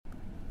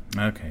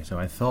Okay, so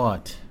I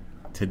thought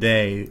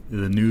today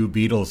the new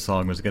Beatles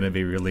song was going to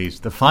be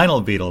released, the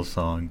final Beatles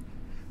song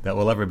that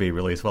will ever be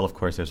released. Well, of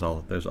course, there's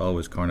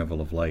always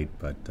Carnival of Light,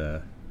 but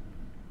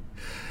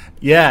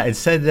yeah, it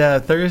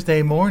said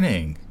Thursday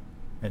morning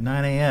at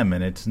 9 a.m.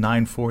 and it's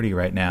 9:40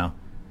 right now.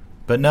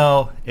 But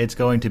no, it's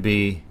going to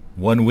be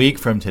 1 week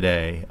from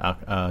today,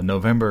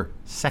 November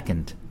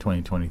 2nd,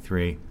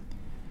 2023.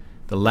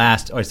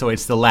 So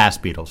it's the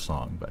last Beatles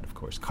song, but of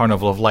course,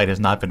 Carnival of Light has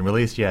not been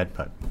released yet.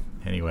 But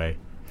anyway,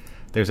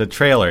 there's a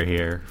trailer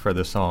here for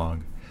the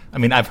song. I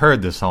mean, I've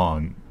heard the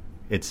song;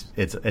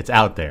 it's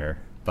out there,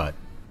 but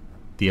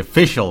the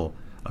official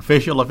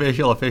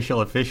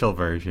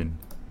version.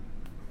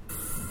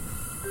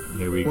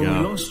 Here we go.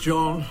 When we lost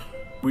John,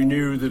 we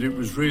knew that it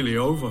was really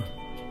over.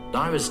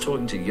 I was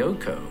talking to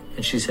Yoko,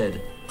 and she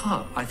said,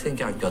 I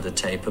think I've got a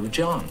tape of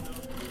John.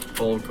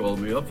 Paul called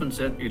me up and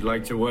said he'd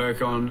like to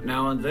work on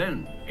Now and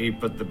Then. He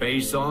put the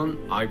bass on,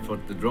 I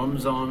put the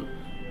drums on.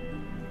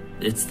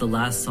 It's the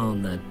last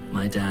song that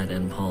my dad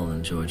and Paul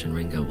and George and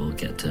Ringo will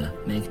get to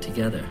make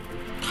together.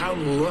 How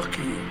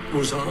lucky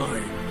was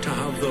I to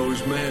have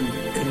those men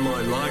in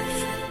my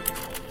life?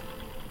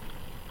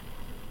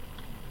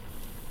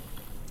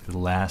 The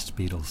last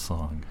Beatles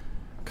song.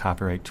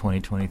 Copyright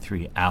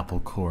 2023, Apple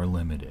Corps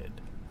Limited.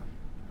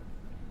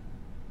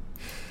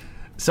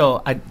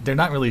 So they're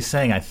not really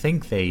saying. I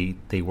think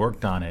they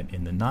worked on it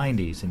in the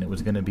 90s, and it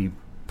was going to be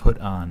put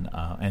on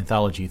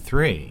Anthology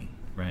 3,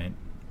 right?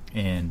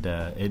 And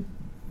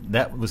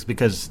that was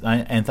because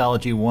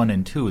Anthology 1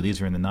 and 2,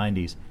 these are in the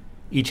 90s,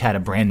 each had a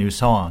brand new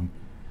song.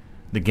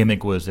 The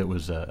gimmick was it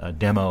was a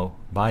demo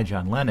by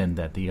John Lennon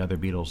that the other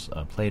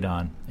Beatles played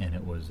on, and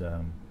it was,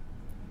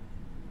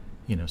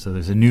 so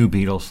there's a new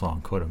Beatles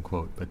song, quote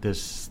unquote. But the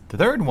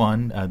third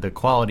one, the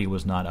quality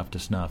was not up to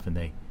snuff, and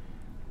they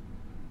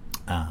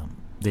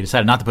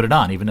decided not to put it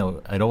on, even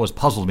though it always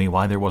puzzled me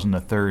why there wasn't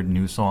a third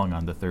new song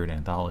on the third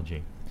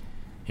anthology.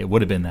 It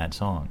would have been that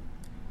song.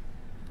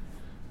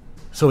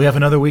 So we have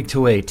another week to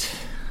wait.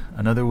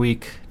 Another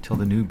week till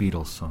the new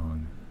Beatles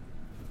song.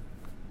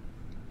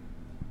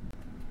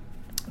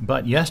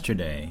 But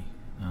yesterday,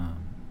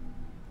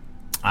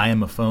 I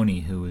Am a Phony,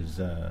 who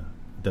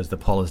does the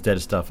Paul is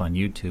Dead stuff on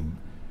YouTube,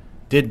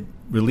 did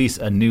release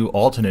a new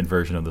alternate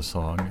version of the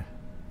song.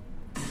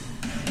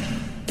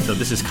 So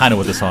this is kind of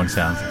what the song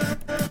sounds like.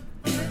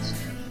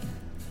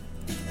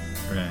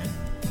 Right.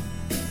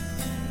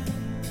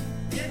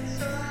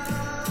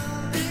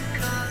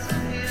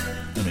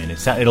 I mean,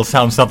 it'll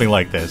sound something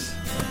like this.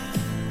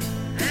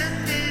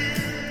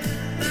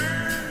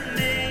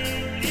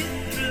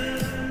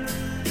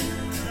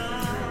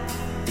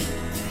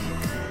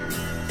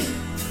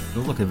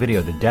 Look, a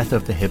video, The Death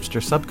of the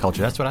Hipster Subculture.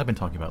 That's what I've been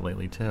talking about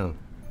lately, too.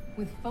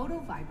 With Photo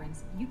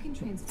Vibrance, you can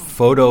transform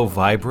Photo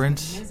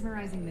Vibrance?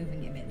 mesmerizing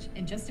moving image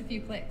in just a few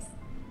clicks.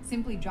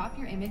 Simply drop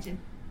your image and...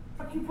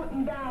 What you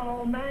putting down,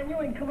 old man? You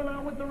ain't coming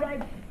out with the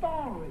right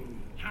story.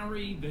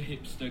 Harry the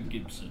Hipster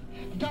Gibson.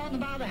 I'm talking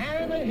about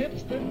Harry the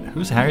Hipster.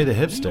 Who's Harry the New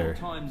York Hipster?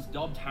 Times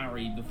dubbed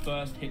Harry the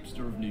first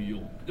hipster of New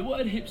York. The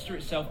word hipster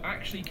itself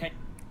actually came...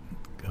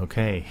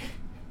 Okay.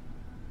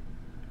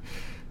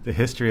 The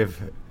history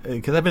of...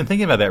 Because I've been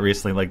thinking about that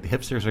recently, like, the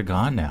hipsters are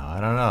gone now.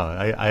 I don't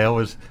know. I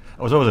was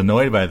always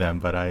annoyed by them,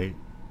 but I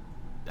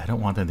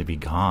don't want them to be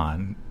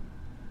gone.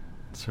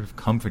 It's sort of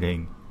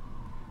comforting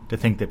to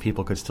think that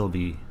people could still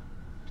be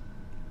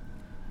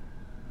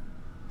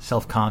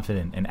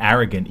self-confident and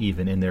arrogant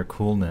even in their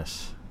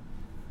coolness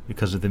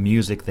because of the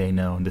music they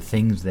know and the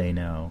things they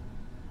know,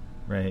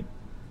 right?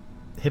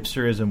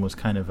 Hipsterism was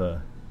kind of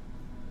a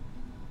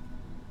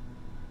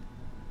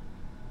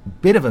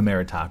bit of a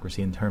meritocracy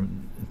in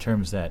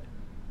terms that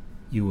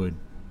you would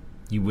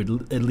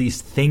at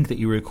least think that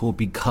you were cool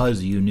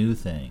because you knew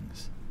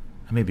things.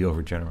 I may be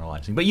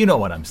overgeneralizing, but you know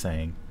what I'm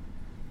saying.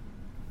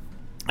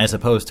 As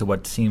opposed to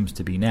what seems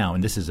to be now,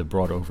 and this is a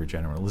broad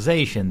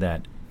overgeneralization,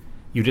 that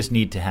you just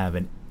need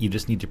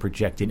to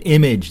project an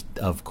image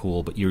of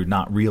cool, but you're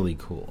not really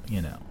cool,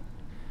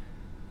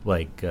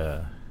 Like,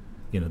 the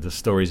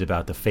stories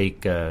about the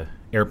fake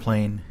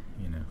airplane,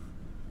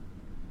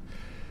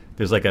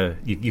 There's like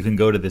you can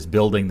go to this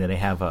building that they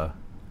have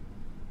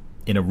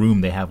in a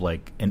room they have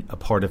like a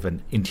part of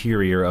an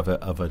interior of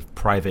a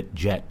private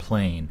jet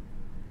plane,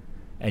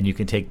 and you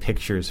can take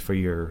pictures for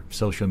your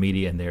social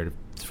media in there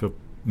to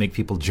make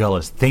people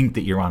jealous, think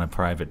that you're on a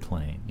private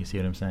plane. You see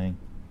what I'm saying?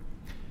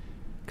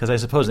 Because I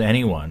suppose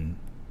anyone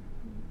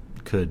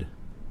could,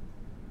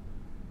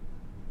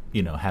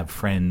 have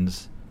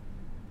friends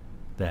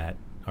that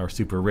are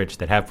super rich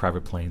that have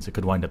private planes that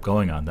could wind up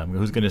going on them.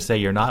 Who's going to say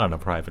you're not on a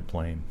private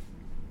plane?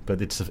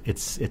 But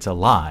it's a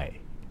lie.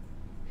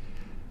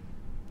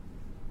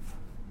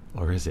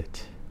 Or is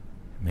it?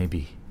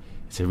 Maybe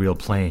it's a real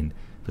plane,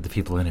 but the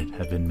people in it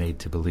have been made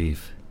to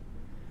believe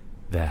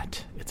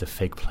that it's a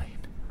fake plane.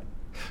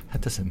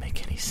 That doesn't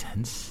make any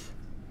sense.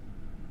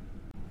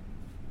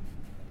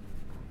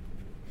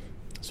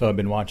 So I've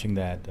been watching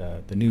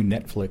the new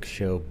Netflix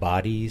show,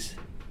 Bodies.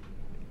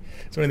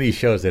 It's one of these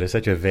shows that has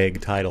such a vague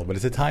title, but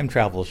it's a time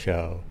travel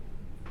show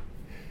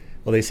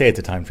Well, they say it's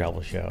a time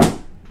travel show.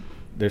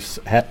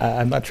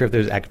 I'm not sure if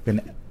there's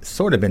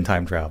been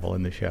time travel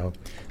in the show.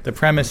 The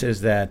premise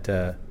is that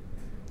it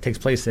takes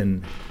place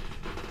in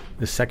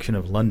this section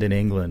of London,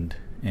 England,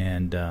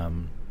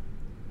 and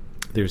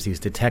there's these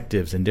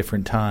detectives in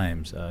different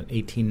times,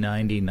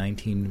 1890,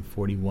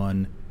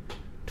 1941,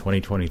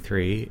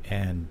 2023,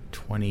 and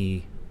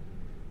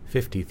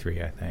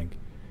 2053, I think.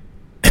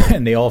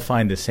 And they all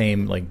find the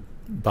same, like,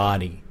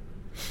 body.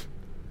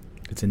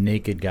 It's a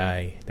naked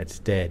guy that's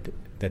dead,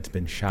 that's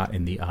been shot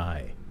in the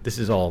eye. This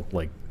is all,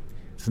 like,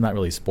 this is not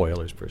really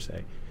spoilers, per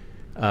se.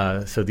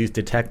 So these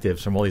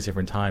detectives from all these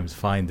different times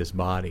find this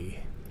body.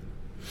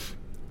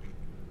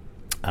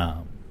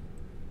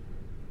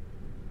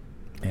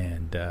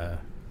 And the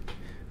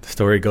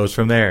story goes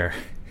from there.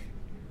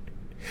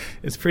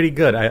 It's pretty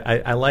good.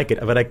 I like it,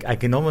 but I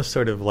can almost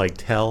sort of like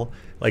tell,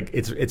 like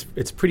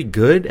it's pretty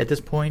good at this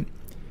point,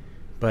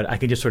 but I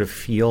can just sort of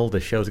feel the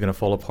show's going to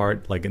fall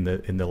apart, like in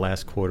the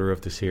last quarter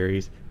of the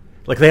series,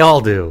 like they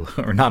all do,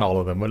 or not all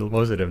of them, but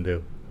most of them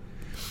do.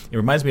 It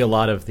reminds me a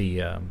lot of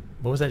the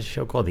what was that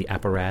show called? The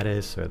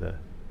Apparatus or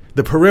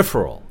the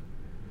Peripheral.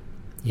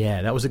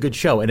 Yeah, that was a good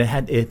show,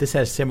 and this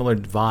has similar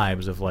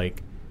vibes of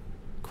like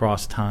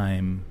cross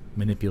time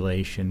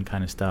manipulation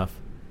kind of stuff.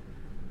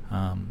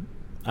 I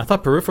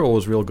thought Peripheral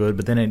was real good,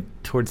 but then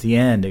towards the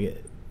end,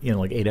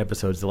 like 8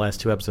 episodes, the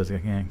last 2 episodes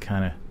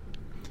kind of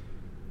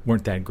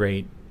weren't that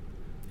great.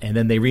 And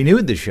then they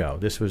renewed the show.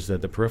 This was the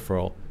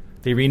Peripheral.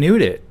 They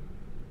renewed it,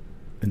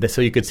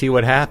 so you could see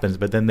what happens,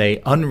 but then they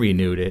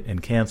unrenewed it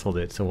and canceled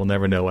it, so we'll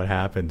never know what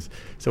happens.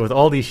 So with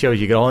all these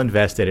shows, you get all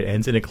invested. It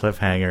ends in a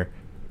cliffhanger,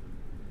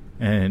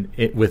 and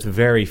with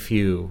very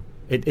few...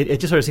 It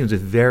just sort of seems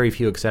with very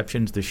few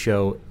exceptions, the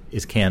show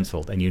is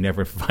canceled, and you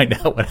never find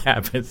out what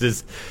happens.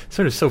 It's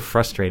sort of so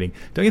frustrating.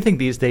 Don't you think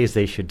these days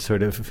they should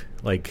sort of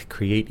like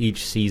create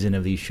each season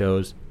of these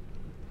shows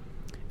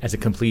as a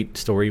complete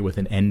story with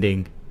an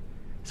ending?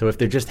 So if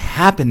there just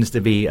happens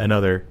to be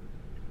another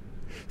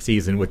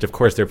season, which of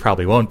course there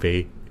probably won't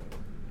be,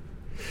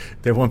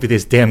 there won't be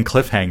this damn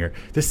cliffhanger.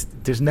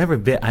 There's never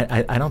been.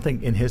 I don't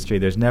think in history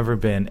there's never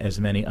been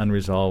as many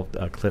unresolved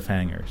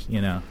cliffhangers.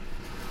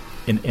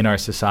 In our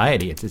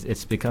society,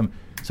 it's become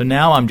so.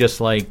 Now I'm just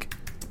like,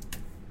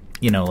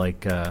 I'm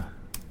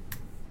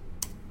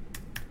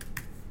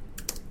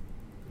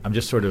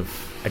just sort of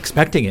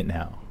expecting it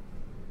now.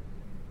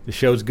 The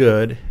show's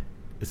good.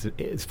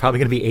 It's probably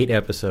going to be 8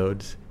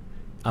 episodes.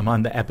 I'm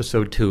on the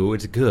episode 2.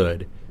 It's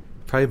good.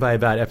 Probably by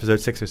about episode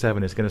 6 or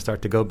 7, it's going to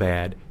start to go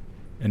bad.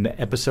 And the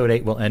episode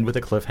 8 will end with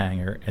a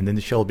cliffhanger, and then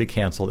the show will be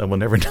canceled, and we'll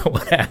never know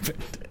what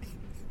happened.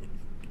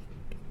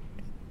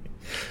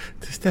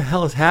 What the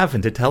hell has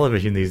happened to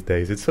television these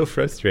days? It's so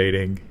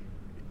frustrating.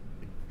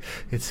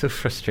 It's so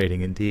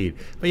frustrating indeed.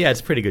 But yeah,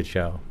 it's a pretty good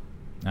show.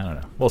 I don't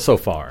know. Well, so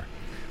far.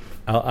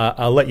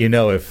 I'll let you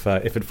know if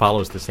it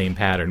follows the same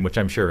pattern, which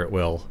I'm sure it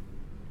will.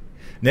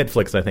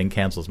 Netflix, I think,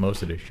 cancels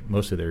most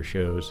of their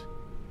shows.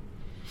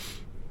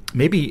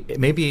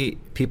 Maybe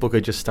people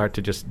could just start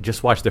to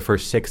just watch the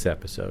first 6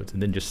 episodes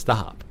and then just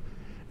stop,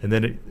 and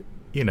then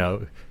you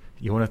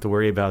won't have to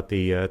worry about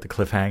the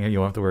cliffhanger. You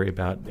won't have to worry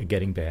about it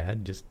getting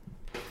bad.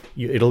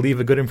 It'll leave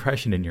a good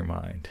impression in your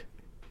mind.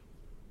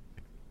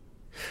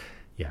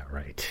 Yeah,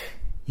 right.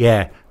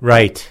 Yeah,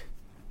 right.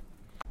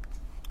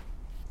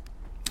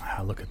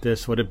 Look at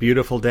this. What a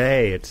beautiful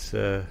day. It's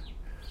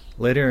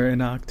later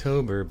in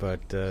October, but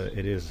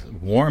it is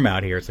warm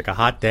out here. It's like a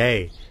hot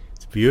day.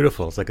 It's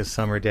beautiful. It's like a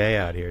summer day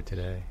out here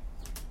today.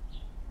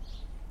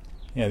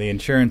 Yeah, the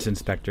insurance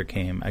inspector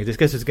came. I just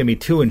guess it's going to be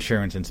 2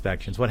 insurance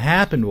inspections. What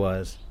happened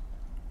was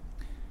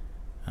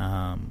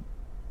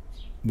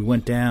we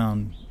went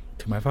down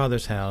to my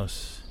father's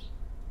house.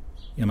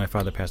 My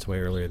father passed away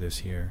earlier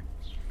this year.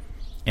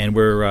 And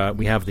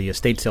we have the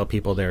estate sale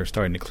people there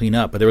starting to clean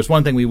up. But there was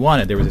one thing we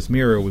wanted. There was this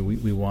mirror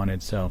we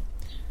wanted. So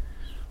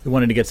we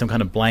wanted to get some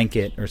kind of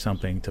blanket or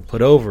something to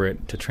put over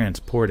it to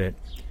transport it.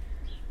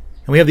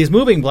 And we have these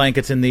moving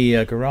blankets in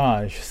the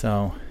garage.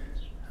 So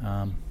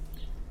I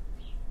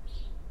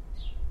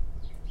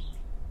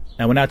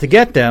went out to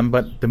get them,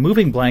 but the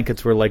moving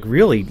blankets were like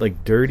really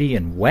like dirty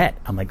and wet.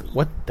 I'm like,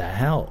 what the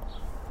hell?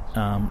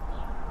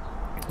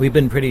 We've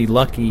been pretty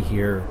lucky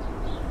here.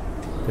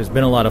 There's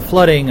been a lot of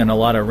flooding and a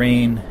lot of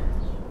rain.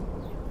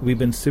 We've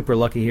been super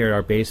lucky here at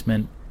our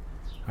basement,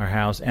 our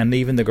house, and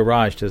even the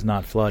garage does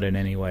not flood in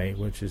any way,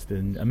 which has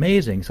been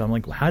amazing. So I'm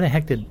like, how the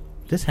heck did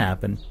this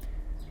happen?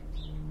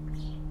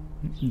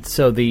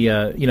 So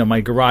the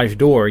my garage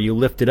door, you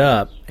lift it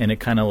up and it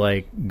kind of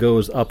like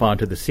goes up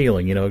onto the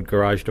ceiling.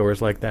 Garage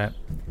doors like that.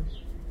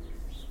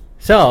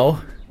 So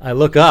I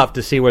look up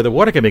to see where the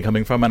water can be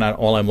coming from, and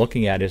all I'm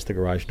looking at is the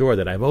garage door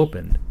that I've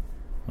opened.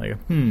 Like,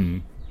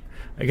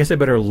 I guess I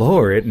better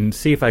lower it and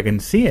see if I can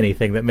see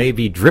anything that may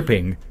be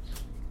dripping.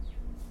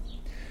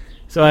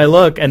 So I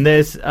look, and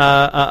there's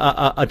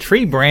a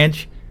tree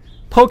branch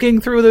poking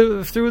through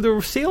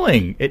the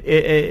ceiling.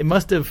 It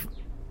must have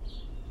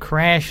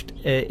crashed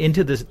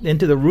into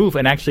the roof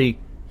and actually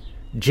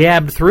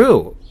jabbed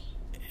through.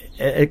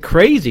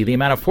 Crazy the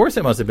amount of force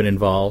that must have been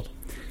involved.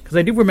 Because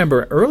I do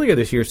remember earlier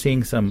this year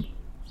seeing some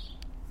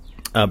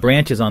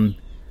branches on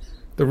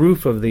the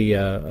roof of the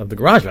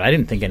garage, but I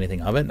didn't think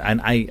anything of it.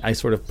 And I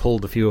sort of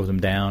pulled a few of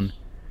them down,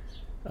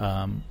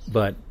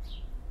 but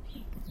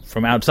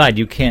from outside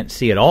you can't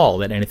see at all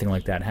that anything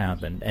like that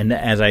happened. And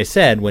as I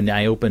said, when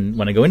I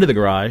go into the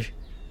garage,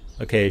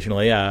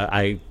 occasionally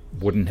I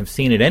wouldn't have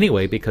seen it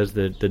anyway because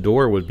the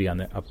door would be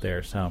up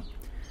there. So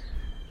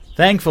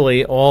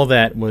thankfully, all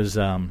that was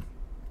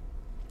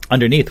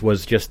underneath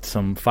was just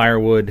some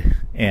firewood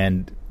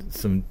and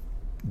some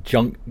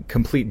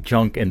complete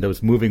junk, and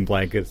those moving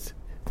blankets.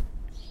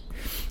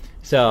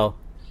 So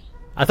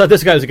I thought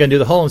this guy was going to do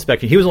the whole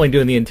inspection. He was only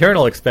doing the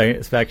internal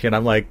inspection.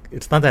 I'm like,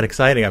 it's not that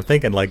exciting. I'm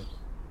thinking like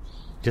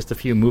just a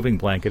few moving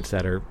blankets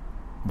that are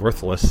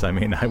worthless. I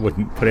mean, I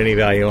wouldn't put any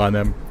value on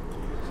them.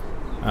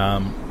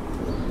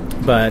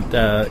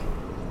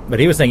 But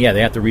he was saying, yeah,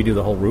 they have to redo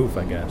the whole roof,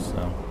 I guess.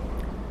 So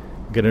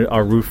get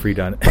our roof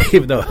redone,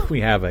 even though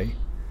we have a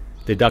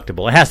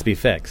deductible. It has to be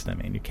fixed. I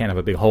mean, you can't have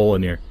a big hole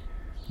in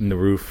the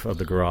roof of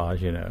the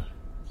garage, you know.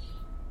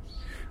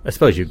 I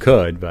suppose you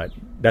could, but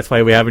that's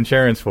why we have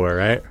insurance for it,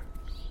 right?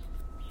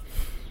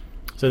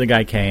 So the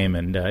guy came,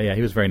 and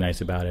he was very nice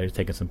about it. He was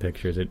taking some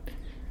pictures.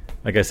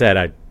 Like I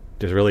said,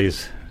 there's really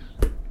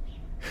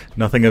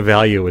nothing of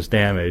value was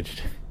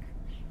damaged.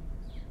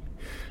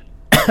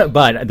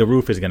 But the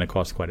roof is going to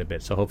cost quite a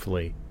bit, so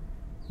hopefully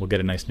we'll get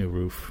a nice new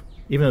roof.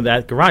 Even though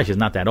that garage is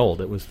not that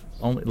old. It was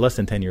only less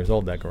than 10 years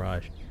old, that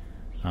garage.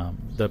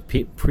 The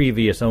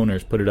previous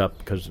owners put it up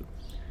because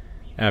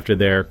after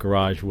their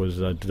garage was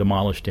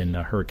demolished in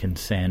Hurricane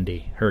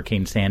Sandy.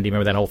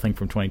 Remember that whole thing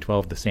from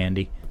 2012, the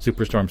Sandy,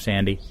 Superstorm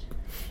Sandy?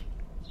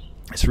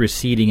 It's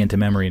receding into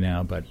memory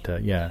now, but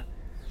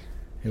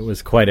it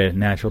was quite a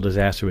natural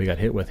disaster we got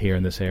hit with here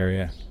in this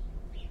area.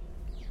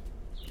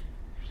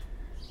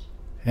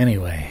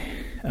 Anyway,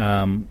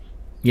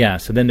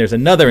 so then there's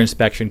another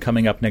inspection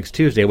coming up next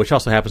Tuesday, which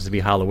also happens to be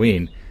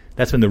Halloween.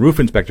 That's when the roof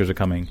inspectors are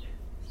coming.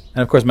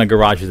 And, of course, my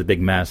garage is a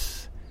big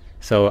mess.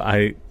 So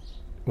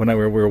when we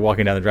were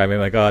walking down the driveway,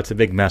 I'm like, oh, it's a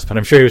big mess, but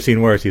I'm sure you've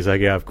seen worse. He's like,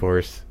 yeah, of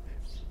course.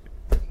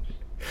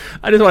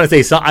 I just want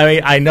to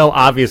say, I know,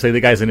 obviously,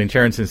 the guy's an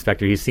insurance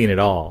inspector. He's seen it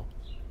all.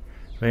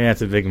 But, yeah,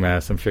 it's a big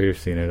mess. I'm sure you've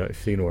seen it. I've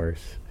seen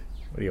worse.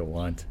 What do you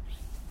want?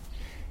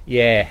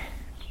 Yeah.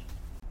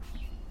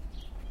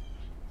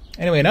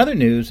 Anyway, in other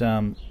news,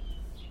 we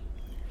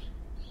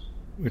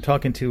were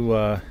talking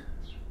to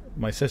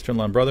my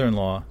sister-in-law and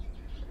brother-in-law.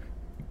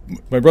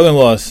 My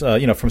brother-in-law is,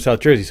 from South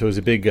Jersey, so he's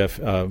a big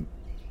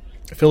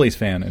Phillies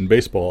fan in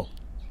baseball.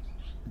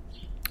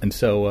 And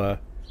so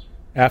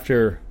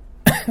after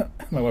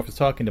my wife was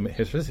talking to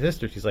his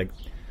sister, she's like,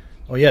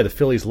 oh, yeah, the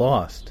Phillies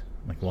lost.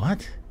 I'm like,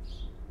 what?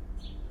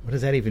 What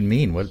does that even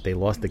mean? What, they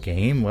lost the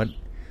game? What?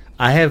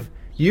 I have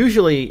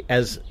usually,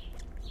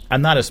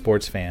 I'm not a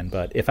sports fan,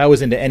 but if I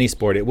was into any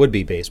sport, it would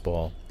be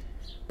baseball.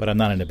 But I'm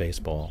not into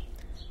baseball.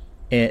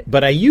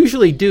 But I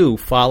usually do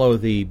follow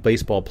the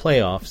baseball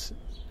playoffs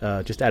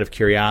just out of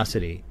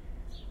curiosity.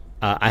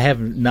 I have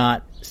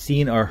not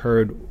seen or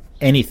heard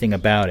anything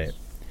about it.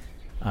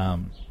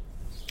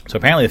 So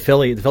apparently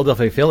the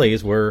Philadelphia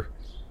Phillies were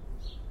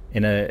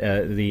in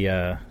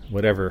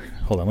whatever.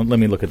 Hold on, let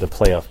me look at the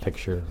playoff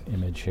picture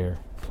image here.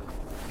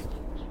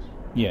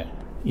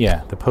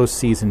 Yeah, the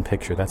postseason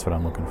picture. That's what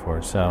I'm looking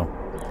for. So,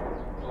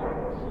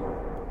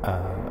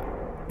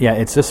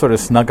 it's just sort of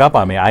snuck up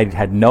on me. I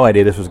had no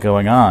idea this was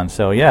going on.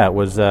 So, yeah, it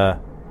was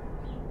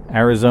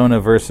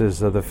Arizona versus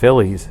the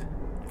Phillies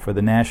for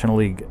the National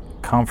League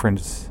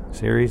Conference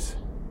Series,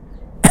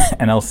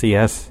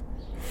 NLCS.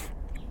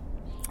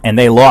 And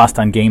they lost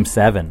on Game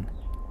 7.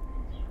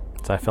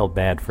 So I felt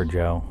bad for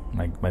Joe,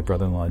 my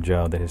brother-in-law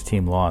Joe, that his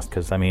team lost.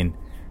 Because, I mean,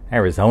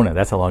 Arizona,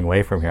 that's a long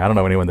way from here. I don't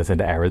know anyone that's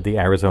into the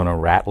Arizona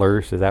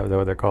Rattlers. Is that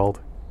what they're called?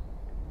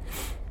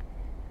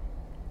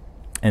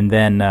 And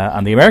then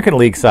on the American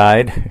League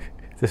side,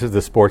 this is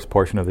the sports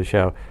portion of the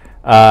show,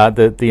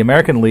 the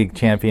American League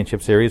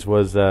Championship Series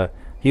was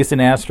Houston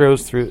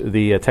Astros through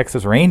the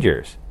Texas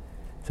Rangers.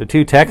 So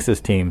two Texas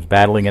teams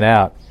battling it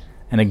out.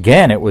 And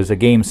again, it was a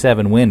Game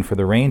 7 win for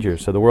the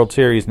Rangers. So the World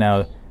Series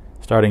now,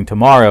 starting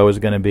tomorrow, is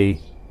going to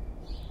be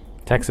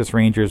Texas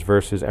Rangers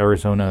versus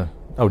Arizona.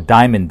 Oh,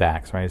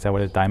 Diamondbacks, right? Is that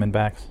what it is?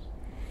 Diamondbacks?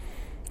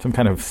 Some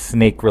kind of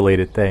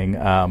snake-related thing.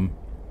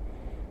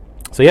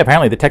 So, yeah,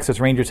 apparently the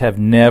Texas Rangers have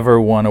never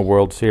won a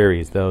World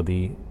Series, though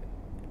the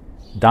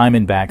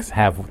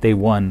Diamondbacks they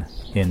won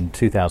in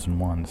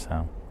 2001.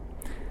 So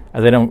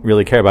they don't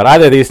really care about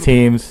either of these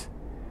teams.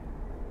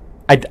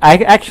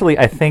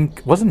 I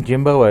think, wasn't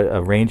Jimbo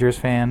a Rangers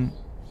fan?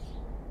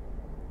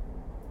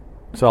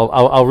 So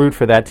I'll root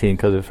for that team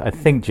because I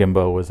think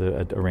Jimbo was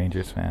a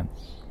Rangers fan.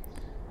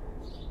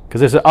 Because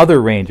there's other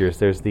Rangers.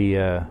 There's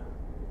the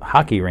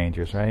hockey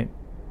Rangers, right?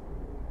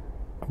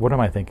 What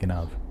am I thinking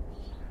of?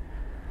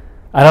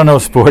 I don't know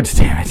sports,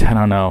 damn it. I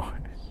don't know.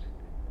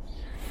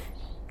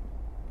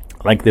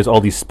 Like there's all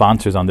these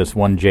sponsors on this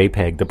one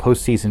JPEG, the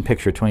postseason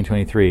picture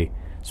 2023,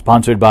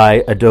 sponsored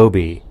by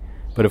Adobe.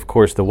 But of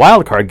course, the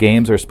wildcard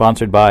games are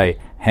sponsored by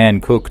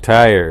Hankook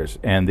Tires.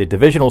 And the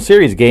Divisional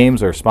Series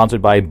games are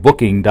sponsored by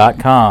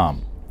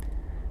Booking.com.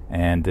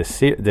 And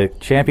the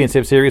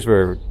Championship Series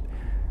were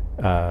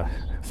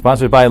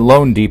sponsored by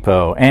Loan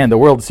Depot. And the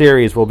World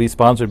Series will be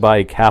sponsored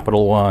by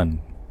Capital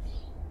One.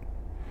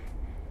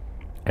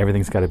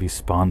 Everything's got to be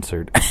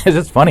sponsored.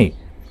 It's funny.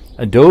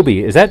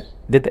 Adobe,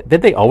 did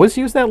they always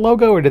use that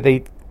logo, or did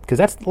they? Because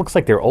that looks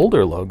like their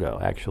older logo.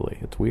 Actually,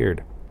 it's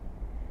weird.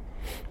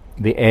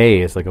 The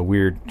A is like a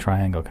weird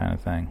triangle kind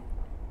of thing.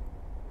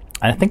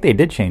 I think they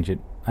did change it.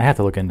 I have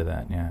to look into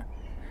that. Yeah.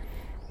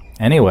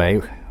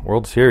 Anyway,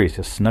 World Series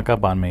just snuck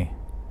up on me.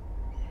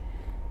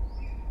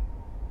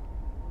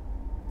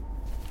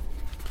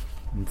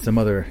 In some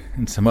other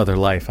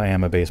life, I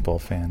am a baseball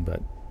fan,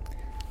 but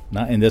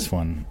not in this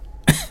one.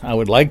 I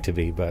would like to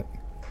be, but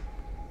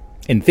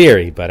in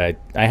theory, but I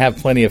have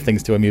plenty of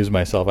things to amuse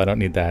myself. I don't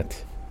need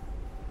that.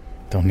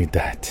 Don't need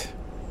that.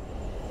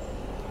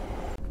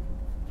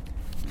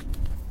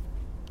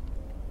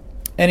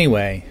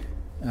 Anyway,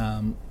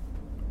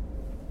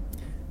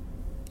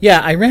 yeah,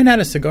 I ran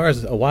out of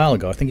cigars a while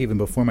ago, I think even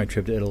before my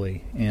trip to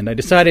Italy, and I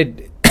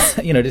decided,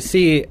 to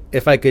see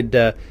if I could,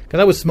 because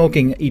I was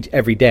smoking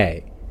every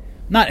day.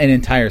 Not an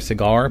entire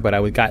cigar, but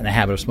I got in the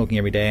habit of smoking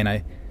every day, and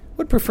I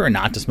would prefer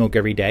not to smoke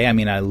every day. I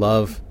mean, I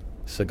love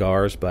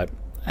cigars, but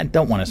I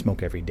don't want to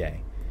smoke every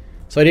day.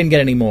 So I didn't get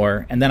any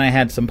more. And then I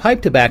had some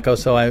pipe tobacco,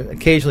 so I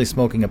occasionally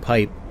smoking a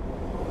pipe.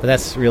 But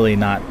that's really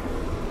not...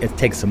 It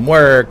takes some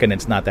work, and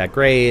it's not that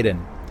great.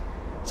 And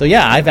so,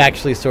 yeah, I've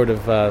actually sort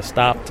of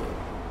stopped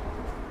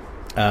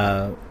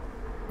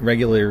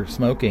regular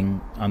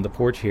smoking on the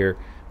porch here,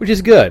 which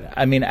is good.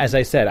 I mean, as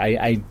I said,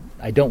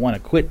 I don't want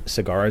to quit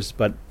cigars,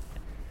 but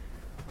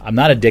I'm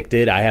not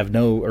addicted. I have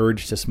no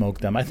urge to smoke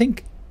them. I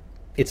think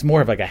it's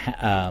more of like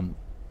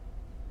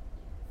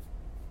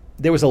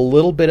there was a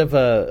little bit of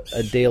a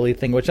daily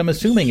thing, which I'm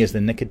assuming is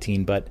the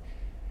nicotine, but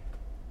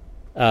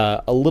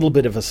a little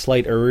bit of a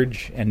slight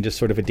urge and just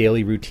sort of a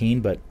daily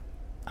routine. But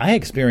I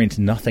experienced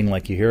nothing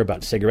like you hear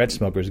about cigarette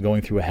smokers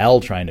going through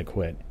hell trying to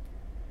quit.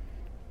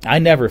 I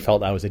never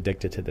felt I was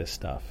addicted to this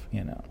stuff,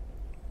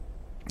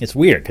 It's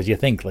weird because you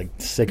think like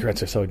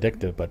cigarettes are so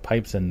addictive, but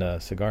pipes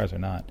and cigars are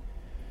not.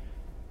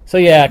 So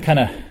yeah, kind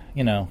of,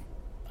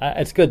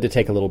 it's good to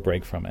take a little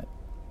break from it.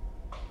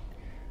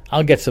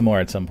 I'll get some more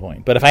at some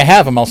point. But if I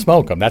have them, I'll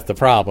smoke them. That's the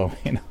problem,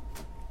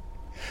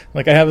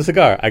 Like I have a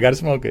cigar. I got to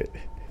smoke it.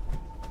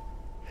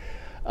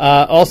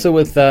 Also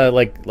with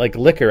like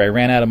liquor, I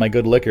ran out of my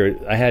good liquor.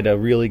 I had a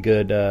really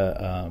good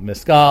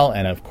mezcal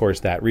and, of course,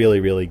 that really,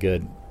 really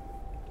good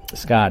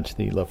scotch,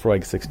 the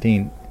Lafroig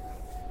 16.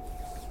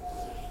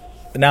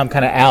 But now I'm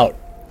kind of out.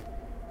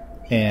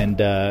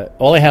 And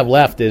all I have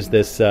left is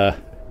this...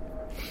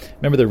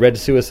 remember the Red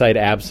Suicide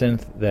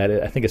absinthe that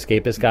I think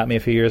Escapist got me a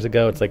few years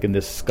ago? It's like in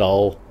this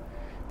skull.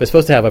 But it's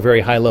supposed to have a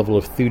very high level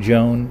of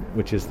thujone,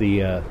 which is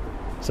the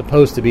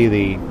supposed to be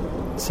the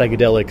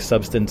psychedelic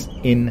substance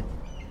in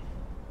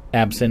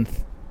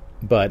absinthe.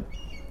 But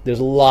there's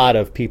a lot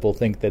of people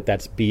think that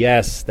that's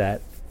BS,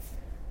 that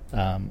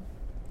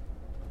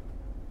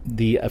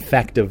the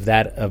effect of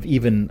that, of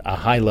even a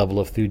high level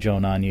of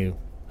thujone on you,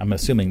 I'm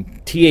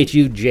assuming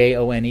Thujone,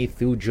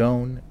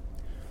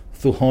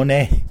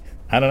 thujone,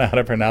 I don't know how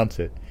to pronounce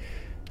it.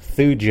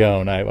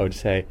 Thujone, I would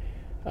say.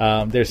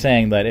 They're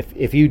saying that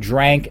if you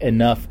drank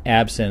enough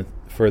absinthe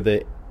for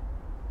the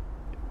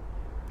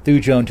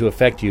thujone to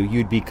affect you,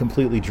 you'd be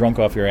completely drunk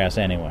off your ass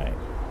anyway.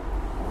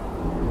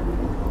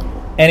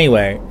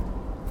 Anyway,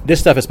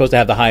 this stuff is supposed to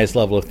have the highest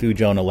level of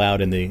thujone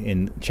allowed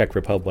in Czech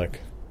Republic.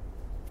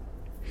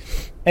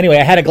 Anyway,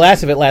 I had a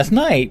glass of it last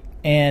night,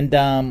 and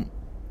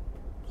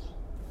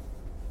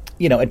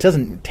it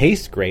doesn't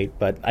taste great,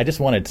 but I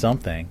just wanted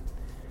something.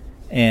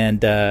 And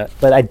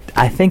but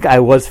I think I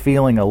was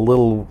feeling a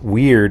little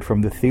weird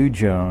from the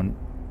thujone,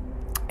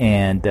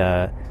 and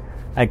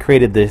I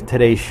created the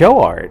today's show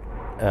art,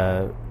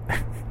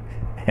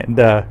 and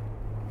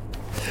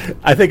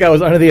I think I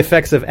was under the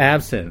effects of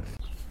absinthe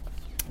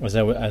as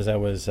I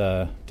was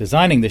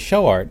designing the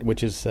show art,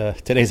 which is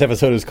today's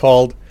episode is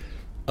called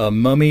 "A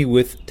Mummy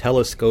with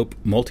Telescope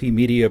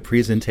Multimedia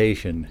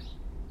Presentation."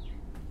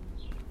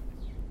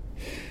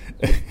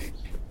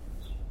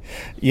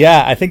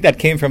 Yeah, I think that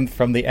came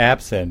from the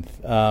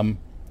absinthe.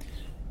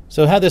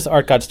 So how this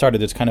art got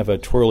started, there's kind of a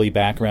twirly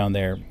background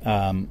there.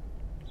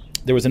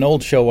 There was an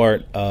old show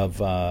art of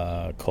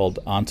called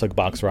Antug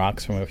Box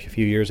Rocks from a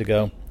few years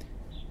ago,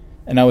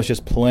 and I was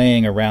just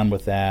playing around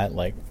with that,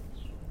 like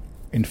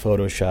in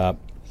Photoshop,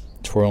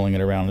 twirling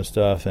it around and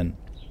stuff, and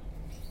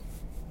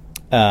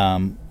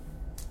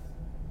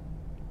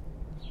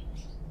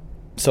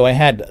so I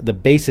had the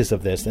basis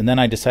of this, and then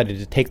I decided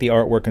to take the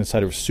artwork and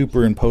sort of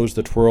superimpose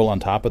the twirl on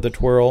top of the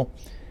twirl,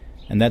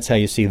 and that's how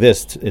you see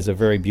this is a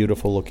very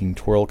beautiful looking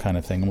twirl kind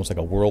of thing, almost like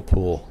a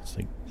whirlpool. It's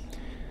like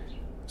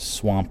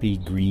swampy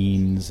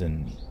greens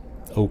and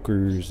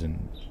ochres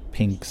and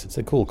pinks. It's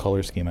a cool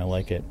color scheme. I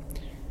like it.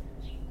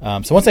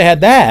 So once I had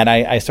that,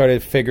 I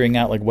started figuring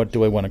out like what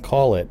do I want to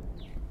call it,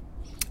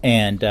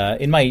 and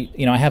in my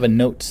I have a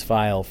notes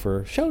file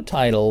for show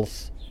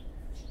titles.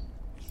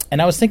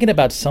 And I was thinking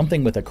about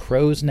something with a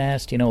crow's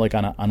nest, like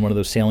on one of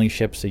those sailing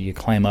ships that you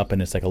climb up and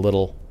it's like a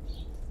little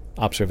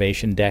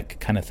observation deck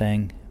kind of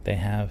thing they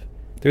have.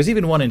 There's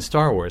even one in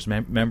Star Wars.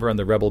 Remember on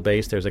the Rebel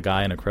base, there's a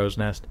guy in a crow's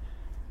nest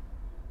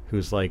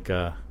who's like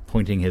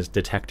pointing his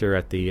detector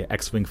at the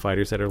X-Wing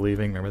fighters that are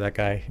leaving. Remember that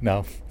guy?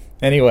 No.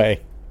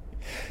 Anyway,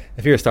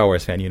 if you're a Star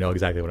Wars fan, you know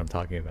exactly what I'm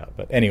talking about.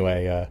 But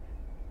anyway,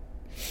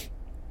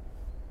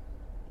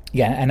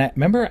 yeah, and I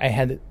remember I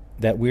had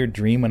that weird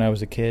dream when I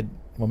was a kid,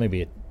 well,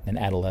 maybe an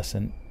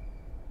adolescent,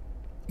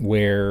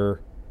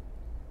 where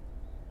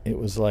it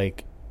was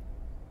like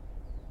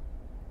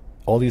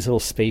all these little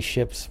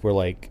spaceships were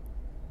like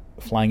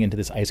flying into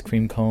this ice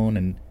cream cone,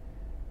 and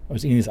I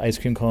was eating this ice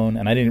cream cone,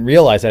 and I didn't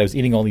realize that I was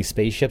eating all these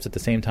spaceships at the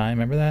same time.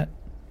 Remember that?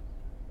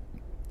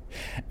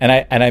 And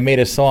I made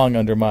a song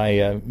under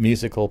my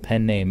musical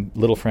pen name,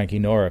 Little Frankie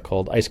Nora,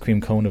 called "Ice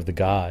Cream Cone of the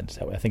Gods."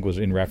 That I think was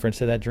in reference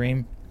to that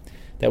dream.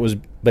 But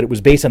it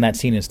was based on that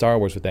scene in Star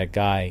Wars with that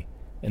guy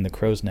in the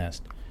crow's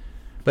nest.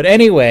 But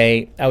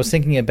anyway, I was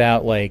thinking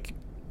about like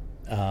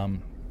a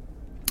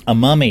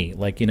mummy,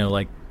 like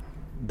like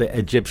the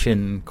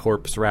Egyptian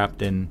corpse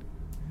wrapped in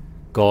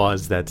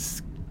gauze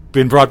that's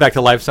been brought back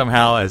to life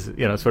somehow, as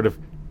sort of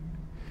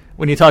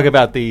when you talk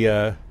about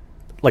the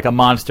like a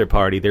monster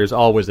party, there's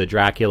always a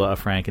Dracula, a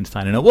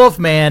Frankenstein, and a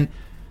Wolfman,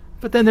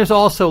 but then there's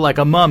also like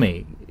a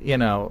mummy.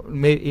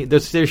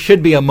 There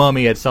should be a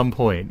mummy at some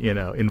point,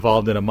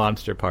 involved in a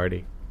monster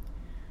party.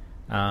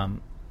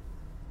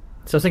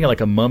 So I was thinking like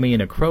a mummy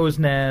in a crow's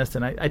nest,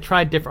 and I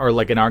tried different, or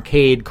like an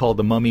arcade called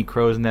the Mummy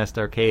Crow's Nest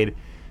Arcade.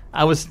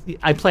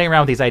 I play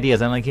around with these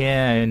ideas. I'm like,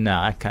 yeah,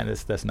 no,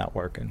 that's not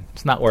working.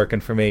 It's not working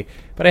for me.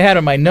 But I had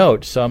on my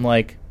notes, so I'm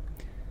like,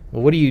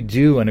 well, what do you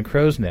do in a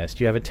crow's nest?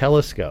 You have a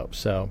telescope.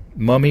 So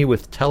mummy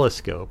with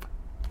telescope.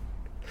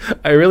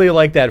 I really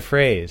like that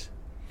phrase.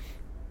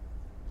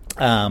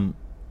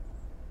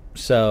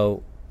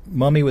 So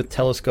mummy with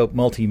telescope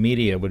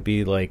multimedia would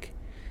be like,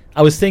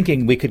 I was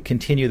thinking we could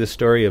continue the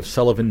story of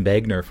Sullivan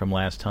Begner from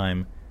last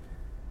time,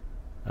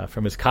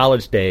 from his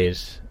college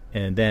days,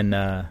 and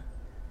then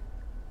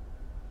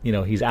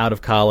he's out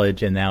of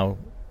college and now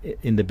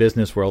in the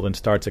business world and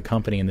starts a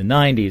company in the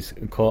 90s,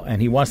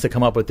 and he wants to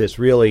come up with this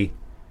really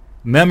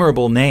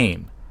memorable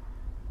name,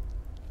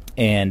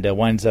 and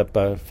winds up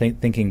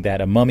thinking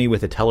that a mummy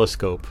with a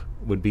telescope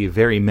would be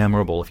very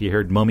memorable. If you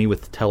heard Mummy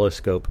with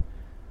Telescope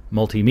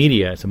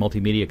Multimedia, it's a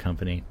multimedia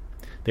company.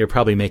 They were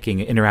probably making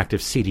interactive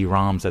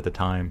CD-ROMs at the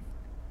time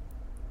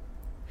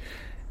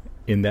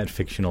in that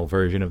fictional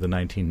version of the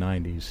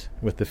 1990s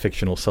with the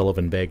fictional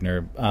Sullivan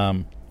Begner.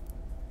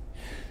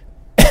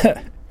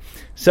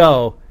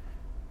 So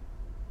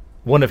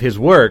one of his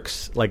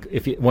works, like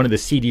one of the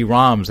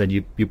CD-ROMs, and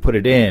you put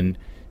it in,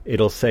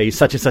 it'll say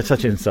such and such,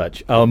 such and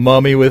such, a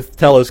mummy with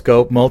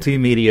telescope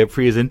multimedia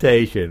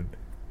presentation.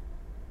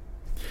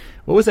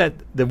 What was that?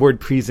 The word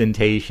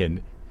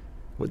presentation.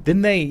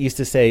 Didn't they used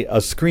to say a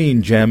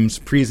Screen Gems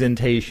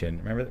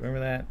presentation? Remember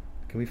that?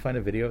 Can we find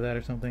a video of that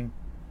or something?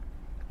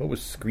 What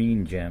was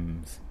Screen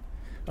Gems?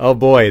 Oh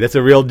boy, that's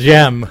a real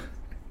gem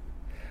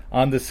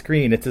on the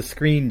screen. It's a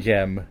screen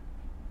gem.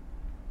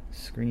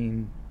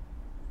 Screen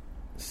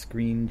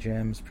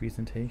Gems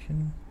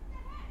presentation.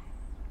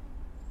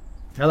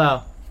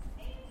 Hello.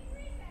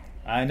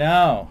 I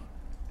know.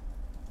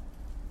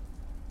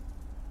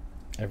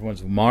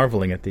 Everyone's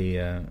marveling at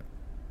the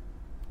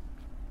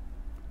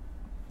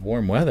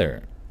warm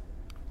weather.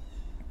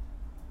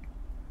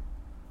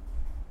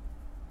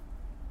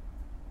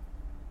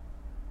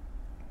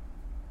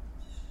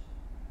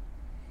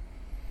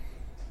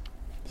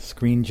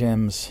 Screen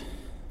Gems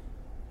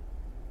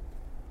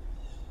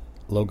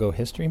logo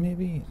history,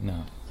 maybe?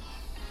 No.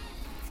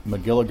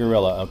 Magilla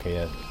Gorilla. Okay,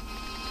 yeah.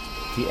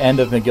 The end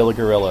of Magilla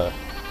Gorilla.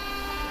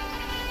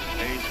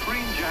 A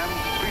Screen Gems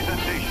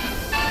presentation.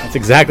 That's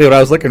exactly what I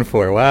was looking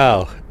for.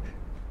 Wow.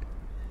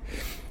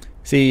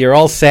 See, you're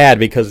all sad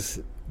because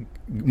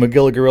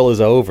Magilla Gorilla is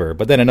over,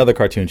 but then another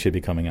cartoon should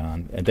be coming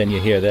on, and then you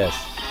hear this. A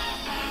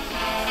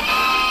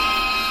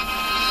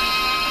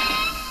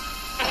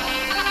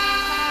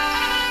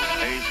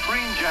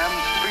Screen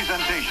Gems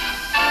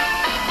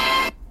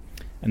presentation.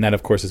 And that,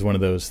 of course, is one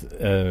of those,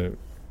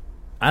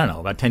 I don't know,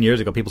 about 10 years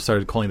ago, people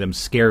started calling them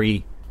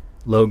scary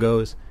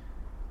logos.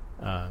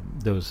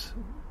 Those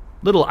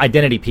little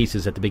identity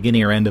pieces at the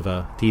beginning or end of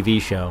a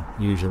TV show,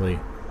 usually,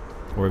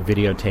 or a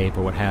videotape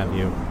or what have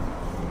you,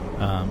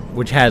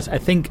 which has, I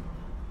think,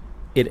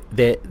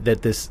 they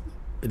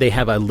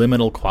have a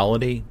liminal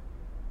quality.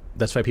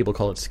 That's why people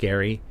call it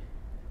scary.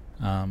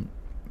 And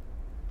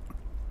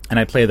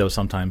I play those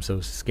sometimes,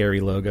 those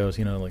scary logos,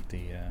 like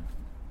the... can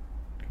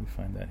we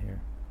find that here?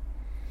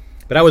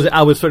 But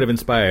I was sort of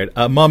inspired.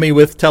 A mummy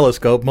with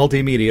telescope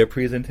multimedia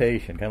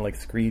presentation, kind of like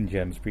Screen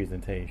Gems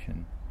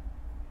presentation.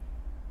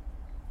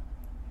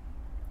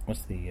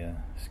 What's the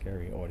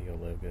scary audio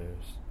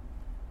logos?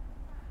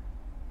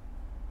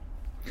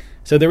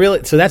 So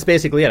that's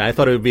basically it. I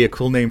thought it would be a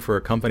cool name for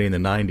a company in the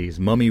 90s,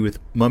 Mummy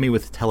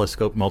with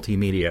Telescope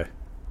Multimedia.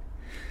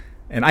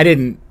 And I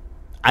didn't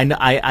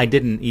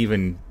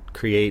even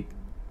create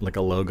like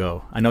a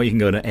logo. I know you can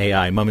go to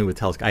AI, Mummy with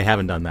Telescope. I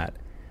haven't done that.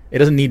 It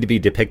doesn't need to be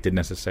depicted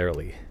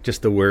necessarily.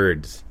 Just the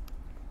words.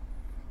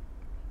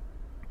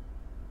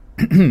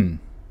 Ooh,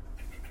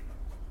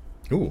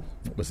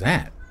 what was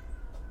that?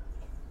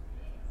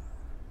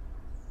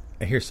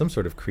 I hear some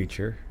sort of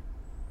creature.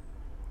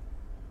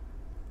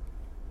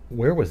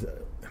 Where was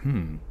that?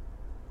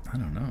 I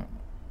don't know.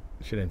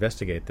 I should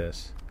investigate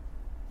this.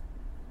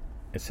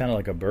 It sounded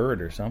like a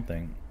bird or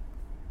something.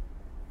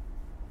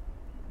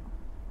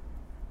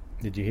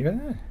 Did you hear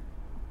that?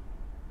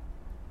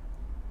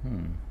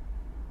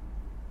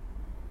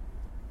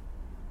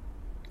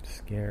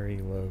 Scary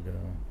logo.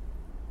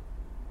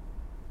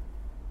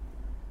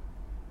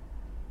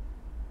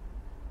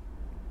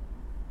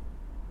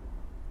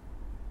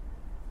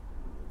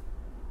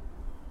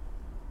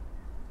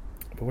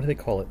 But what do they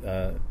call it?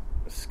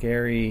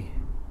 Scary.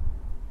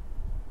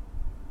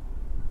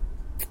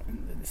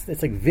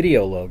 It's like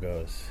video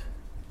logos.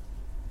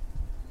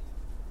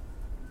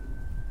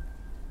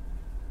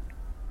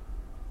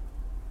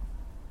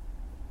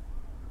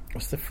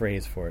 What's the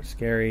phrase for it?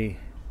 Scary.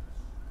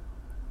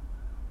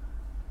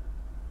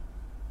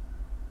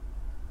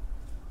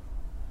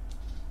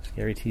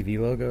 Scary TV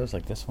logos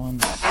like this one?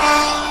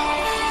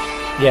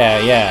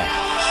 Yeah.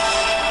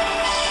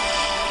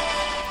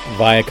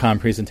 Viacom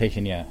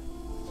presentation, yeah.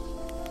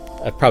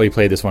 I've probably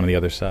played this one on the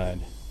other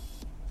side.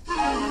 The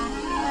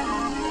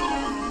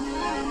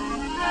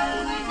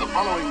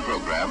following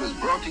program is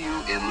brought to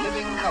you in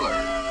living color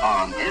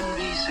on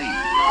NBC.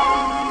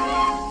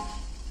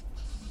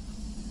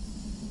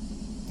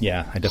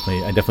 Yeah, I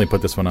definitely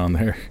put this one on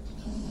there.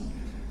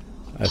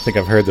 I think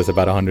I've heard this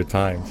about 100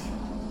 times.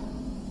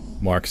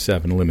 Mark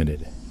 7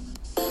 Limited.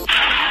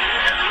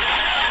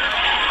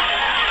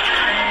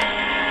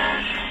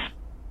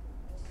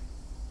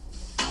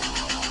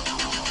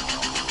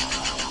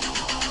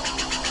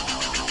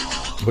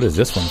 What is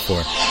this one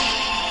for?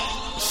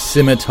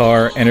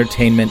 Scimitar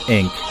Entertainment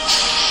Inc.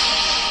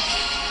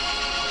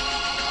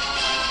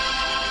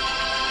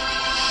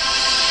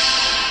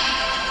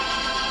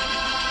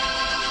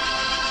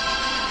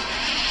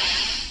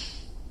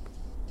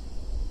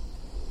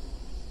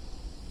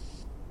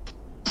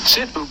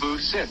 Sit, Boo-Boo,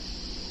 sit.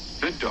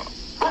 Good dog.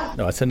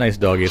 No, it's a nice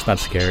doggy. It's not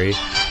scary.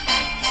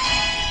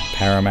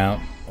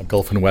 Paramount, a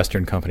Gulf and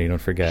Western company, don't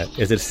forget.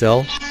 Is it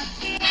still?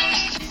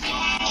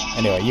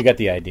 Anyway, you got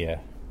the idea.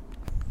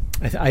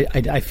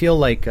 I feel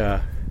like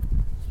that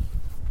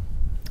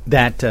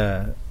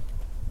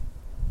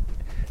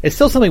it's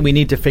still something we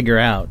need to figure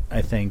out,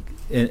 I think,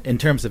 in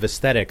terms of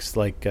aesthetics,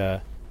 like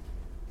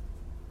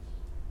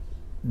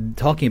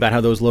talking about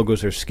how those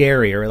logos are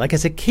scary, or like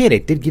as a kid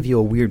it did give you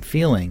a weird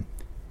feeling,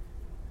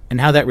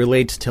 and how that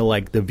relates to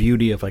like the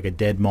beauty of like a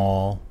dead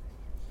mall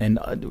and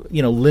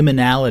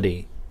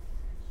liminality,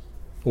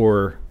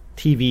 or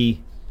TV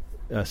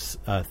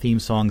theme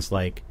songs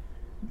like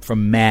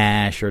from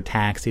MASH or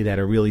Taxi that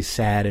are really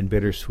sad and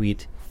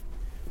bittersweet.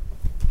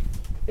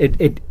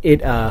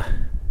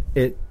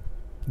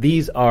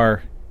 These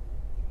are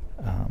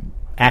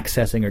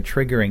accessing or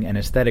triggering an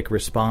aesthetic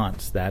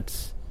response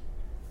that's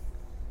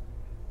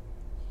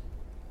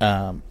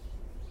I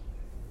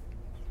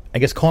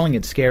guess calling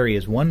it scary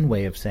is one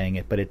way of saying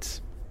it, but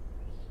it's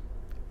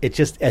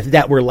just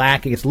that we're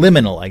lacking. It's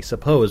liminal, I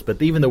suppose,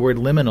 but even the word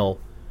liminal,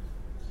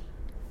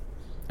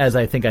 as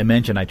I think I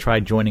mentioned, I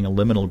tried joining a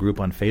liminal group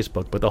on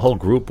Facebook, but the whole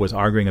group was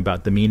arguing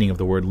about the meaning of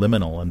the word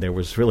liminal, and there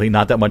was really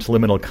not that much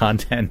liminal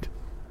content.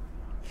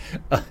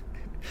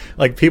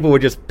 Like, people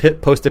would just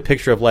post a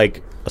picture of,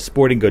 like, a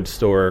sporting goods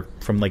store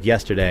from, like,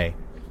 yesterday.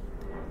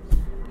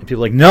 And people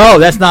were like, no,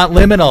 that's not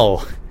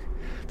liminal.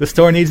 The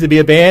store needs to be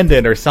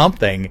abandoned or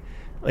something.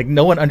 Like,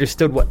 no one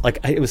understood what... Like,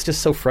 it was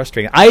just so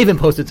frustrating. I even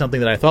posted something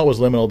that I thought was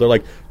liminal. They're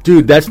like,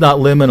 dude, that's not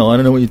liminal. I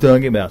don't know what you're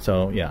talking about.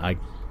 So, yeah, I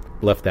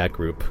left that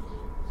group.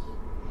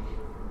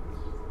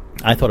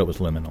 I thought it was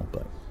liminal,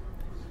 but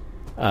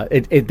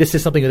this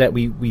is something that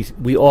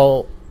we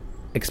all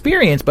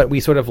experience, but we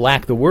sort of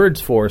lack the words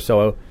for.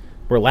 So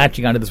we're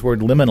latching onto this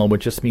word liminal,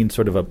 which just means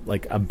sort of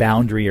a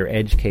boundary or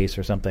edge case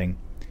or something,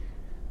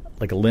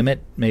 like a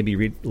limit,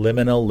 maybe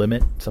liminal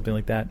limit, something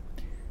like that.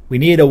 We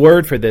need a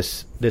word for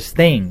this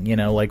thing,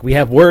 like we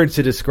have words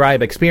to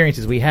describe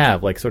experiences we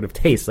have, like sort of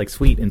taste, like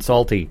sweet and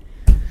salty,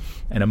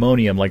 and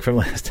ammonium, like from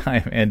last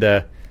time,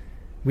 and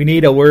we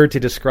need a word to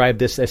describe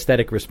this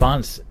aesthetic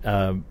response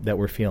that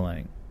we're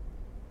feeling,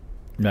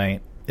 right?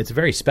 It's a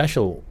very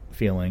special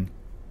feeling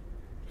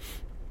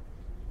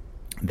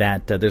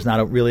that there's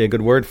not really a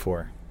good word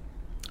for.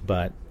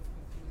 But,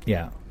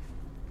 yeah.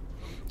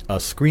 A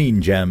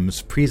Screen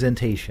Gems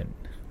presentation.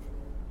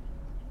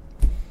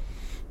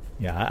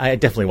 Yeah, I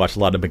definitely watched a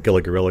lot of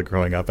McGilla Gorilla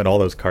growing up and all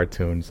those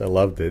cartoons. I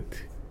loved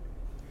it.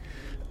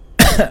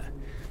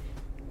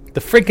 The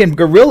freaking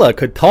gorilla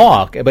could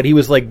talk, but he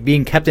was like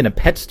being kept in a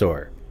pet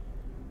store.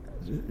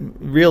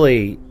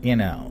 Really,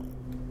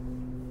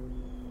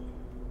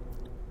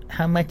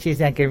 How much is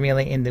that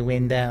gorilla in the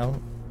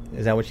window?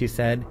 Is that what she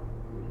said?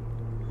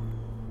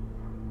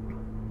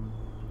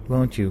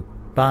 Won't you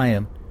buy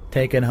him,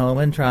 take it home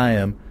and try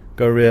him?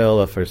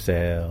 Gorilla for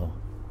sale.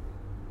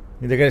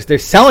 They're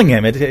selling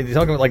him. It's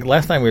talking about, like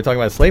last time we were talking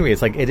about slavery.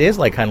 It's like it is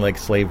like kind of like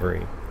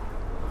slavery.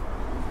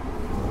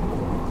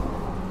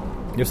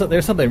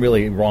 There's something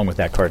really wrong with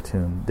that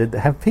cartoon.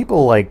 Have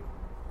people like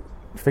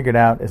figured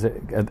out? Is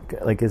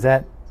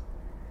that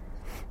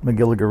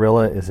Magilla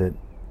Gorilla? Is it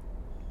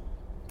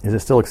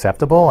still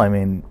acceptable? I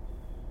mean,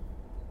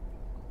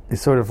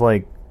 it's sort of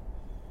like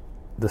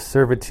the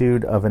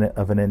servitude of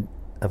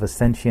a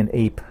sentient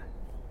ape.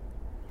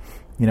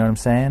 You know what I'm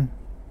saying?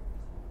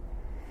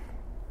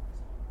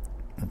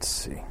 Let's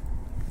see.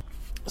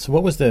 So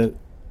what was the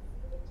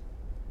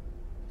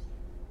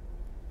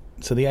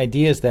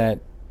idea is that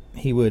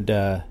he would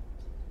right,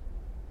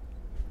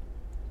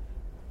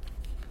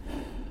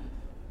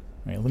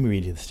 let me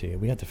read this to you.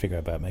 We have to figure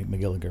out about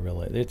Magilla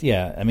Gorilla.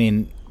 I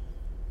mean,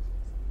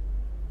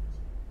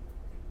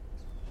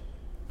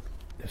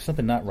 there's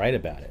something not right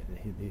about it.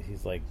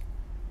 He's like,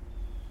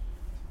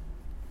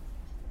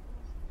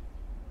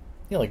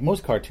 like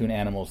most cartoon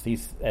animals,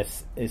 he's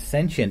as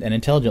sentient and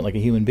intelligent like a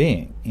human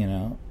being, you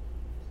know.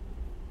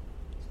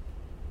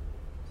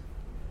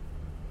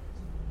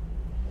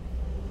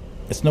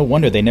 It's no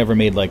wonder they never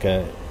made like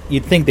a.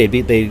 You'd think they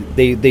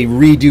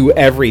redo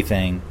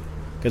everything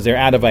because they're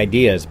out of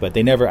ideas, but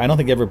they never. I don't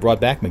think they ever brought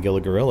back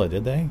Magilla Gorilla,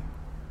 did they?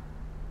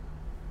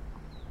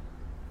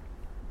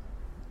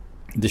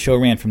 The show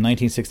ran from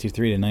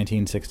 1963 to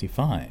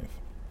 1965,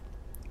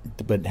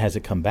 but has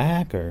it come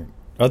back or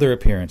other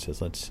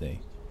appearances? Let's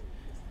see.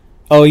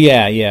 Oh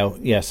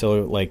yeah.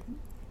 So like,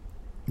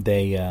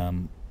 they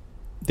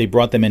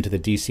brought them into the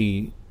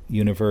DC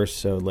universe.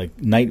 So like,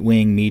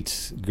 Nightwing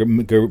meets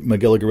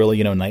Magilla Gorilla.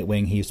 You know,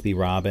 Nightwing. He used to be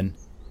Robin.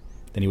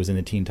 Then he was in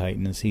the Teen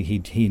Titans.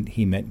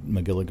 He met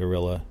Magilla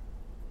Gorilla.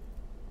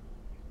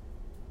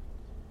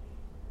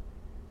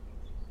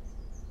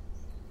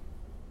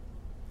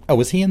 Oh,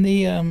 was he in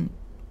the?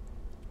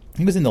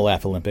 He was in the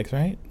Laugh Olympics,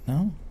 right?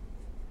 No.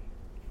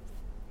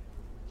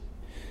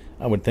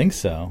 I would think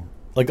so.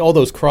 Like all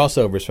those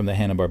crossovers from the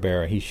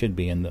Hanna-Barbera, he should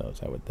be in those,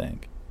 I would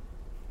think.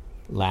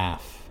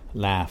 Laugh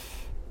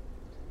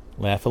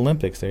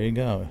Olympics, there you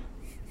go.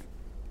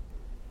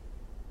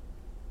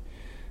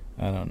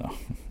 I don't know.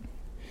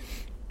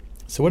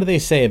 So what do they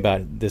say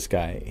about this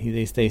guy?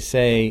 They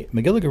say,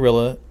 Magilla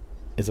Gorilla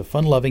is a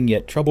fun-loving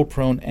yet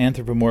trouble-prone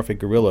anthropomorphic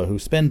gorilla who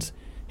spends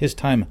his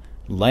time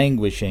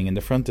languishing in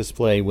the front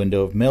display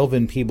window of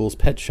Melvin Peebles'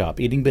 pet shop,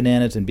 eating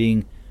bananas and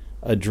being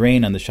a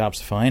drain on the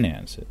shop's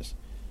finances.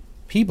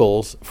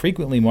 Peebles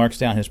frequently marks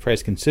down his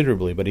price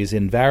considerably, but he's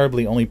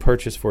invariably only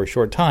purchased for a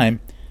short time,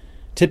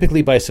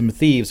 typically by some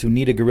thieves who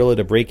need a gorilla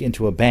to break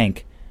into a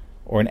bank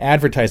or an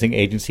advertising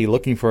agency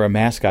looking for a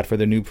mascot for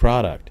their new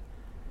product.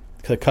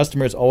 The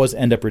customers always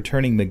end up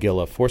returning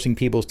Magilla, forcing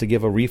Peebles to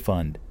give a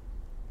refund.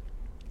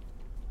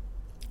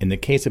 In the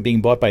case of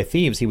being bought by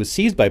thieves, he was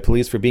seized by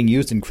police for being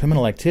used in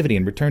criminal activity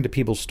and returned to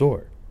Peebles'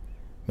 store.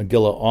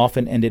 Magilla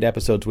often ended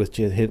episodes with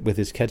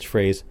his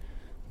catchphrase,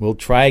 "We'll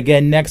try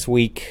again next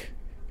week."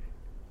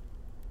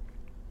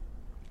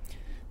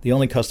 The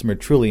only customer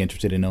truly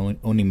interested in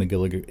owning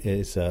Magilla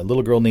is a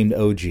little girl named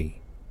OG.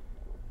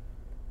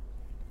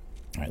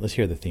 All right, let's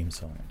hear the theme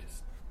song.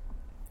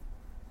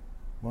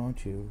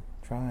 Won't you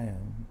try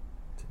 'em?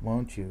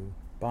 Won't you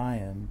buy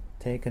 'em?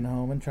 Take 'em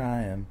home and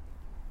try 'em.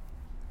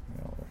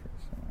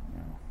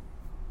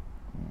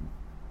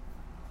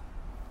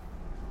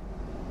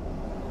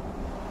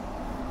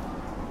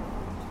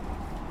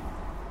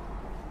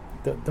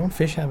 Don't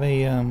fish have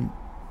a?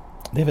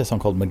 They have a song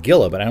called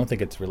Magilla, but I don't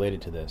think it's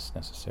related to this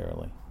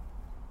necessarily.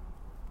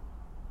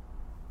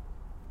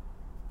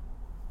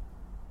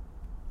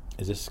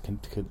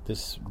 Could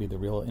this be the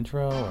real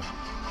intro? Or?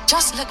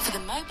 Just look for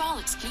the mobile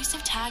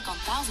exclusive tag on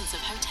thousands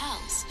of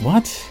hotels.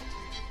 What?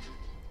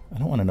 I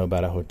don't want to know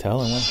about a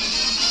hotel.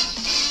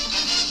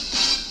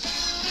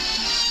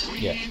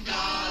 Yeah.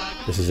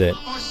 This is it.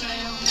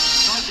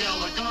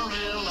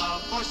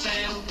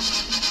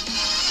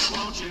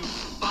 Won't you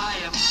buy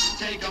him?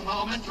 Take him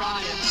home and try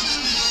him.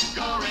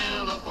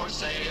 Gorilla for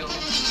sale.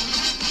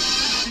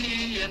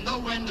 See in the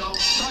window,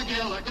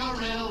 Magilla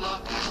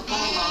Gorilla,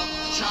 full of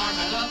charm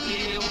and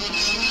appeal.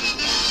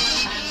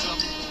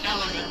 Handsome,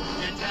 elegant,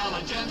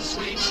 intelligent,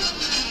 sweet.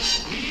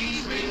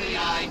 He's really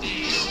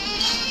ideal.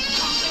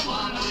 Come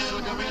on, a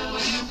little gorilla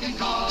you can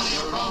call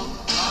your own.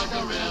 A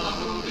gorilla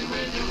who'll be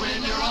with you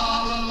when you're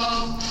all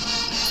alone.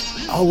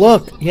 Oh,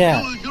 look,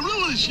 yeah.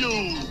 Gorilla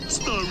Show,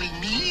 starring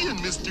me and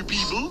Mr.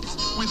 Peebles,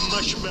 with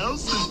Mush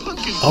Mouse and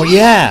Pumpkin. Oh,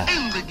 yeah.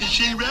 And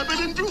Ricochet Rabbit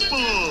and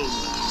Droopball.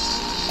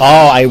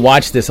 Oh, I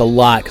watched this a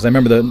lot because I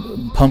remember the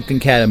Pumpkin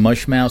Cat and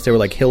Mush Mouse. They were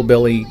like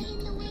hillbilly.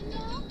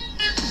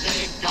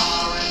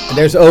 And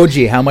there's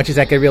OG. How much is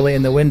that guy really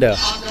in the window?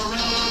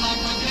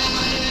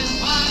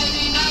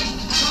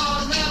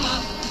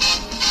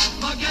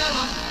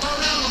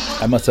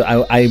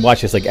 I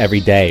watched this like every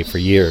day for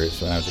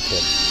years when I was a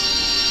kid.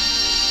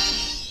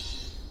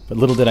 But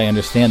little did I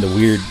understand the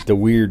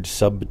weird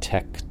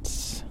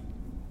subtexts.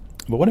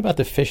 But what about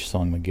the fish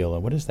song,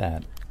 Magilla? What is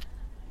that?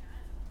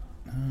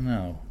 I don't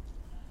know.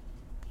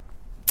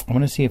 I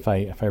want to see if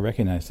I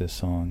recognize this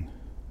song.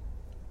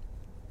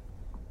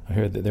 I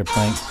heard that they're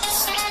playing.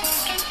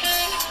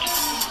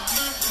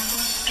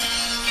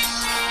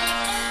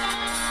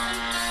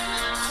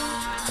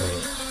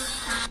 Wait.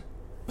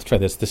 Let's try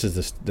this. This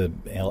is the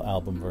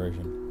album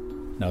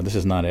version. No, this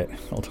is not it.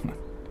 Hold on.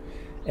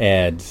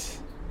 Ads.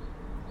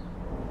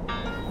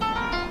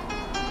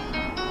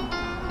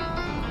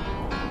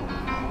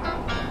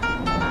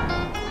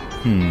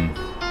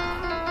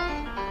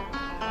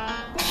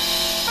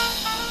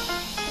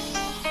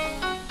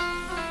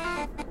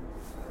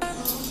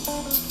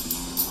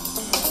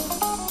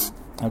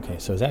 Okay,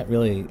 so is that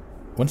really...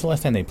 When's the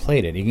last time they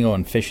played it? You can go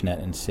on Fishnet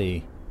and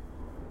see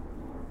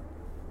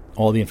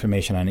all the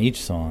information on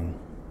each song.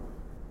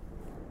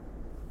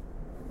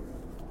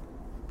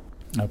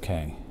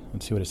 Okay,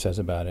 let's see what it says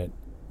about it.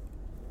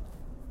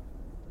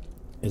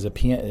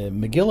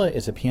 Megillah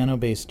is a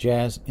piano-based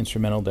jazz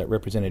instrumental that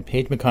represented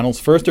Page McConnell's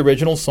first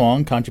original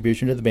song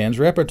contribution to the band's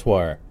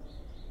repertoire.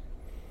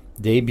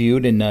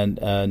 Debuted in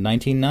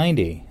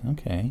 1990.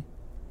 Okay.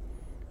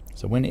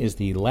 So when is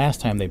the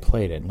last time they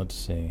played it? Let's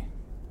see.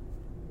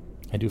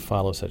 I do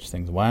follow such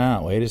things.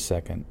 Wow, wait a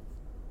second.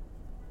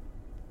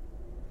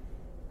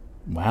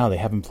 Wow, they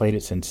haven't played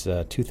it since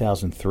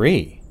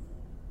 2003.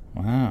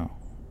 Wow.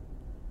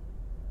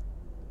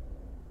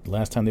 The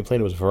last time they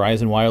played it was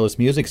Verizon Wireless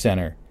Music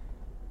Center,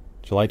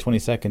 July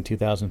 22nd,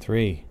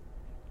 2003.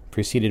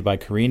 Preceded by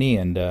Carini,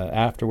 and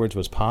afterwards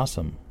was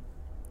Possum.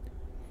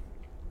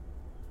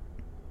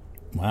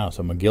 Wow,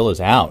 so Megillah's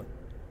out.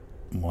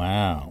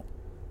 Wow.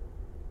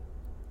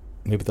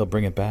 Maybe they'll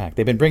bring it back.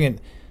 They've been bringing...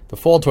 The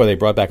fall tour, they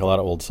brought back a lot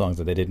of old songs,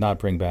 but they did not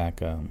bring back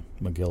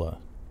Megillah.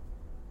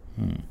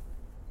 But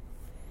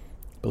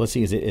let's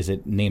see, is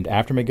it named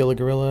after Megillah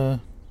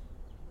Gorilla?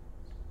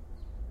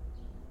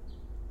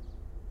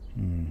 I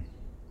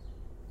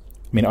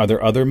mean, are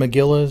there other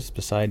Megillahs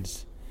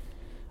besides...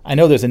 I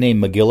know there's a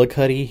name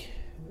McGillicuddy,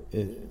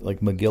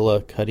 like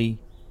Megillah Cuddy,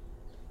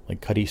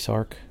 like Cuddy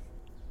Sark.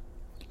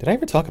 Did I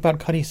ever talk about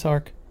Cuddy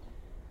Sark?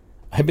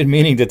 I've been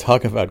meaning to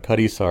talk about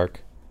Cuddy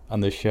Sark on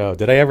the show.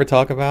 Did I ever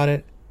talk about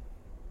it?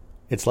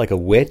 It's like a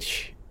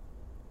witch,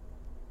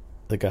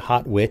 like a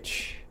hot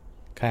witch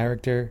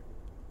character.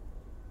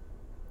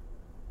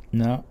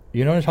 No,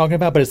 you know what I'm talking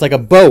about? But it's like a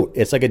boat.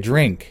 It's like a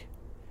drink.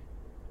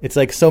 It's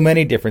like so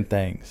many different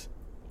things.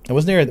 And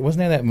wasn't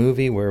there that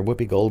movie where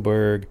Whoopi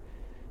Goldberg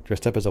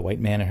dressed up as a white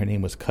man and her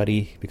name was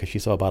Cuddy because she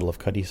saw a bottle of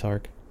Cuddy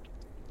Sark?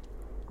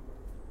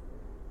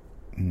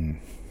 Let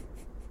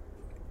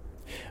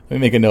me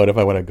make a note if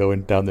I want to go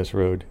down this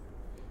road.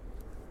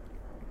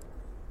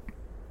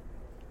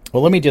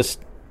 Well, let me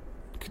just...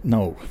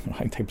 No,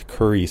 I typed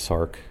Curry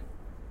Sark.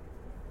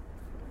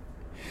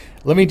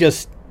 Let me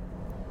just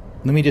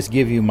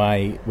give you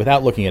my,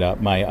 without looking it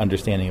up, my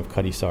understanding of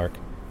Cuddy Sark,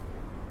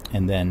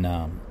 and then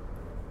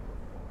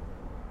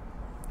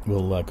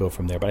we'll go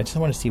from there. But I just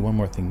want to see one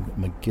more thing.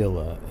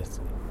 Megillah.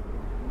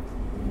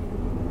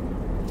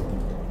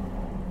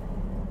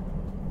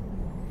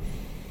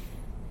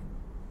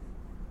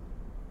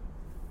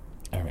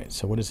 All right.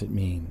 So what does it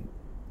mean?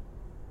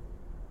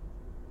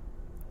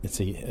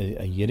 It's a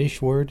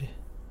Yiddish word.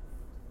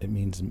 It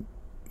means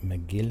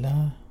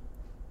Megillah.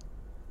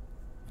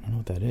 I don't know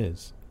what that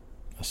is.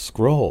 A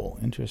scroll.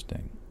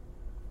 Interesting.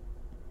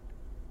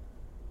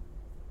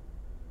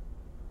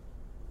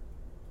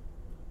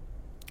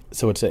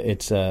 So it's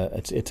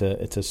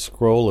a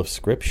scroll of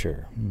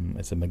scripture.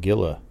 It's a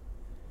Megillah.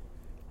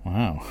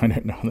 Wow, I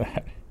didn't know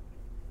that.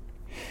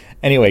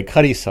 Anyway,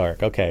 Cuddy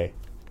Sark. Okay.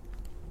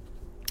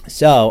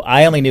 So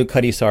I only knew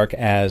Cuddy Sark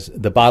as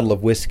the bottle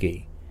of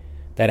whiskey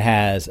that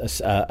has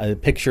a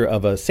picture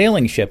of a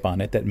sailing ship on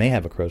it that may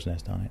have a crow's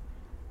nest on it.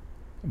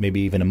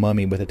 Maybe even a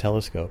mummy with a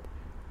telescope.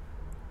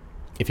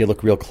 If you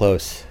look real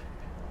close.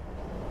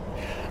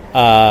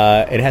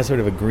 It has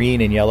sort of a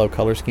green and yellow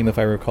color scheme, if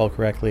I recall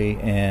correctly,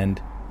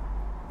 and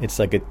it's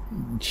like a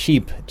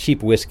cheap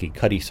whiskey,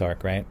 Cuddy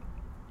Sark, right?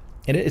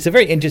 And it's a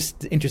very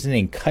interesting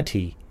name,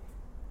 Cutty.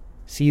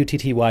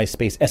 C-U-T-T-Y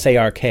space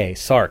S-A-R-K,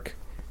 Sark.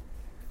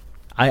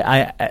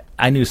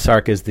 I knew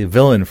Sark as the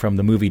villain from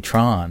the movie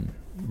Tron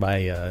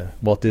by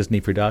Walt Disney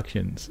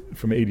Productions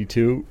from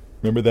 '82.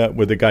 Remember that,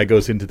 where the guy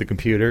goes into the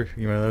computer?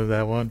 You remember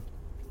that one?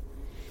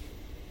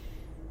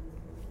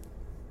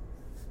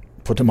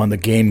 Put him on the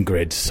game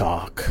grid,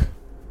 Sark.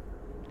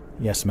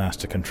 Yes,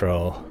 Master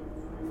Control.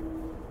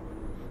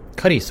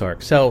 Cuddy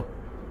Sark. So,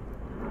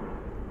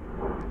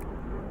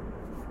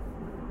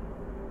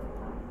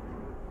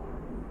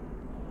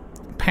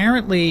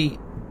 apparently,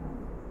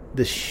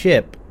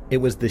 it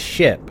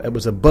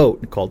was a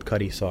boat called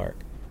Cuddy Sark.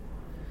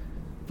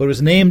 But it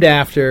was named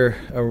after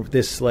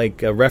this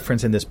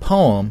reference in this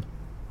poem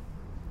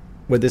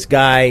where this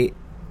guy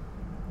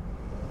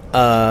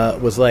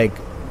was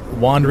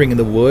wandering in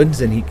the woods,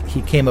 and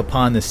he came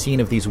upon the scene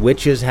of these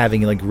witches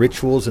having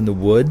rituals in the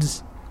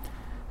woods,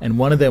 and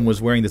one of them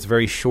was wearing this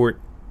very short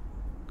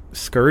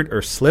skirt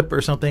or slip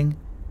or something.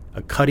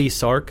 A Cuddy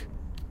Sark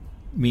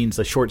means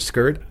a short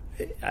skirt.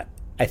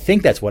 I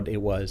think that's what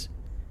it was.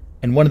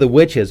 And one of the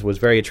witches was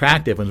very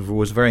attractive and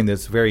was wearing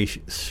this very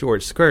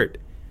short skirt.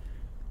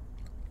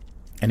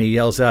 And he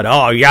yells out,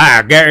 "Oh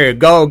yeah,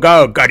 go,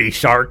 Gutty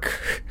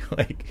Sark!"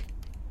 Like,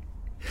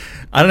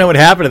 I don't know what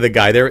happened to the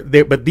guy.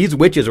 But these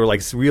witches were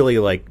like really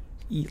like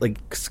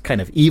kind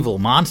of evil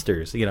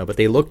monsters, but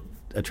they looked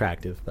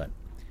attractive. But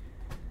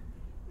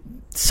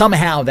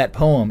somehow that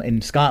poem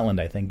in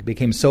Scotland, I think,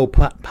 became so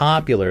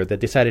popular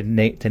that they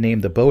decided to name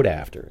the boat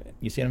after it.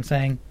 You see what I'm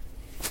saying?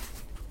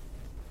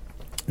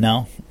 No?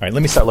 All right,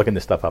 let me start looking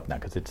this stuff up now,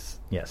 because it's,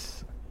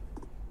 yes.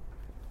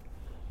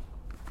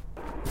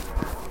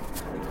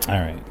 All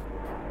right.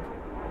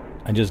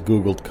 I just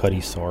Googled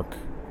Cutty Sark.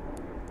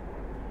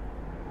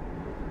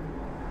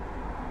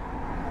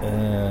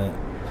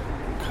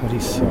 Cutty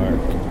Sark.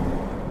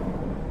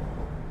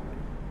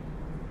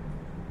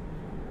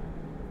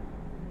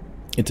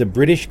 It's a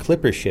British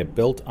clipper ship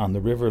built on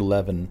the River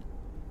Leven,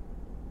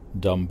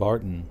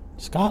 Dumbarton,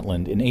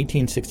 Scotland in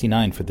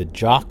 1869 for the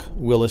Jock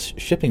Willis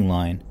shipping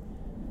line.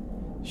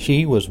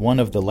 She was one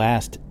of the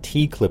last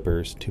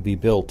T-clippers to be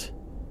built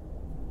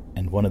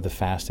and one of the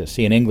fastest.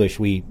 See, in English,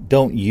 we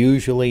don't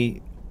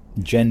usually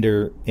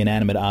gender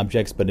inanimate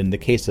objects, but in the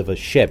case of a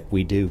ship,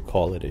 we do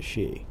call it a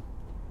she.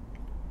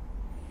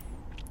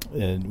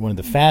 One of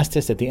the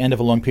fastest at the end of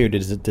a long period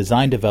is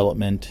design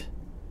development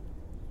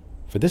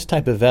for this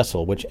type of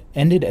vessel, which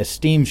ended as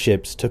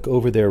steamships took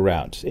over their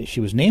routes. She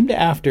was named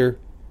after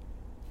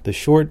the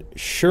short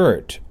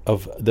shirt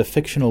of the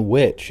fictional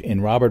witch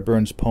in Robert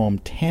Burns' poem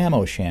Tam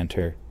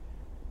O'Shanter,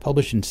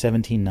 published in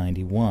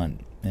 1791.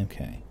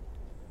 Okay.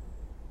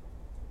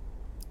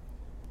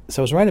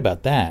 So I was right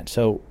about that.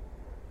 So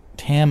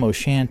Tam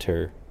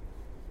O'Shanter,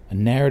 a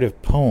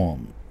narrative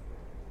poem.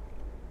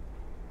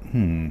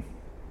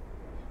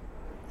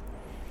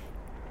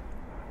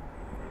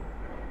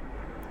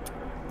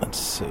 Let's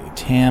see.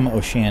 Tam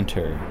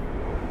O'Shanter.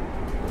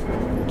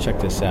 Check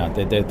this out.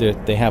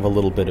 They have a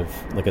little bit of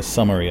like a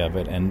summary of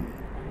it and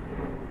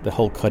the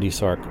whole Cutty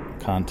Sark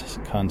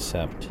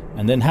concept.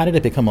 And then how did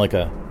it become like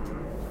a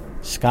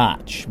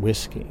Scotch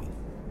whiskey?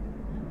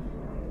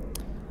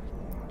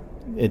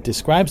 It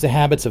describes the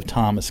habits of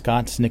Tom, a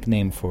Scots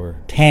nickname for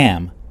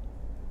Tam.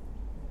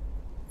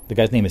 The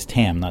guy's name is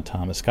Tam, not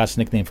Thomas. Scots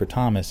nickname for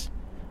Thomas.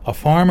 A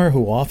farmer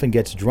who often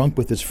gets drunk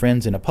with his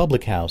friends in a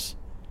public house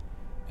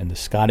in the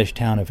Scottish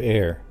town of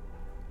Ayr,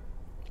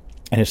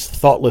 and his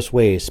thoughtless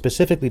ways,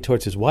 specifically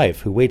towards his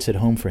wife, who waits at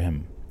home for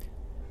him.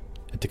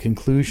 At the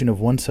conclusion of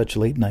one such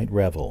late-night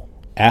revel,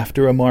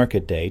 after a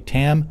market day,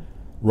 Tam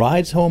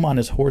rides home on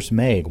his horse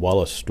Meg while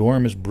a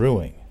storm is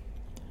brewing.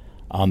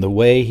 On the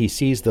way, he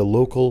sees the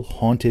local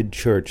haunted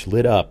church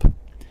lit up,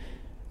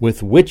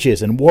 with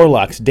witches and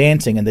warlocks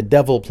dancing and the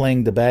devil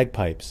playing the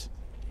bagpipes.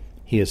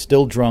 He is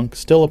still drunk,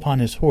 still upon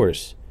his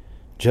horse,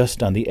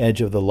 just on the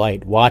edge of the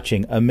light,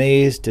 watching,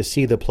 amazed to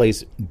see the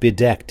place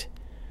bedecked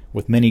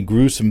with many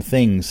gruesome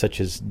things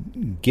such as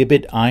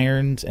gibbet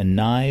irons and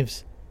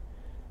knives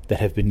that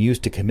have been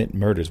used to commit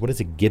murders. What is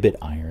a gibbet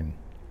iron?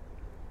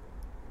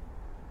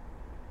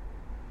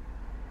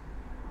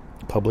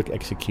 Public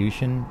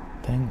execution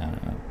thing? I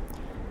don't know.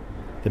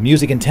 The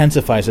music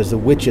intensifies as the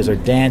witches are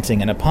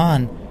dancing, and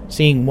upon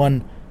seeing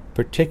one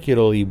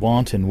particularly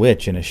wanton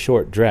witch in a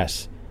short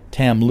dress,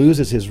 Tam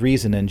loses his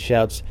reason and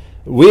shouts,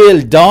 "Well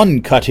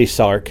done, Cutty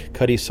Sark!"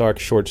 Cutty Sark,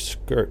 short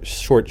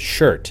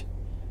shirt.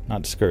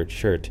 Not skirt,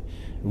 shirt.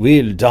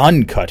 "Well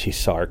done, Cutty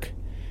Sark!"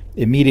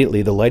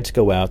 Immediately the lights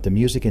go out, the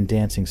music and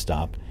dancing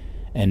stop,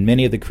 and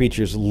many of the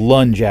creatures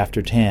lunge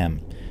after Tam,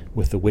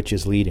 with the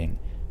witches leading.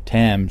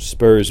 Tam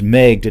spurs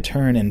Meg to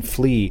turn and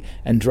flee,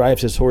 and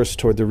drives his horse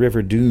toward the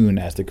river Doon,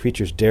 as the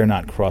creatures dare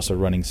not cross a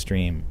running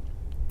stream.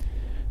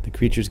 The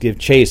creatures give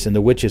chase, and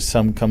the witches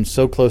come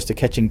so close to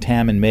catching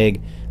Tam and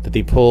Meg that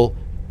they pull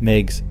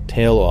Meg's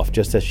tail off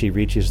just as she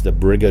reaches the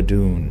Brigga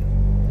Doon.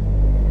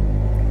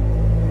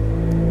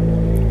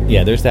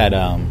 Yeah, there's that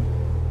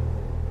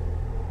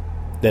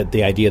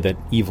the idea that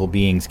evil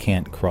beings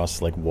can't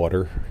cross like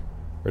water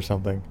or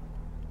something.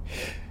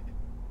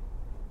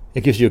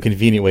 It gives you a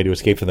convenient way to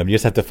escape from them. You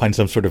just have to find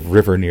some sort of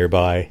river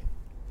nearby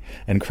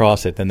and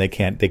cross it, then they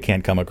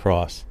can't come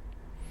across.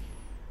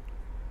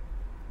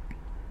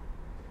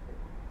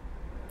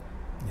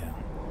 Yeah.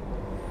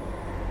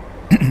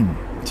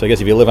 So I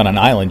guess if you live on an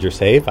island, you're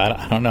safe.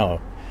 I don't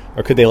know.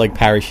 Or could they like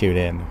parachute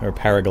in or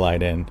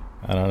paraglide in?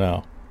 I don't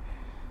know.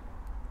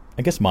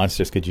 I guess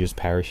monsters could use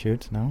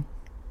parachutes, no?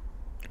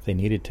 If they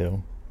needed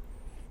to.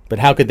 But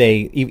how could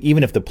they,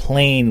 even if the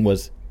plane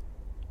was,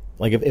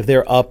 like if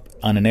they're up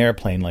on an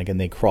airplane, like,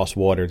 and they cross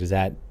water,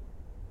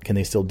 can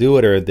they still do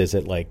it, or is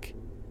it like,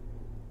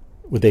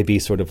 would they be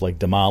sort of like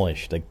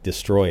demolished, like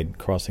destroyed,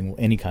 crossing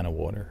any kind of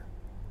water?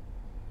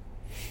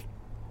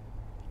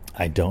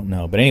 I don't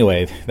know. But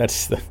anyway,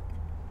 that's the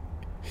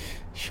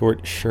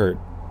short shirt.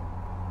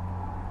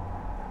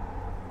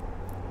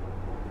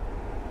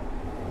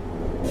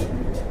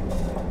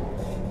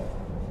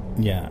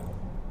 Yeah.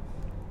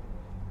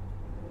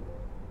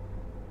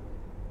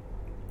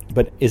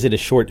 But is it a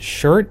short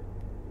shirt?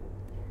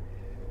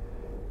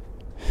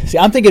 See,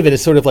 I'm thinking of it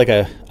as sort of like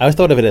I always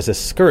thought of it as a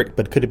skirt,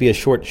 but could it be a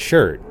short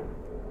shirt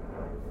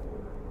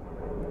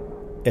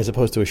as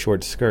opposed to a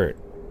short skirt?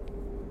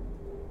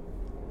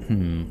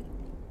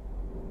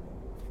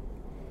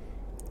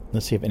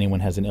 Let's see if anyone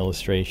has an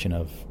illustration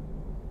of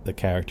the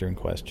character in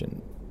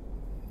question.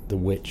 The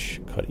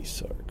witch, Cutty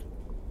Sark.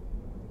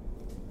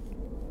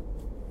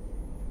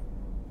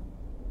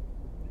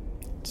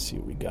 Let's see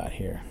what we got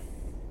here.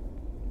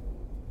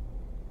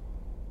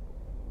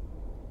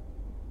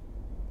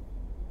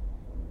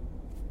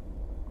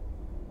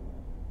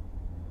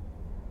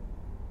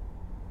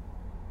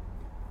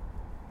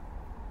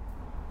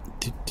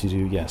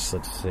 Yes,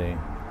 let's see.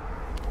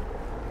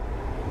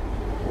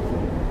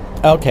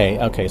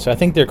 Okay, so I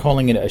think they're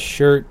calling it a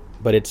shirt,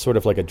 but it's sort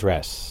of like a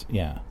dress.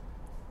 Yeah.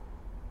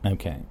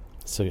 Okay.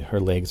 So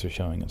her legs are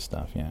showing and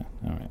stuff. Yeah.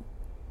 All right.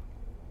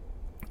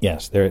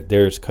 Yes,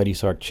 there's Cutty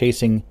Sark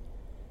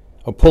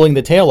pulling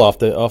the tail off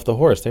the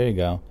horse. There you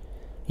go.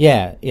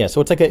 Yeah.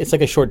 So it's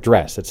like a short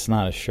dress. It's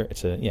not a shirt.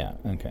 It's a yeah.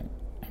 Okay.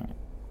 All right.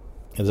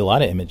 There's a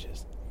lot of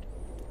images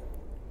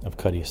of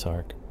Cutty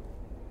Sark.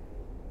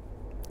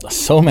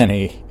 So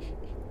many.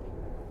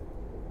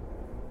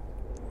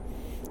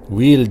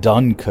 Well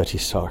done, Cutty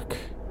Sark.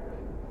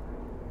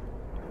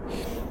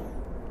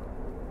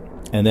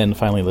 And then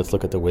finally, let's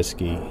look at the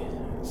whiskey.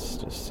 Let's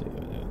just see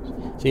what it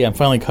is. See, I'm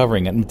finally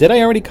covering it. Did I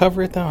already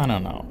cover it, though? I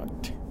don't know.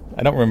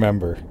 I don't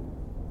remember.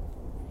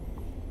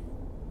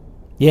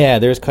 Yeah,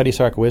 there's Cutty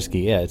Sark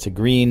whiskey. Yeah, it's a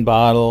green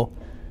bottle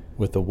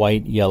with the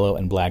white, yellow,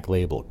 and black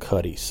label.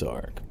 Cutty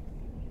Sark.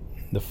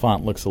 The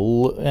font looks a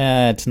little...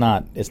 it's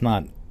not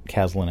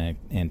Caslin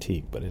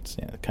Antique, but it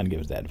kind of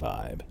gives that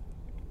vibe.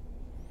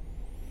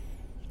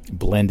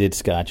 Blended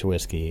Scotch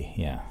whiskey.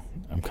 Yeah,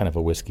 I'm kind of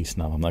a whiskey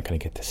snub. I'm not going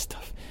to get this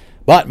stuff.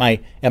 But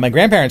at my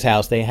grandparents'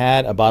 house, they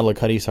had a bottle of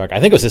Cutty Sark. I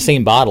think it was the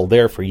same bottle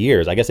there for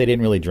years. I guess they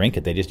didn't really drink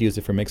it. They just used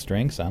it for mixed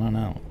drinks. I don't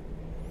know.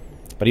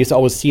 But I used to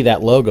always see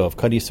that logo of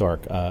Cutty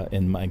Sark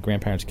in my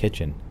grandparents'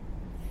 kitchen.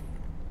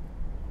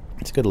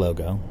 It's a good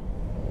logo.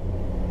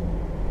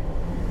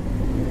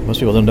 Most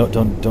people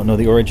don't know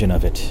the origin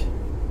of it.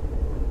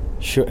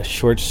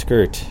 Short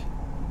skirt,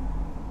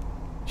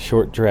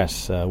 short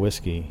dress,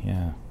 whiskey.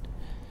 Yeah.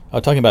 Oh,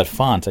 talking about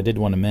fonts, I did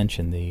want to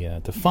mention the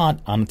font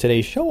on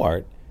today's show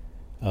art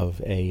of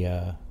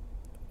a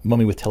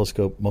Mummy with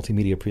Telescope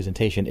multimedia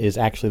presentation is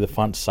actually the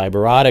font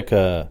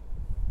Cyberotica.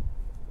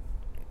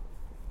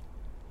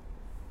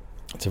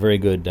 It's a very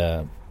good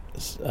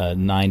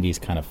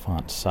 90s kind of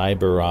font,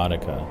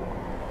 Cyberotica.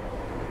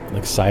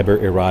 Like cyber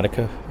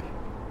erotica.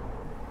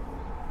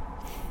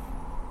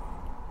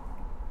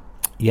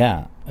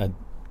 Yeah.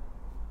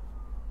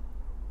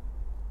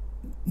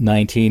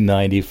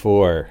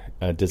 1994,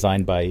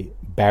 designed by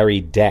Barry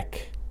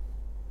Deck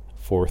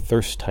for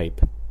Thirst Type.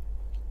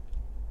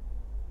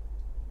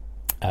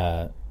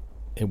 It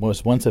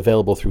was once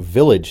available through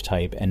Village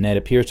Type, and that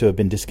appears to have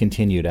been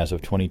discontinued as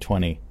of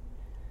 2020.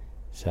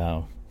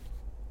 So,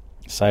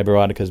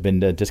 Cyberotica has been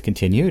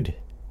discontinued.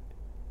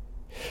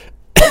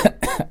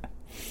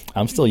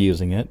 I'm still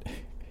using it.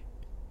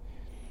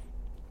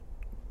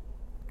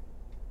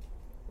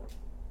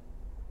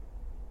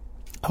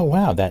 Oh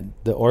wow,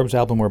 the Orbs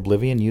album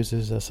Oblivion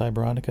uses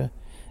Cyberotica.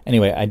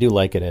 Anyway, I do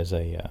like it as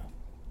a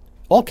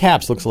all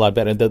caps looks a lot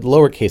better. The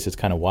lowercase is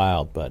kind of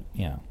wild, but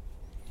yeah,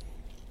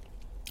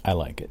 I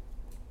like it.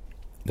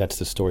 That's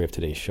the story of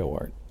today's show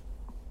art,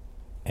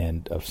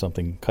 and of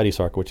something Cutty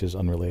Sark, which is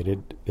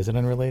unrelated. Is it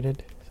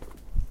unrelated?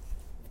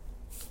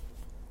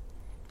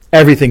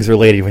 Everything's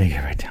related when you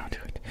get right down to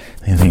it.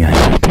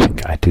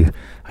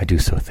 I do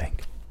so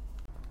think.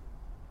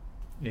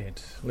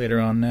 It's later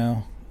on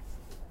now.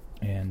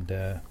 And,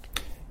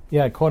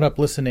 I caught up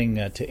listening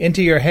to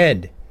Into Your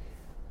Head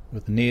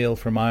with Neil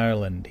from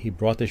Ireland. He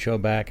brought the show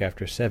back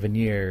after 7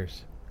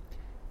 years.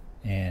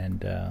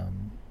 And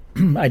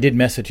I did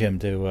message him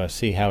to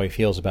see how he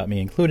feels about me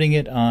including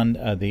it on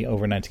the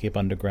Overnightscape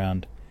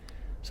Underground.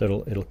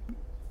 So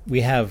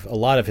we have a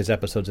lot of his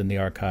episodes in the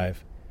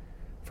archive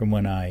from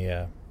when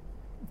I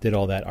did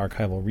all that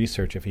archival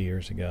research a few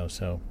years ago.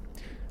 So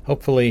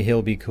hopefully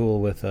he'll be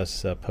cool with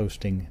us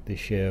posting the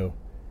show.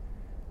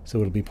 So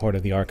it'll be part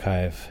of the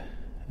archive,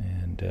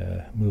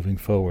 and moving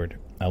forward,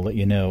 I'll let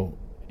you know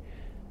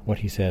what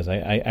he says.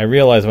 I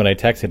realized when I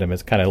texted him,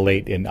 it's kind of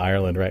late in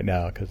Ireland right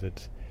now, because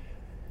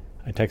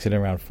I texted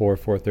him around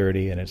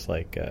 4:30, and it's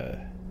like,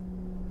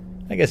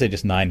 I guess it's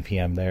just 9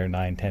 p.m. there,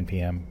 10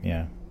 p.m.,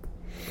 yeah,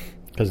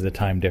 because of the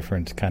time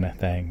difference kind of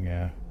thing,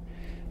 yeah.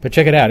 But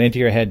check it out,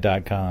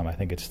 intoyourhead.com. I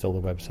think it's still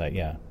the website,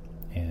 yeah,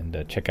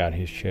 and check out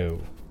his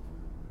show.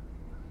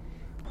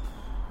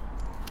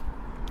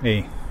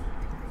 Hey.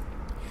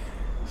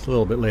 It's a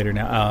little bit later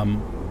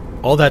now.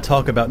 All that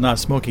talk about not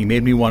smoking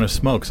made me want to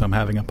smoke, so I'm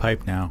having a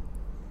pipe now.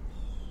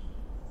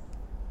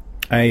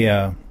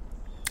 I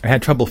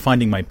had trouble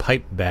finding my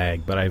pipe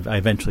bag, but I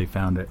eventually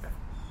found it.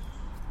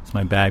 It's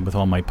my bag with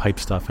all my pipe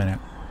stuff in it.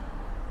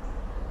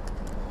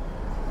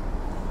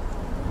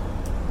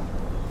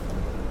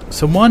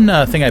 So one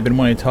thing I've been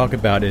wanting to talk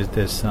about is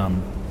this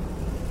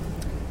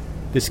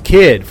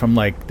kid from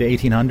like the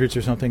 1800s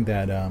or something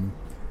that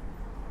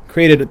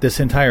created this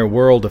entire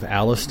world of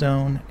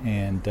Alistone,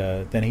 and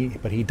then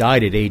he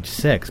died at age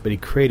 6. But he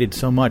created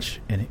so much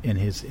in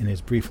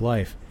his brief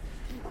life,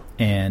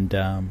 And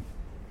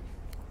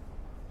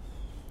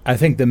I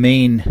think the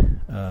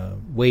main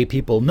way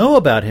people know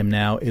about him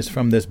now is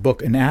from this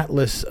book, An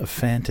Atlas of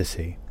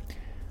Fantasy.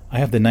 I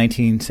have the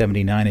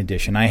 1979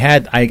 edition.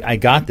 I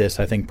got this,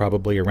 I think,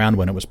 probably around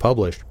when it was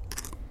published.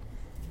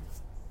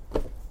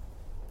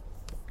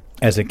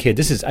 As a kid,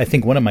 this is, I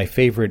think, one of my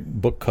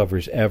favorite book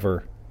covers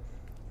ever.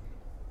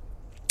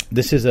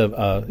 This is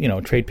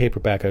a trade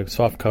paperback, a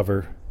soft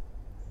cover,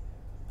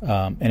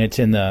 and it's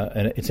in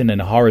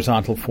a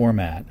horizontal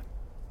format.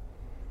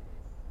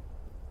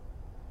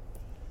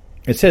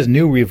 It says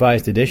new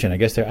revised edition. I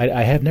guess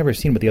I have never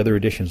seen what the other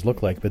editions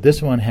look like, but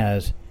this one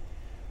has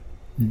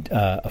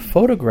a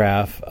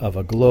photograph of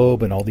a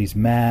globe and all these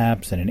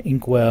maps and an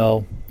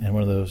inkwell and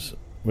one of those,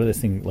 what is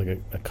this thing, like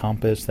a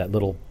compass, that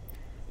little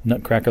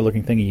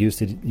nutcracker-looking thing you used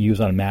to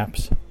use on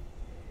maps.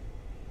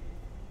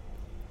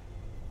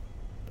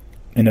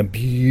 And a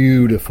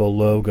beautiful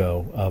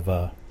logo of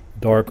a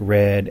dark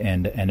red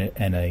and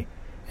an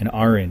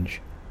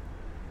orange.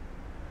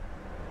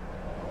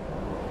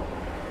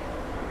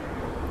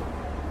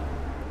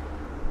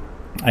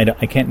 I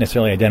can't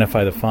necessarily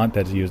identify the font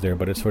that's used there,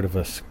 but it's sort of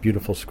a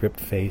beautiful script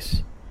face.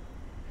 It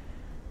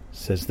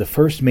says, the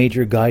first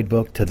major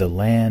guidebook to the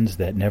lands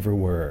that never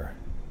were.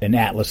 An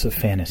Atlas of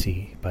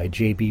Fantasy by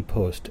J.B.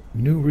 Post,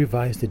 new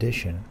revised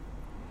edition.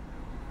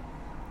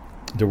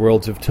 The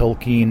worlds of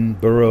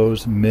Tolkien,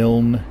 Burroughs,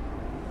 Milne,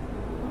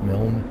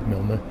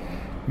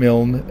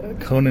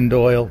 Conan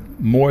Doyle,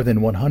 more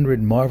than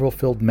 100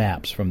 Marvel-filled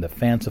maps from the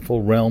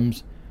fanciful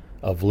realms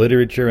of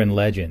literature and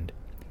legend.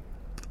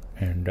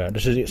 And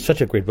this is such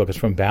a great book. It's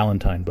from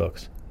Ballantine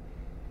Books.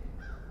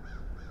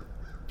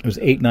 It was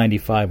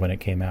 $8.95 when it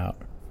came out.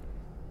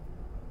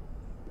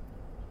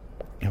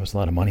 It was a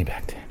lot of money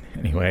back then.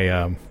 Anyway,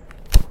 what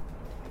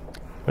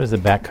does the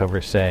back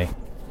cover say?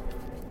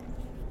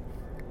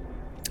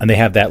 And they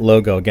have that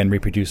logo, again,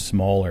 reproduced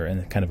smaller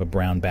and kind of a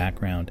brown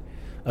background.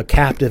 A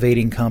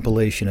captivating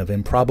compilation of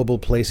improbable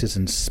places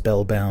and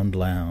spellbound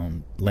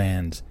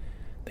lands.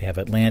 They have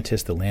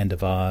Atlantis, the Land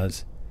of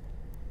Oz,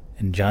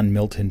 and John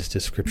Milton's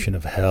description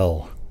of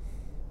hell.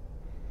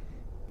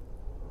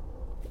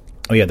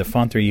 Oh yeah, the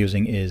font they're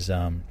using is,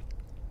 I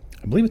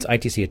believe it's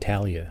ITC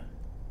Italia.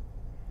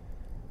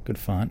 Good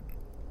font.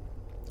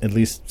 At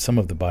least some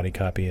of the body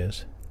copy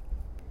is.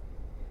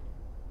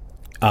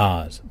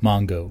 Oz,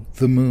 Mongo,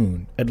 the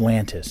Moon,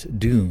 Atlantis,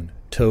 Dune,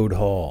 Toad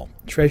Hall,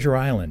 Treasure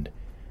Island,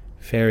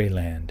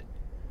 Fairyland,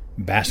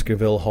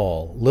 Baskerville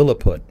Hall,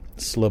 Lilliput,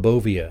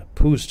 Slobovia,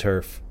 Pooh's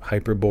Turf,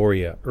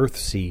 Hyperborea,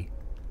 Earthsea,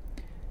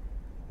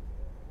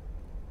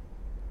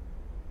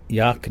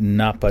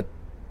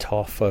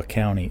 Yaknapatawpha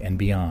County, and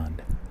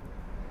beyond.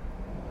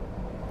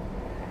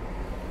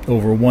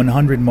 Over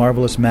 100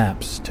 marvelous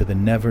maps to the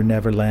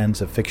never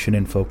lands of fiction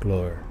and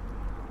folklore.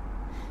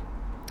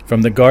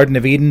 From the Garden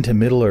of Eden to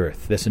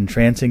Middle-earth, this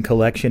entrancing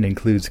collection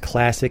includes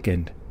classic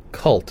and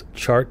cult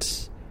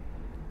charts,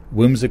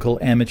 whimsical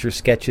amateur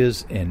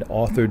sketches, and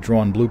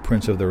author-drawn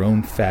blueprints of their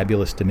own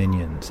fabulous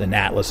dominions. An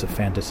Atlas of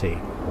Fantasy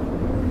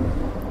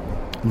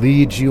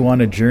leads you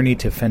on a journey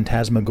to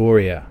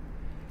Phantasmagoria,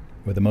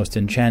 where the most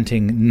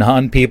enchanting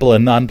non-people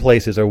and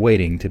non-places are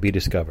waiting to be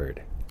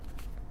discovered.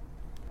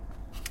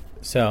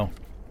 So,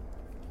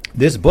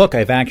 this book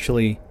I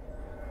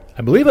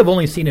believe I've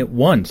only seen it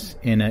once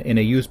in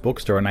a used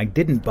bookstore, and I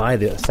didn't buy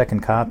the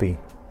second copy.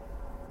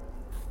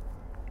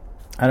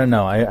 I don't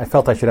know. I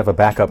felt I should have a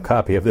backup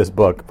copy of this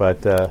book,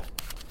 but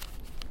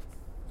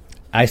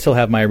I still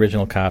have my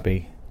original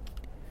copy.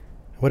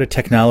 What a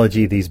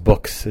technology, these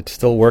books. It's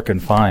still working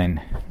fine.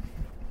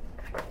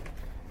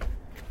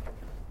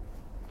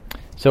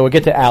 So we'll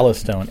get to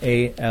Allestone.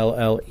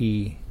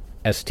 Allestone.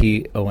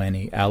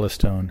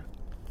 Allestone.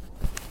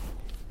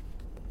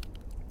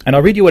 And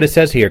I'll read you what it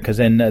says here, because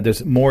then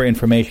there's more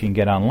information you can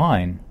get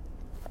online.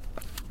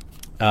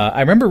 I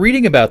remember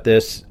reading about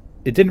this.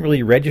 It didn't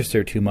really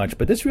register too much,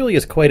 but this really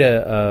is quite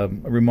a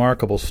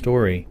remarkable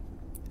story.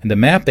 And the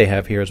map they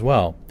have here as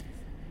well.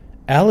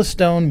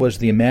 Allestone was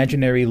the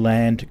imaginary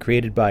land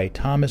created by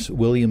Thomas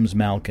Williams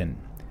Malkin.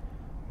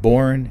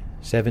 Born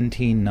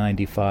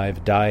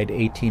 1795, died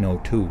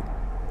 1802.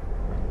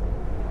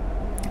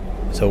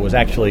 So it was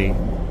actually,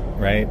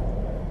 right,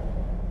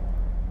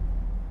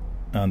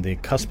 on the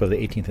cusp of the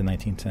 18th and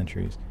 19th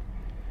centuries.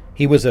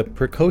 He was a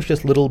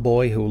precocious little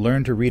boy who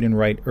learned to read and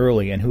write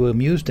early and who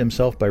amused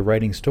himself by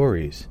writing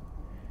stories.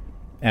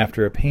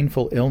 After a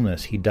painful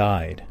illness, he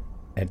died.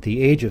 At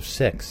the age of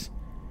 6,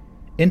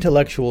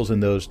 intellectuals in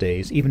those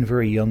days, even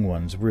very young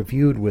ones, were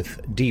viewed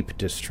with deep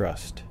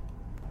distrust.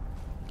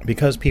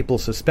 Because people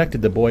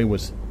suspected the boy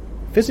was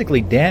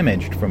physically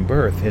damaged from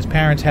birth, his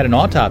parents had an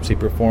autopsy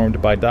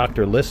performed by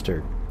Dr.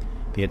 Lister,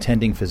 the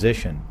attending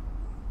physician.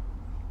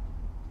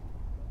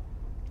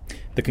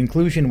 The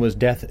conclusion was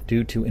death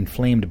due to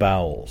inflamed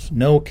bowels.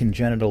 No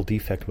congenital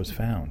defect was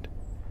found.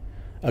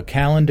 A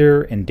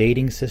calendar and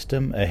dating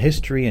system, a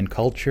history and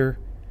culture,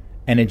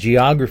 and a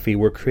geography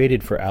were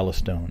created for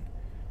Allestone.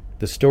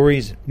 The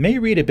stories may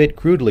read a bit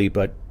crudely,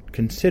 but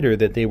consider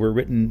that they were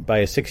written by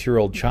a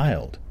 6-year-old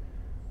child.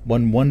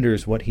 One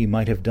wonders what he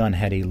might have done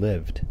had he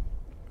lived.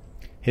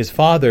 His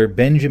father,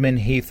 Benjamin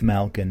Heath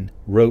Malkin,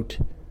 wrote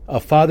A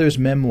Father's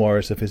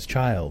Memoirs of His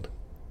Child.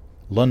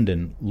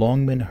 London,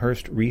 Longman,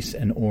 Hurst, Rees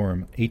and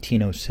Orme,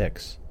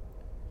 1806,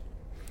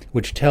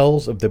 which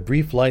tells of the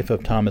brief life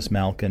of Thomas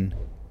Malkin.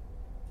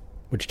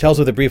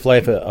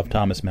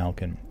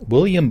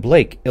 William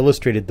Blake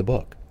illustrated the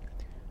book.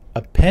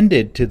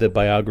 Appended to the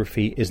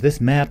biography is this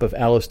map of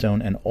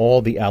Allistone and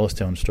all the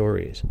Allistone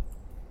stories.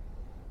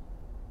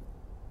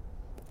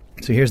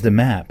 So here's the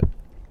map.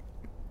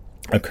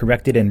 A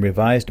corrected and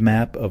revised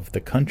map of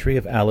the country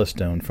of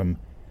Allistone from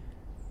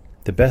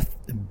the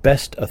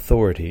best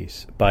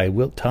authorities by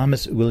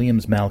Thomas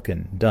Williams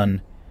Malkin,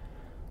 done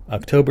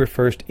October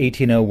 1st,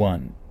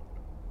 1801,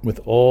 with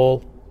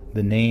all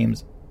the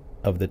names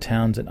of the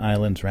towns and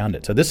islands round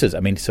it. So this is,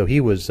 so he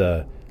was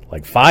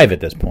like 5 at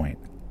this point.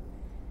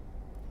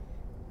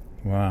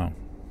 Wow.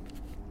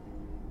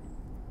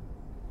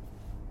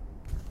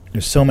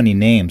 There's so many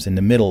names in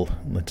the middle.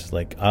 It's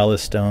like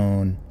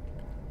Allistone,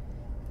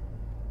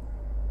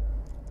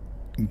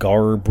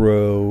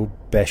 Garbro,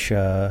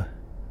 Besha,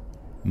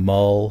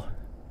 Mull.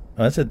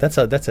 Oh,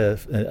 that's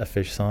a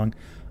fish song.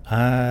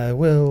 I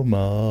will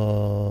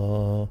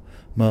mull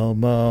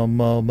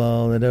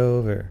it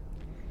over.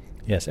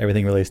 Yes,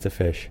 everything relates to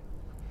fish.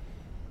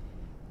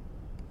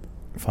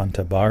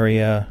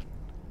 Fontabaria,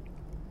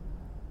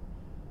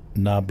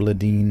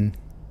 Nobladine,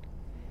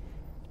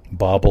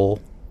 Bobble,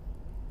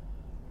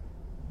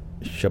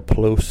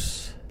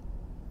 Chaplos,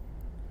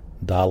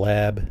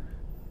 Dalab,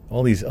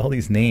 all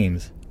these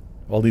names,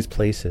 all these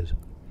places.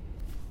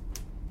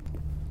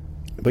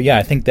 But yeah,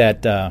 I think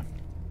that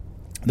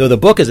though the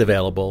book is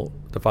available,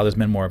 The Father's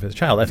Memoir of His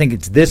Child, I think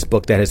it's this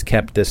book that has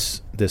kept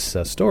this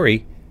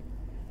story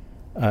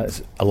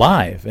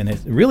alive, and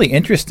it's really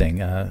interesting.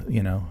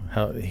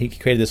 How he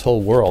created this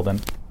whole world,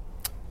 and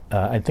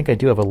I think I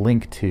do have a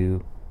link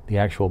to the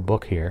actual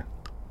book here.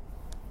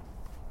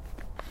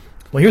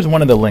 Well, here's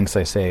one of the links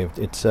I saved.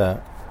 It's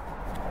a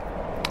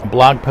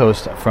blog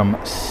post from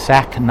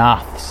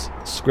Sacknath's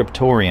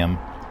Scriptorium.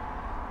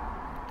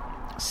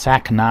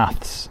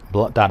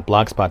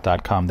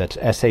 Sacknaths.blogspot.com. That's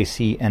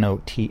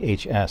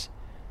Sacknoths.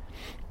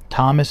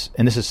 Thomas,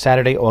 and this is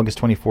Saturday, August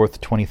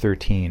 24th,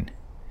 2013.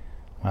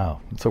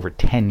 Wow, it's over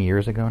 10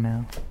 years ago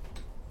now.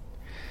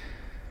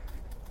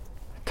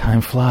 Time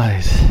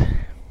flies.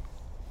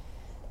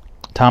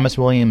 Thomas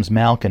Williams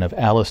Malkin of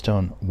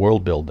Allistone,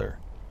 world builder.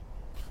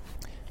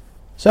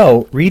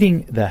 So,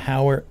 reading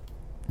the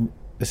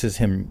this is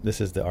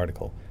the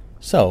article.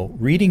 So,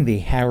 reading the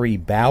Harry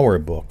Bower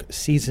book,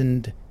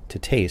 Seasoned to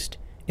Taste,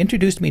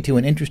 introduced me to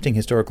an interesting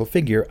historical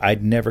figure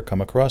I'd never come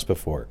across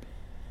before,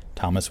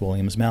 Thomas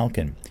Williams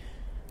Malkin,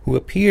 who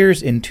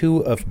appears in 2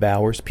 of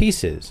Bower's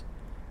pieces.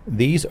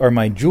 These are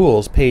my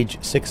jewels,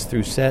 page 6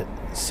 to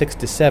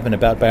 7,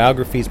 about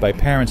biographies by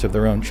parents of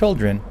their own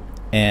children,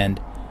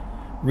 and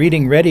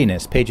Reading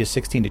Readiness, pages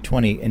 16 to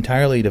 20,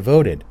 entirely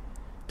devoted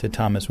to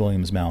Thomas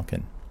Williams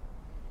Malkin.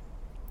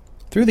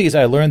 Through these,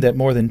 I learned that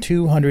more than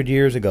 200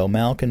 years ago,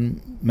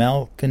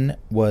 Malkin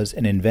was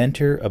an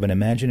inventor of an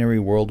imaginary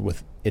world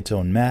with its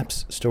own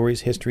maps,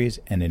 stories, histories,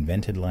 and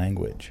invented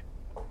language.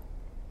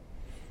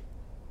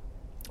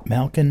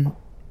 Malkin,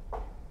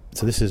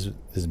 so this is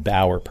this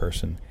Bower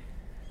person.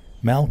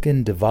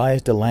 Malkin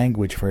devised a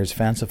language for his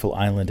fanciful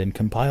island and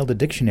compiled a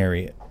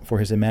dictionary for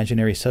his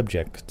imaginary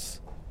subjects.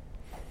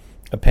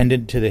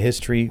 Appended to the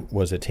history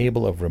was a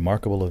table of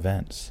remarkable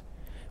events.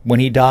 When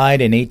he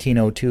died in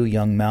 1802,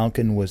 young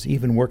Malkin was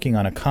even working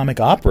on a comic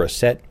opera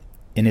set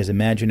in his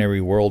imaginary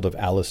world of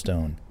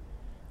Allistone,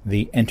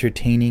 The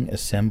Entertaining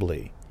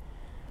Assembly,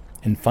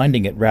 and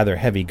finding it rather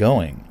heavy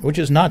going, which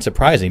is not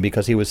surprising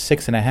because he was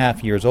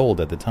 6.5 years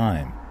old at the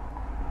time.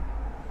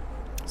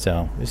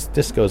 So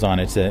this goes on.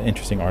 It's an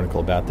interesting article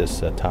about this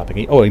topic.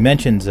 He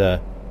mentions, here's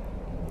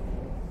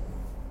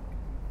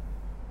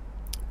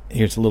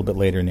a little bit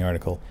later in the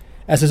article,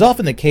 as is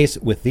often the case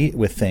with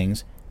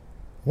things,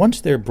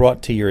 once they're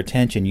brought to your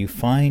attention, you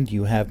find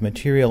you have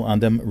material on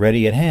them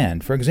ready at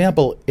hand. For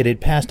example, it had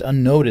passed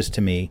unnoticed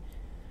to me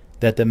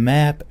that the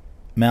map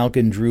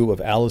Malkin drew of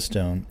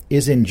Allistone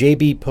is in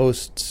J.B.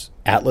 Post's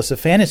Atlas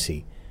of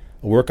Fantasy,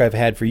 a work I've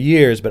had for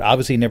years but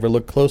obviously never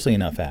looked closely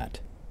enough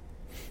at.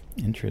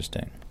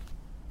 Interesting.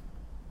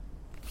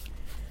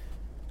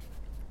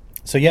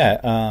 So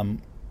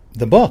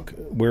the book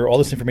where all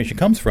this information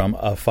comes from,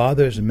 A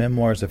Father's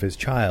Memoirs of His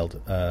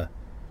Child,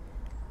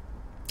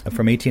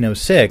 from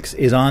 1806,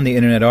 is on the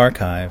Internet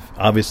Archive.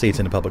 Obviously, it's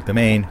in the public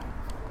domain.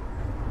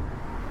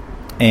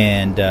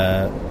 And,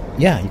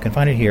 you can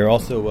find it here.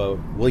 Also,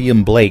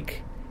 William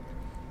Blake.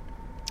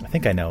 I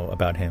think I know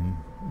about him.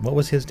 What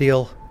was his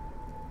deal?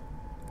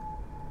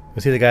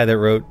 Was he the guy that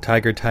wrote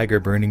Tiger,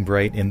 Tiger, Burning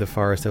Bright in the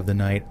Forest of the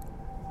Night?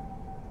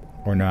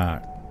 Or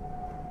not?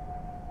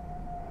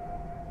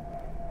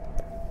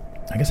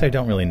 I guess I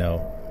don't really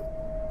know.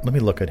 Let me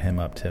look at him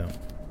up, too.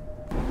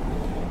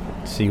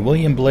 See,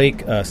 William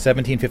Blake,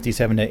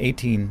 1757 to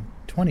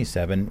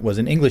 1827, was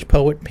an English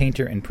poet,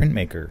 painter, and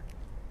printmaker.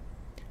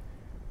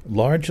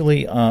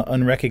 Largely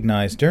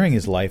unrecognized during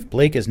his life,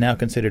 Blake is now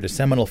considered a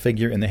seminal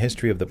figure in the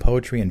history of the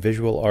poetry and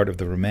visual art of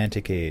the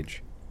Romantic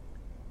Age.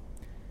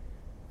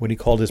 What he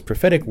called his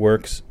prophetic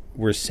works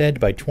were said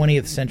by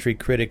 20th century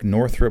critic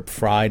Northrop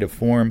Frye to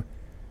form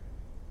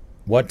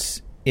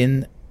what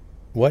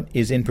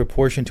is in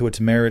proportion to its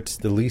merits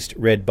the least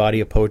read body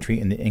of poetry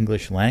in the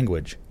English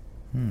language.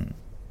 But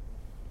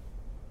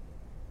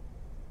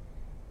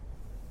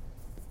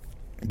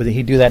did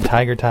he do that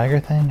tiger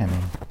thing? I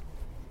mean,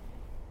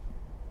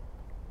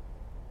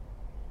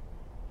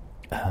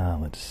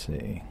 let's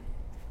see.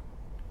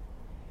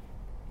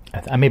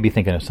 I may be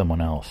thinking of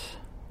someone else.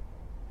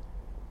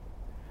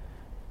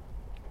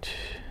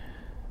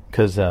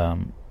 Because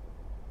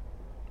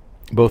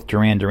both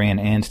Duran Duran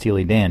and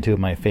Steely Dan, two of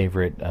my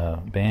favorite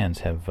bands,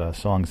 have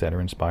songs that are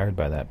inspired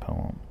by that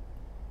poem.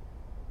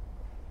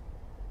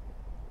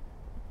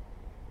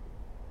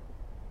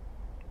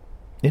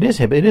 It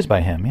is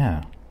by him,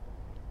 yeah.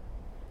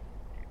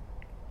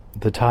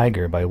 The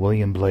Tiger by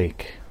William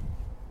Blake.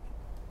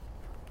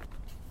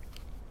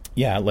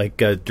 Yeah, like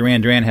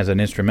Duran Duran has an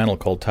instrumental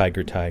called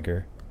Tiger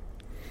Tiger.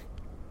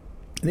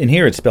 In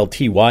here it's spelled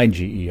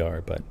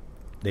Tyger, but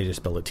they just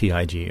spell it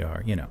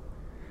Tiger, you know.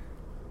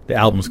 The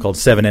album's called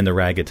Seven and the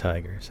Ragged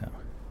Tiger. So,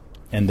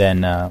 and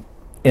then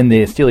in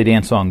the Steely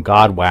Dan song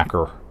God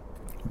Whacker,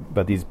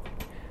 but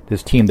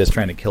this team that's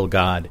trying to kill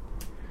God,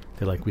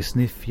 they're like, we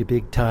sniff your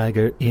big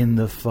tiger in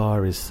the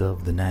forests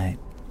of the night.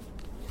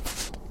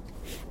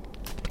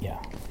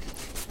 Yeah.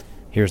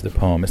 Here's the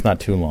poem. It's not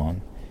too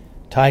long.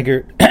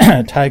 Tiger,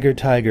 tiger,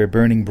 tiger,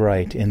 burning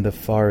bright in the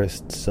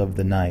forests of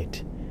the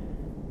night.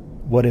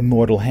 What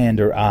immortal hand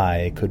or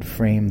eye could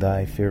frame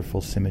thy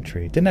fearful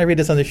symmetry? Didn't I read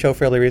this on the show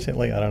fairly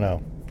recently? I don't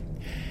know.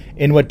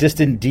 In what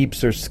distant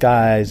deeps or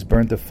skies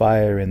burnt the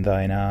fire in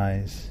thine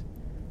eyes?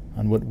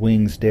 On what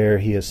wings dare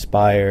he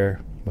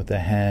aspire? With a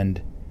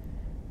hand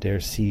dare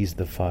seize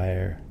the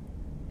fire?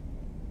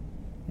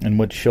 And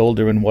what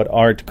shoulder and what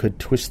art could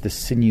twist the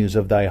sinews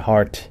of thy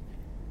heart?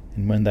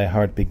 And when thy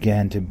heart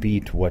began to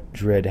beat, what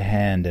dread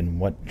hand and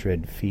what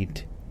dread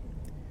feet?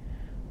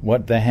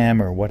 What the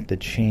hammer, what the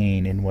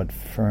chain, in what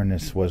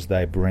furnace was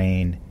thy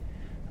brain?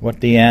 What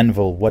the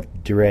anvil,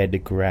 what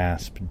dread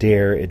grasp,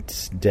 dare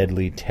its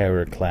deadly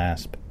terror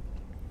clasp?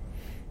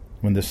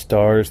 When the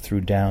stars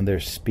threw down their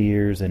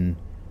spears and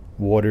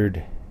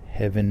watered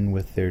heaven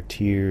with their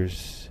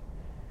tears,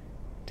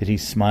 did he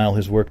smile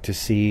his work to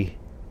see?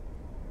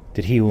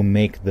 Did he who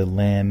make the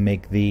lamb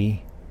make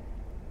thee?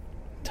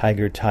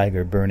 Tiger,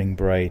 tiger, burning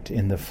bright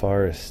in the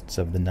forests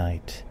of the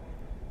night,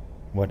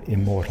 what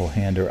immortal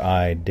hand or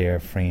eye dare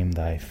frame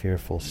thy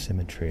fearful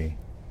symmetry?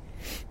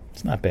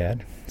 It's not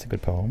bad. It's a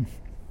good poem.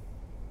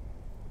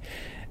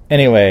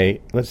 Anyway,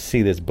 let's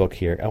see this book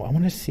here. I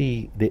want to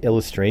see the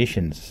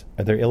illustrations.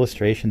 Are there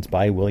illustrations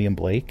by William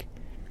Blake?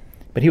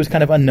 But he was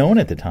kind of unknown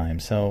at the time,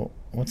 so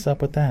what's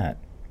up with that?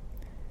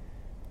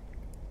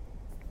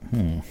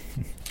 Well,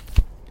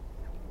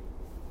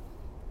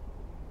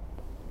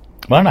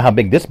 I don't know how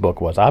big this book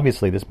was.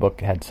 Obviously, this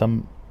book had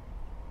some...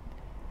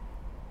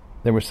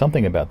 There was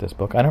something about this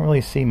book. I don't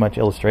really see much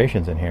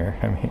illustrations in here.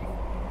 I mean,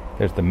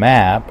 there's the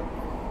map,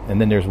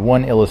 and then there's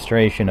one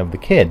illustration of the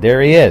kid.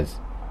 There he is.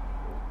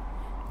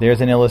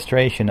 There's an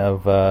illustration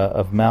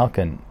of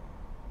Malkin,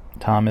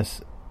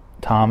 Thomas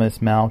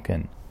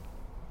Malkin,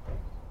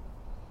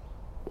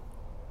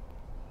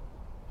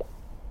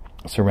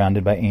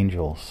 surrounded by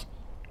angels.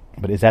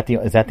 But is that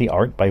the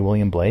art by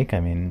William Blake? I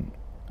mean,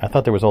 I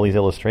thought there was all these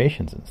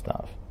illustrations and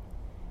stuff.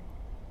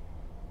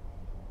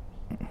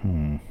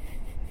 I'm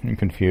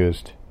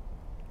confused.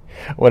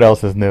 What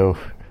else is new?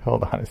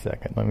 Hold on a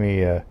second. Let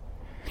me... I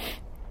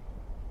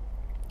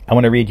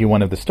want to read you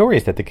one of the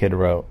stories that the kid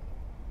wrote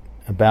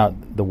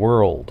about the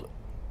world.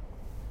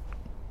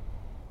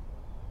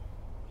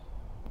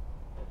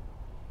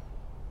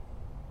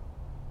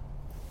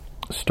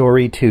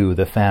 Story 2,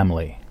 The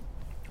Family.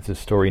 This is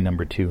story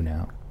number 2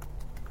 now.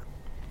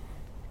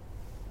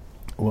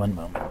 One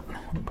moment.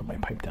 Let me put my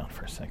pipe down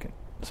for a second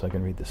so I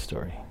can read this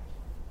story.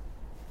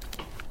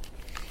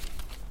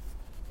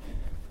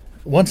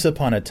 Once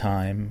upon a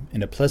time,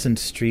 in a pleasant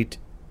street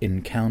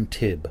in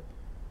Countib,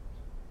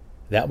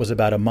 that was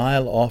about a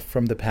mile off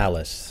from the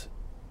palace,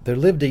 there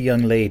lived a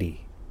young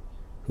lady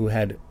who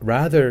had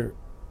rather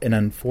an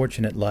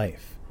unfortunate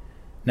life.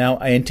 Now,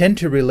 I intend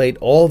to relate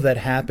all that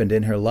happened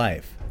in her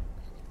life,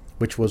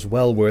 which was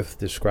well worth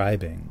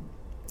describing,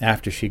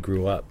 after she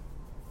grew up.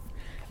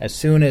 As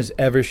soon as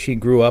ever she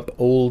grew up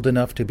old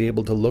enough to be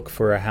able to look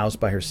for a house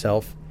by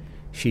herself,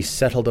 she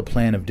settled a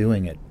plan of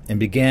doing it, and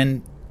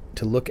began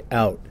to look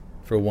out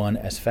for one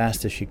as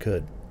fast as she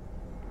could.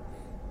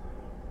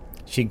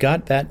 She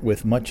got that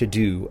with much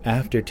ado,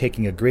 after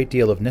taking a great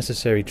deal of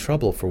necessary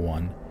trouble for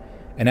one,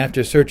 and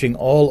after searching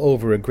all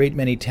over a great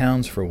many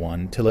towns for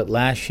one, till at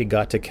last she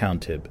got to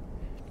Countib,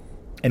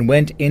 and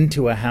went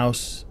into a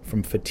house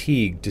from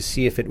fatigue to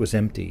see if it was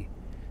empty.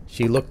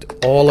 She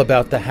looked all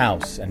about the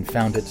house and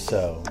found it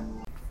so.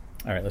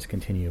 All right, let's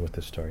continue with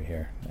the story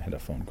here. I had a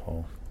phone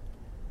call.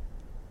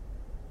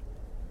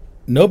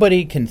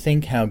 Nobody can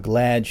think how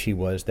glad she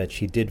was that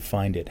she did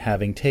find it,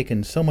 having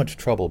taken so much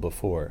trouble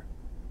before.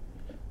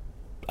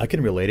 I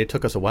can relate. It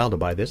took us a while to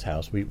buy this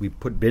house. We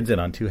put bids in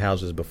on 2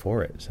 houses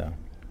before it. So,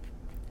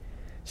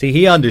 see,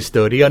 he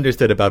understood. He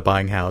understood about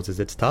buying houses.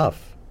 It's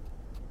tough.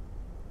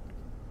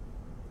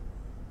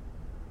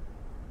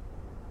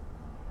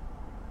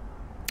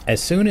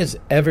 As soon as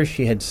ever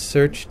she had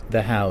searched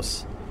the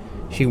house,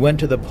 she went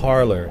to the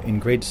parlor in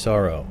great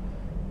sorrow,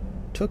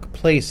 took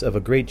place of a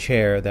great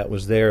chair that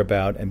was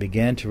thereabout, and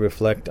began to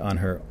reflect on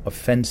her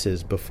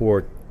offences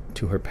before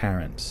to her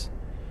parents,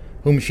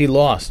 whom she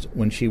lost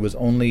when she was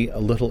only a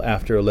little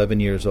after 11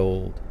 years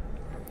old.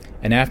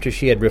 And after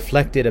she had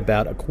reflected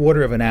about a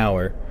quarter of an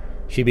hour,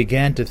 she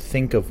began to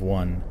think of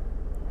one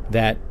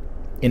that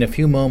in a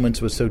few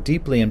moments was so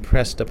deeply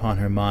impressed upon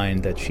her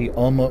mind that she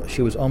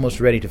was almost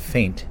ready to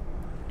faint.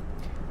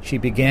 She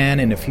began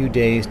in a few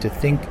days to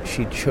think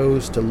she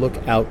chose to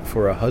look out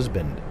for a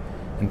husband,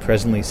 and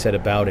presently set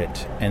about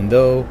it. And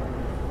though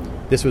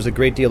this was a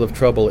great deal of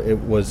trouble, it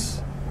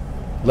was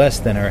less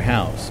than her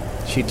house.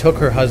 She took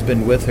her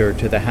husband with her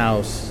to the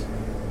house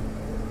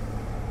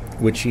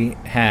which she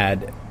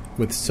had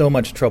with so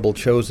much trouble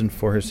chosen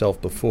for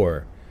herself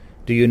before.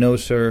 Do you know,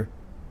 sir,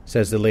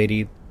 says the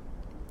lady,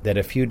 that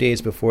a few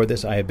days before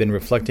this I have been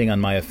reflecting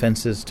on my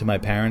offences to my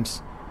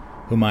parents,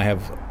 whom I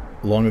have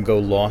long ago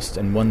lost,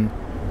 and one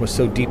was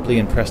so deeply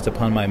impressed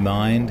upon my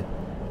mind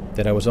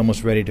that I was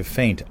almost ready to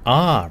faint.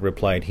 Ah,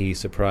 replied he,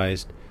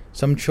 surprised,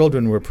 some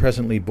children were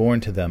presently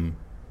born to them,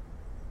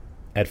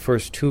 at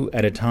first 2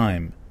 at a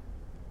time,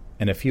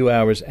 and a few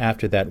hours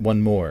after that 1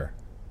 more.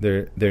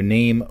 Their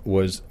name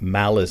was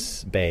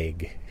Malice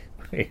Beg.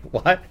 Wait,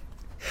 what?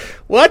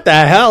 What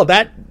the hell?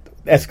 That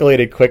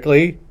escalated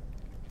quickly.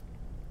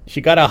 She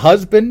got a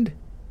husband,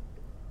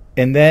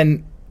 and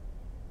then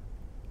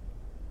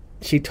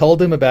she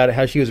told him about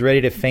how she was ready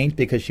to faint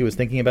because she was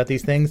thinking about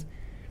these things,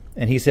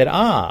 and he said,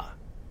 ah.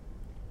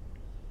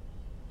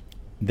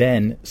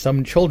 Then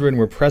some children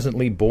were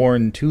presently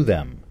born to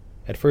them,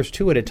 at first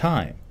 2 at a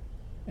time,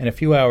 and a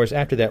few hours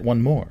after that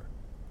 1 more.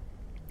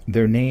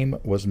 Their name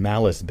was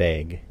Malice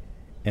Beg,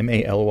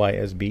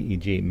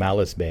 M-A-L-Y-S-B-E-G,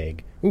 Malice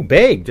Beg. Ooh,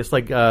 Beg, just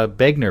like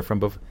Begner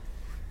from before,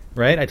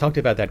 right? I talked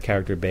about that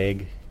character,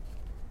 Beg,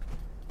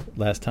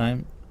 last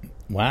time.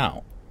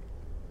 Wow.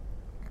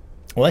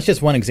 Well, that's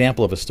just one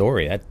example of a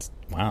story. That's,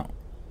 wow.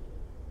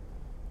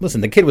 Listen,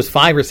 the kid was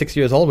 5 or 6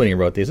 years old when he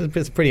wrote these.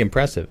 It's pretty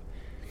impressive.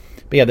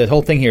 But yeah, the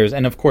whole thing here is,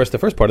 and of course, the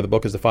first part of the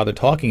book is the father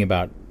talking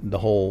about the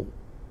whole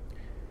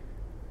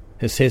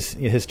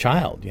his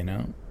child. You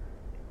know,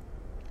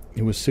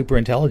 he was super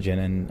intelligent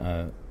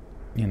and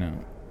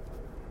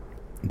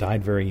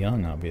died very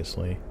young,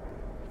 obviously.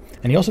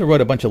 And he also wrote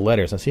a bunch of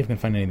letters. Let's see if I can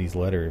find any of these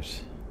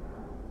letters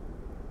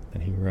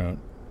that he wrote.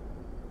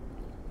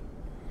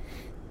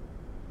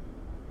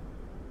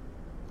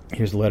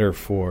 Here's a letter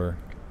for.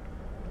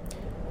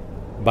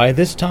 By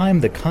this time,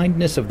 the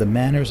kindness of the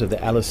manners of the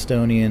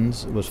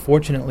Alistonians was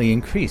fortunately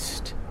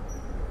increased.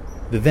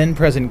 The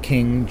then-present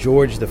king,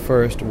 George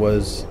I,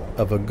 was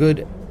of a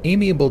good,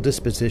 amiable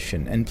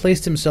disposition, and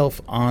placed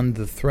himself on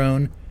the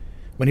throne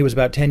when he was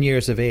about 10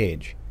 years of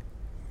age.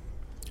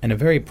 And a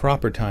very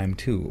proper time,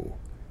 too.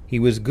 He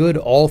was good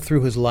all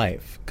through his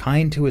life,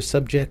 kind to his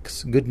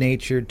subjects,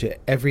 good-natured to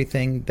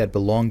everything that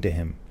belonged to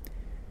him.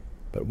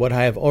 But what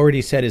I have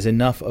already said is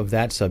enough of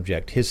that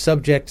subject. His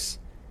subjects,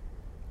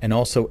 and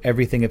also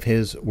everything of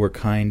his, were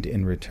kind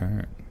in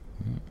return.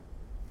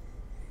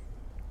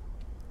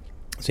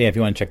 So yeah, if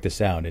you want to check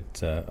this out,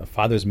 it's A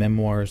Father's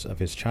Memoirs of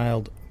His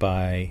Child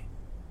by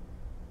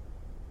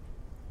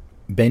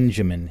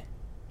Benjamin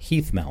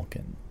Heath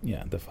Malkin.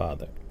 Yeah, the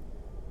father.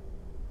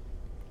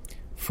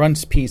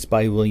 Frontispiece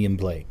by William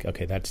Blake.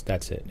 Okay, that's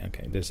it.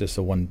 Okay, there's just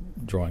a one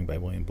drawing by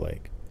William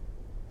Blake.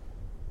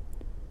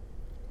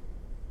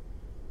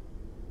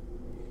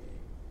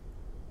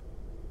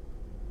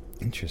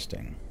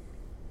 Interesting.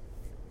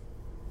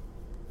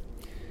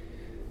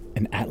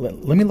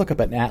 Let me look up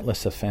an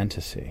Atlas of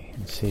Fantasy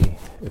and see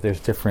if there's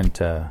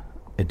different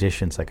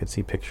editions I could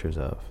see pictures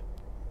of.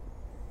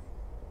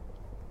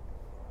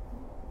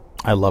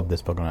 I love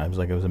this book. It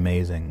was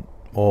amazing.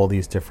 All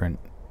these different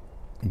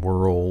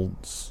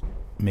worlds,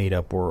 made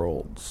up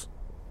worlds.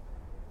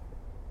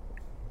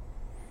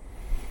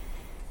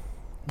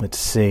 Let's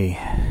see.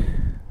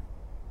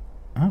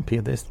 Oh,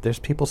 there's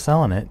people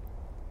selling it.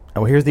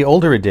 Oh, here's the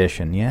older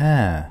edition.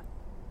 Yeah.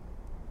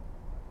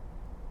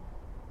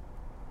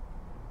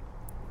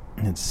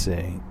 Let's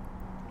see.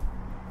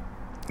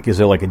 Gives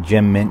her like a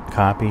gem mint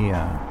copy,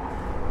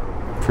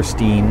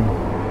 pristine.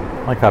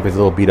 My copy's a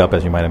little beat up,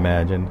 as you might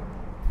imagine.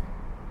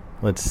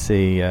 Let's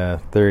see,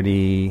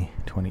 30,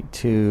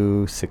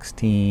 22,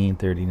 16,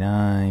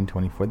 39,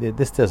 24.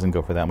 This doesn't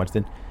go for that much.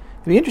 It'd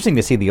be interesting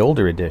to see the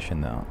older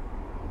edition, though.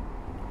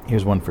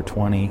 Here's one for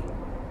 20.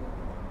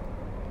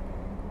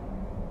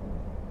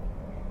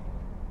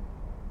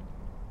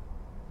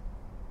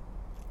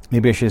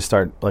 Maybe I should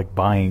start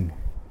buying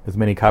as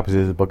many copies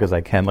of the book as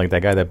I can, like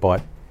that guy that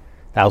bought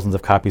thousands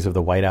of copies of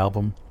the White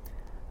Album.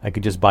 I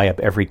could just buy up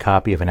every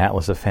copy of an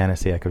Atlas of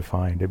Fantasy I could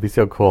find. It'd be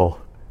so cool.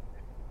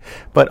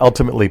 But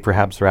ultimately,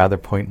 perhaps rather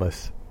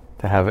pointless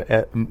to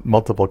have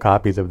multiple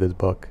copies of this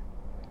book.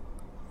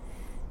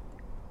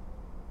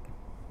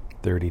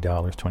 $30,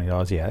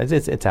 $20, yeah,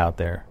 it's out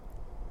there.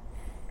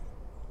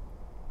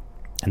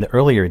 And the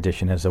earlier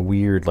edition has a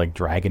weird, like,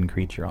 dragon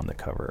creature on the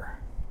cover.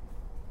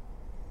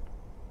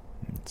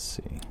 Let's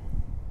see.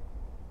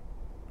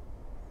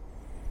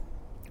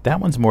 That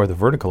one's more the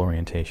vertical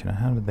orientation.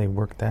 How did they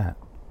work that?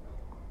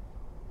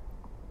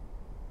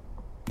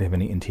 They have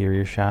any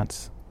interior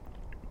shots?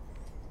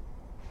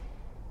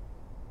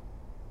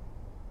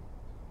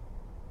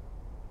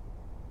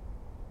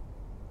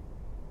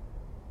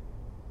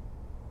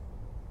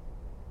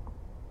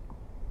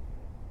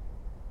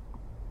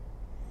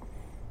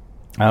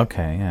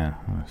 Okay,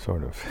 yeah,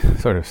 sort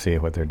of see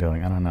what they're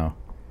doing. I don't know.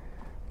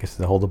 I guess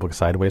they hold the book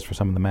sideways for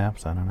some of the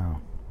maps. I don't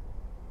know.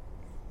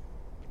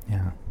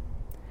 Yeah.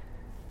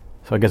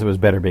 So I guess it was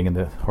better being in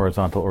the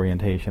horizontal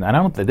orientation. I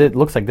don't. It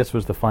looks like this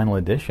was the final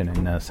edition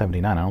in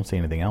 '79. I don't see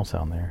anything else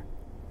on there.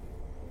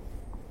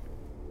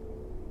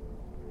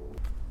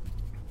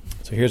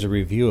 So here's a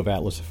review of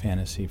Atlas of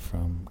Fantasy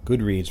from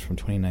Goodreads from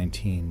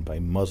 2019 by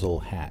Muzzle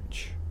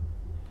Hatch.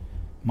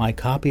 My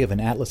copy of an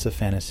Atlas of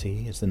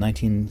Fantasy is the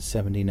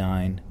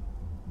 1979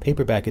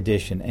 paperback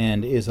edition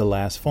and is,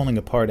 alas, falling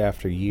apart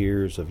after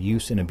years of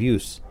use and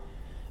abuse.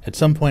 At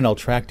some point, I'll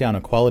track down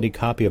a quality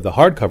copy of the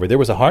hardcover. There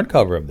was a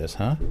hardcover of this,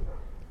 huh?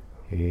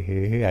 I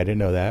didn't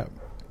know that.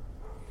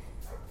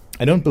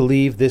 I don't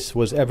believe this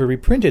was ever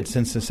reprinted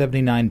since the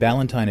 79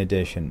 Ballantine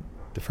edition.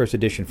 The first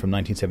edition from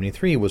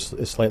 1973 is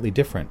slightly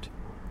different.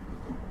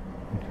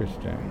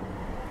 Interesting.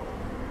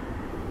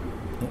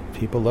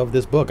 People love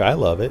this book. I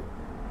love it.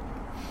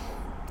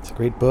 It's a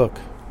great book.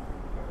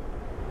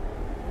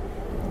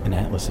 An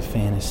Atlas of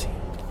Fantasy.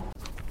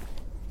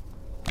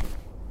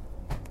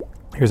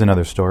 Here's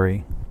another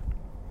story.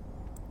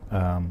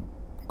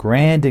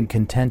 Grand and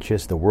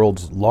contentious, the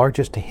world's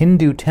largest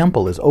Hindu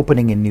temple is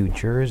opening in New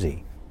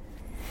Jersey.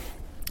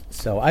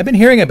 So I've been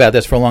hearing about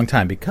this for a long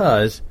time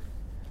because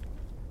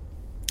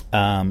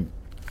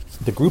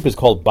the group is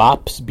called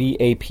BAPS,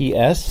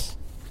 B-A-P-S.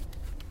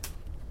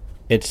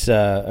 It's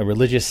a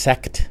religious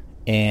sect.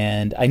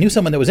 And I knew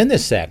someone that was in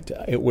this sect.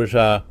 It was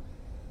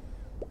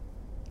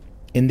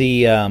in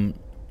the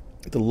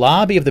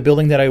lobby of the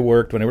building that I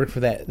worked when I worked for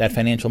that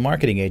financial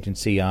marketing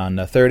agency on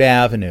 3rd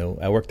Avenue.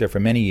 I worked there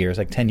for many years,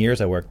 like 10 years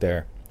I worked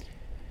there.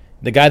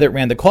 The guy that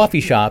ran the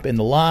coffee shop in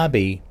the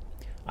lobby,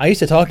 I used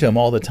to talk to him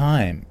all the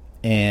time.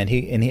 And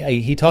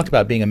he talked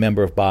about being a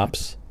member of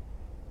BOPS.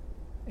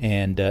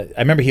 And I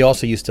remember he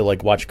also used to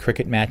like watch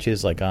cricket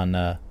matches like on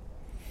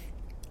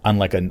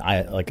like an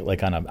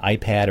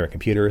iPad or a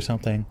computer or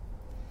something.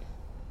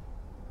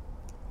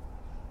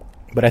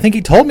 But I think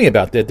he told me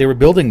about that. They were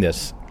building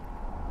this.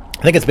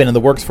 I think it's been in the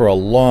works for a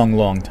long,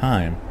 long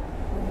time.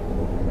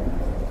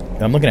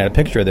 And I'm looking at a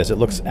picture of this. It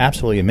looks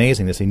absolutely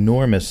amazing, this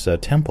enormous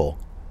temple.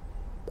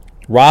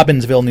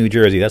 Robbinsville, New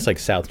Jersey. That's like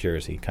South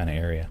Jersey kind of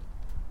area.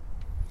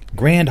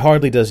 Grand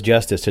hardly does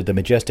justice to the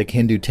majestic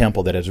Hindu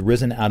temple that has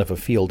risen out of a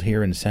field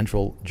here in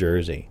Central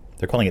Jersey.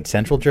 They're calling it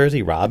Central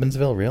Jersey?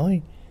 Robbinsville?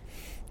 Really?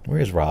 Where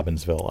is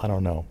Robbinsville? I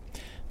don't know.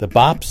 The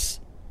BOPS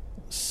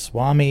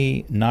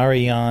Swami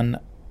Narayan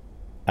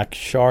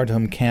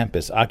Akshardham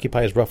campus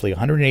occupies roughly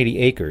 180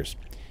 acres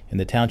in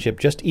the township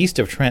just east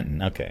of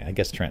Trenton. Okay, I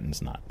guess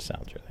Trenton's not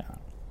South Jersey.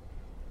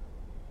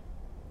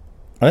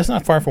 Well, that's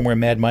not far from where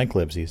Mad Mike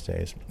lives these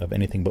days, of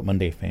anything but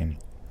Monday fame.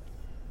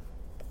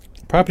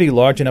 Property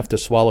large enough to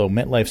swallow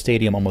MetLife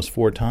Stadium almost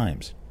 4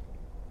 times.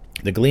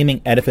 The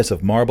gleaming edifice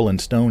of marble and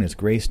stone is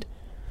graced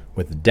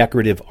with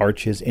decorative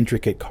arches,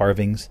 intricate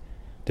carvings,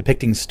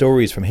 depicting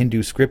stories from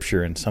Hindu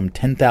scripture and some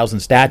 10,000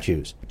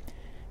 statues.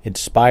 Its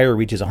spire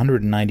reaches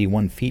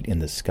 191 feet in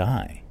the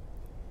sky.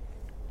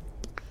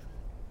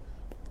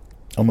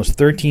 Almost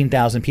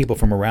 13,000 people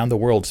from around the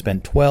world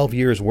spent 12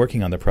 years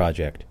working on the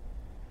project,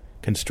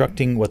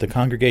 constructing what the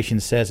congregation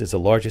says is the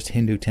largest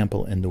Hindu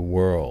temple in the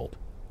world.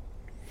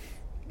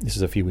 This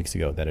is a few weeks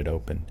ago that it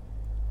opened.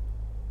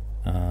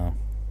 So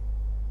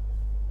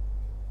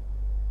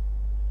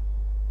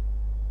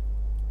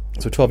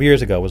 12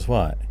 years ago was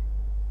what?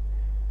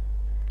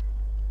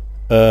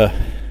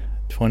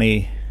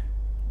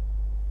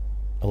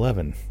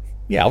 2011.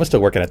 Yeah, I was still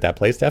working at that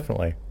place,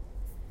 definitely.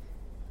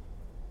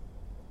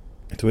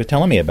 So he was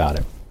telling me about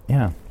it.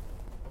 Yeah.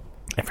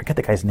 I forget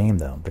the guy's name,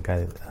 though. The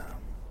guy...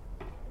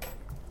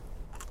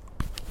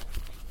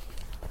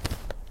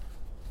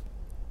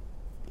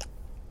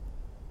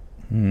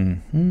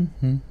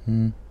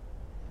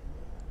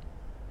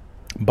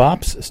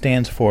 BOPS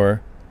stands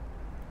for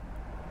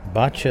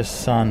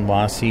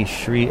Bachasanwasi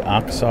Sri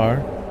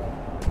Aksar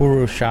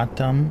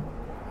Purushottam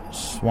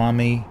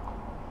Swami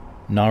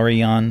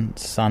Narayan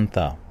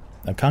Santha,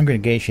 a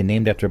congregation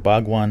named after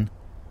Bhagwan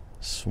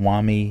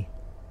Swami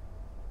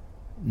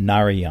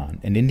Narayan,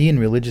 an Indian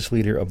religious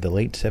leader of the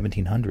late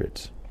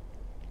 1700s.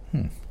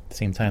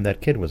 Same time that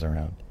kid was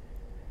around.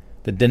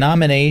 The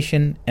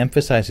denomination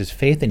emphasizes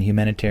faith and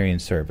humanitarian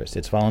service.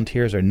 Its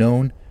volunteers are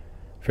known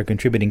for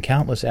contributing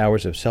countless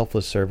hours of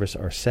selfless service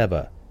or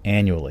seva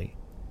annually.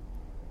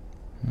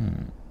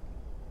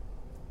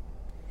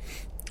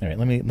 All right,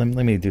 let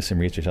me do some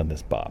research on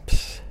this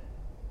Bops.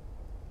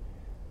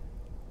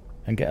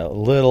 I get a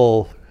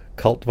little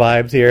cult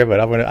vibes here, but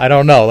I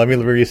don't know. Let me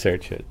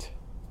research it.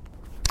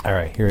 All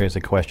right, here is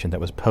a question that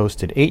was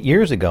posted 8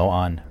 years ago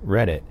on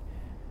Reddit.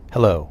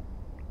 Hello,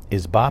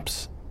 is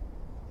Bops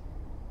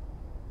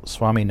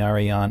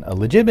Swaminarayan a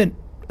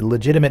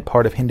legitimate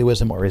part of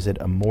Hinduism, or is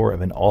it more of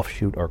an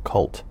offshoot or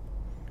cult?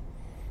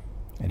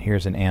 And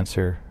here's an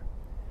answer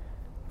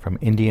from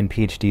Indian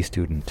PhD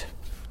student.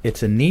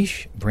 It's a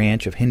niche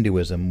branch of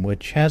Hinduism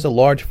which has a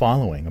large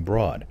following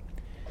abroad.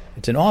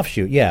 It's an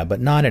offshoot, yeah, but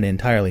not an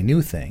entirely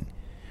new thing.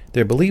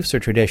 Their beliefs are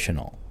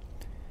traditional.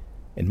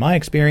 In my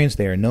experience,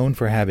 they are known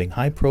for having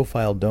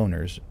high-profile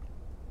donors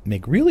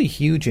make really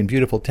huge and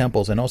beautiful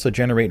temples and also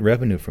generate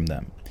revenue from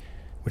them,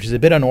 which is a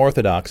bit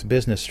unorthodox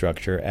business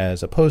structure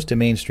as opposed to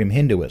mainstream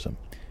Hinduism.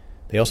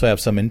 They also have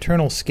some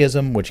internal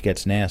schism which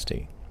gets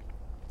nasty.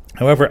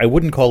 However, I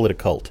wouldn't call it a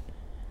cult.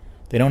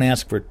 They don't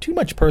ask for too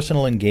much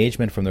personal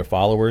engagement from their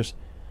followers,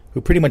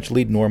 who pretty much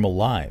lead normal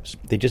lives.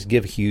 They just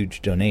give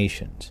huge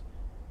donations.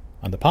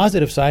 On the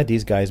positive side,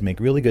 these guys make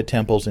really good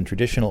temples in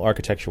traditional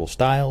architectural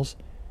styles.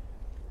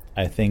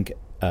 I think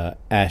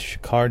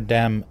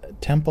Ashkardam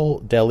Temple,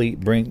 Delhi,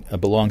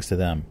 belongs to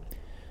them.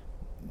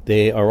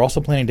 They are also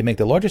planning to make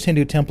the largest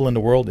Hindu temple in the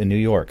world in New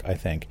York, I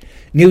think.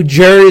 New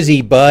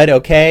Jersey, bud,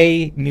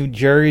 okay? New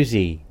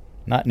Jersey,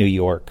 not New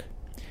York.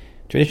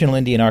 Traditional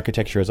Indian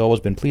architecture has always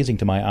been pleasing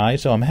to my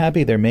eyes, so I'm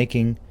happy they're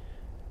making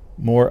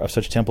more of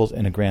such temples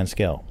in a grand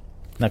scale.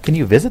 Now, can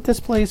you visit this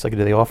place? Like,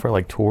 do they offer,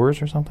 like,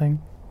 tours or something?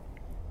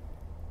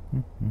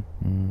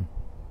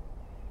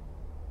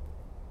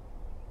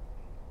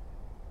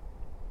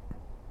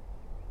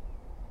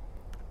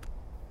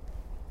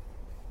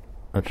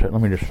 That's it.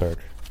 Let me just search.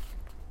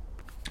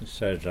 It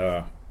says,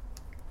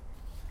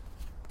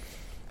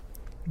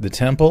 the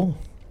temple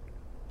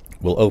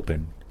will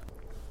open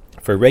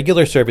for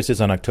regular services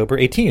on October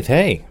 18th.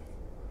 Hey,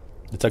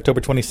 it's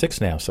October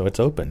 26th now, so it's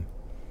open.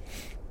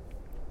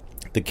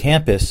 The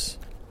campus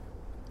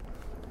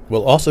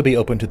will also be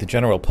open to the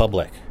general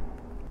public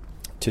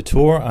to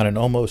tour on an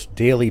almost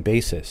daily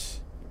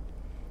basis.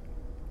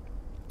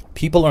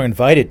 People are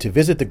invited to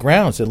visit the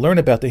grounds and learn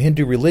about the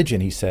Hindu religion,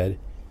 he said.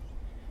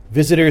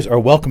 Visitors are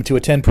welcome to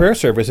attend prayer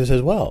services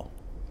as well.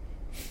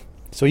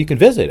 So you can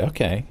visit.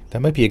 Okay,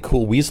 that might be a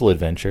cool weasel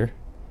adventure.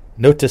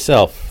 Note to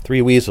self,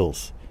 3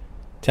 weasels.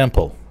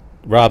 Temple,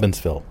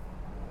 Robbinsville.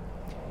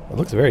 It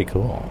looks very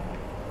cool.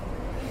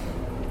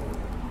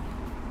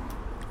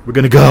 We're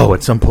going to go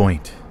at some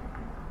point.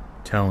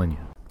 I'm telling you.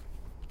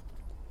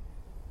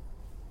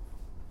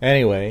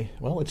 Anyway,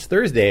 well, it's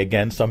Thursday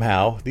again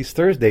somehow. These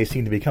Thursdays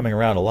seem to be coming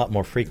around a lot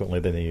more frequently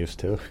than they used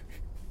to.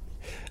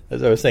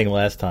 As I was saying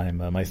last time,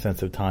 my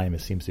sense of time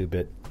seems to be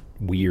a bit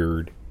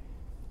weird.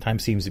 Time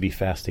seems to be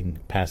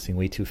passing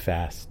way too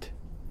fast.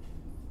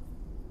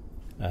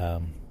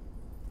 But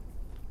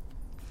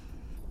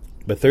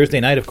Thursday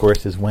night, of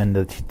course, is when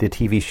the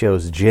TV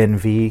shows Gen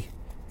V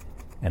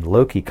and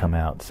Loki come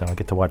out, so I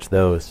get to watch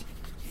those.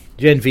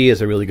 Gen V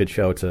is a really good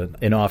show. It's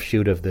an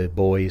offshoot of The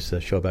Boys,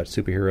 a show about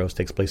superheroes.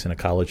 Takes place in a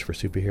college for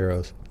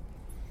superheroes.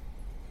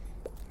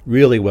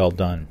 Really well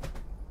done,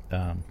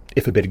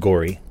 if a bit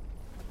gory.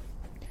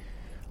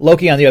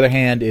 Loki, on the other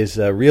hand, is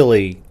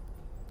really,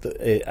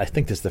 I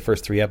think this is the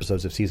first 3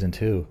 episodes of Season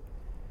 2,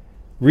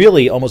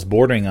 really almost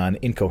bordering on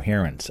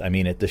incoherence. I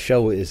mean, the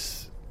show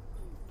is...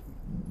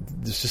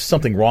 There's just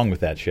something wrong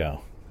with that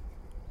show.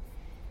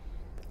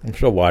 I'm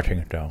still watching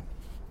it, though.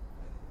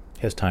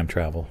 It has time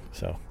travel,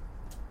 so...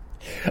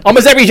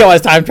 Almost every show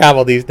has time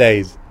travel these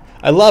days.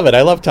 I love it.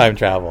 I love time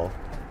travel.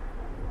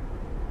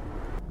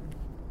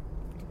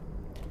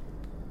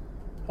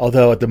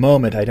 Although at the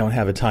moment I don't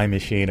have a time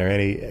machine or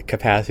any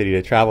capacity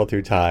to travel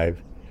through time,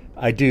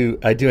 I do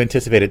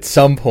anticipate at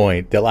some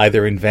point they'll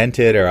either invent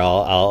it or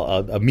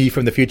I'll me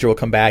from the future will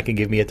come back and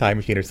give me a time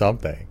machine or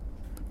something.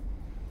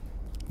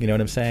 You know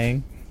what I'm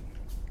saying?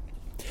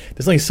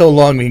 There's only so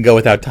long we can go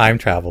without time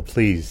travel,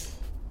 please.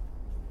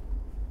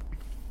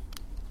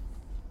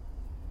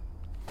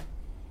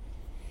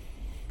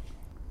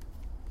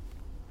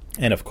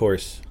 And of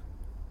course,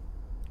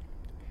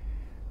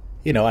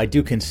 you know, I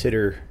do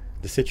consider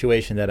the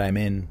situation that I'm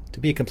in to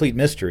be a complete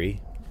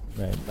mystery.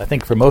 Right? I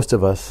think for most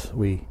of us,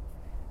 we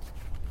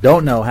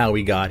don't know how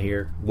we got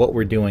here, what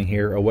we're doing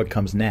here, or what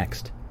comes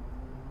next.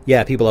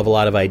 Yeah, people have a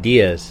lot of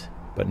ideas,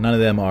 but none of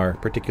them are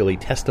particularly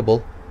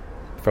testable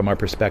from our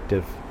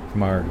perspective,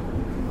 from our,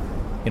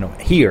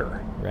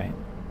 here, right?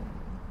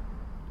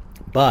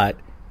 But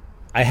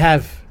I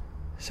have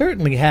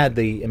certainly had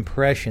the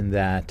impression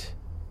that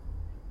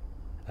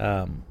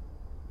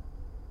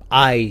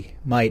I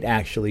might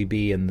actually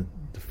be in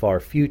the far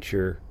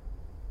future,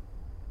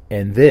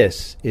 and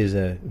this is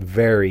a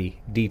very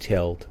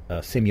detailed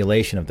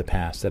simulation of the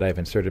past that I've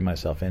inserted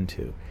myself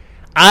into.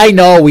 I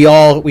know we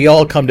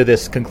all come to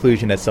this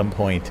conclusion at some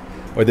point,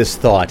 or this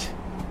thought.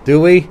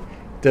 Do we?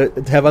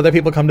 Have other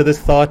people come to this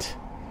thought?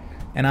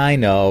 And I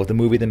know the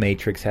movie The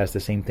Matrix has the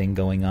same thing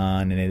going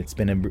on, and it's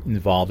been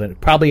involved. And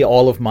probably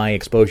all of my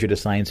exposure to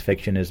science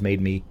fiction has made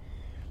me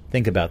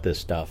think about this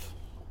stuff.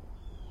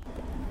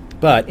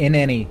 But in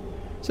any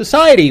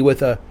society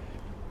with a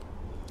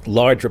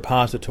large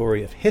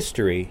repository of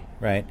history,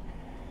 right,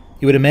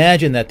 you would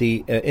imagine that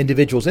the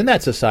individuals in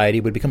that society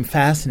would become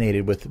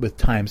fascinated with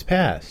times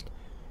past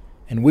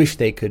and wish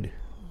they could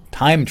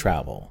time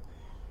travel.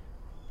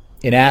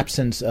 In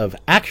absence of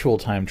actual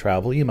time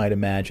travel, you might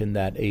imagine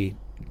that a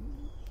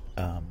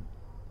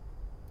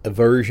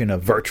version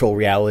of virtual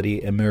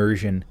reality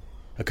immersion,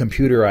 a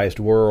computerized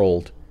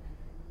world.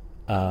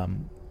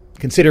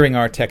 Considering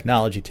our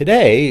technology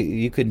today,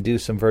 you can do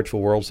some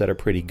virtual worlds that are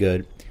pretty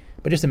good.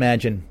 But just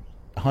imagine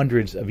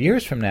hundreds of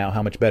years from now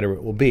how much better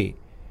it will be.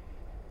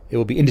 It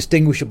will be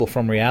indistinguishable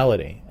from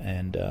reality.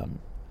 And,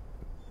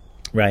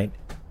 right?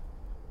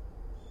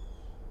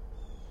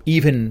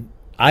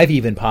 I've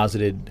even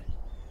posited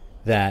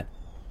that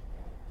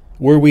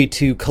were we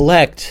to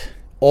collect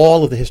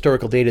all of the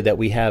historical data that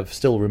we have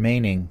still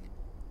remaining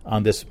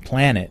on this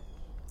planet,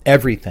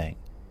 everything,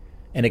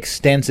 and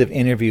extensive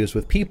interviews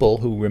with people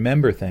who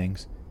remember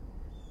things,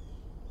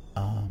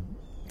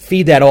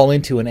 feed that all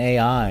into an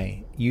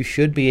AI, you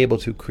should be able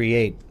to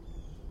create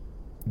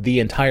the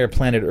entire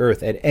planet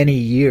Earth at any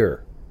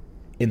year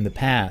in the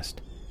past.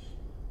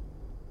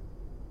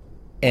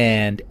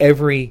 And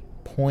every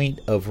point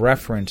of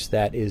reference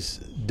that is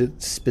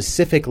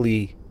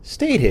specifically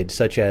stated,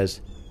 such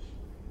as,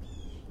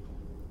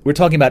 we're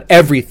talking about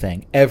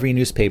everything, every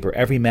newspaper,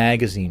 every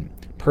magazine,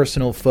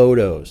 personal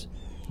photos,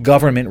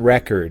 government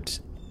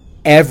records,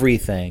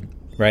 everything,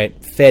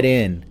 right, fed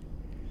in,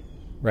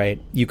 right?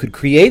 You could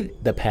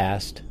create the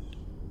past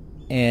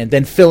and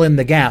then fill in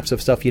the gaps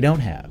of stuff you don't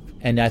have.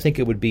 And I think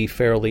it would be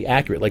fairly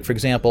accurate. Like, for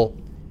example,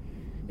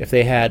 if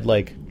they had,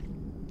 like,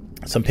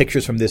 some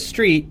pictures from this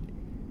street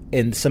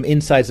and some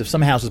insides of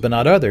some houses but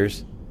not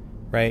others,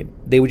 right,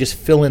 they would just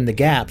fill in the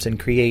gaps and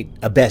create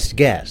a best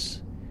guess,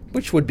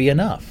 which would be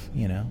enough,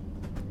 you know.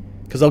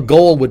 Because our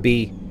goal would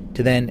be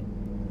to then,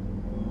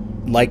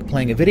 like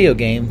playing a video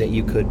game, that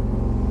you could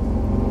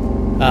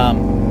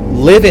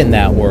live in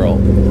that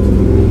world.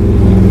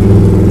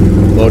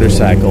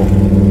 Motorcycle.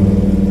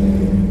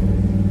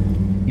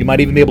 You might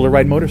even be able to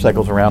ride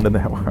motorcycles around in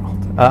that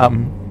world.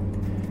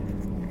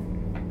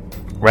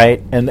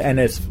 Right? And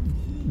it's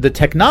the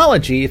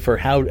technology for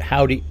how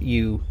do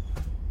you...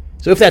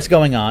 So if that's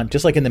going on,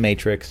 just like in The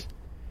Matrix,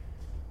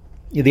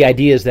 the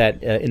idea is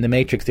that in The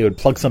Matrix they would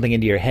plug something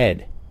into your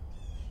head.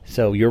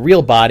 So your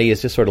real body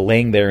is just sort of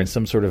laying there in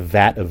some sort of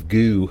vat of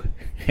goo,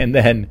 and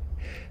then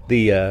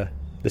the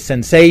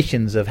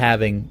sensations of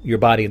having your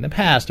body in the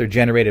past are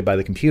generated by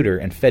the computer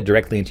and fed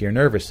directly into your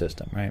nervous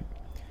system, right?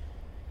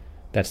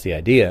 That's the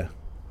idea.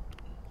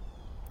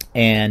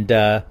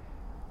 And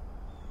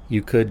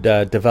you could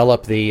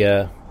develop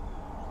the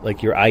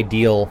like your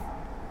ideal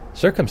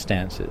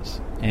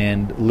circumstances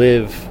and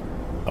live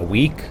a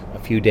week, a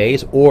few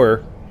days,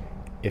 or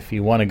if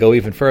you want to go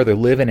even further,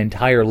 live an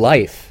entire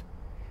life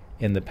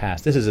in the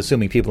past. This is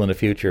assuming people in the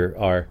future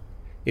are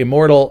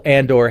immortal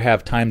and or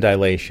have time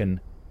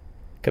dilation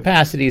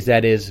capacities.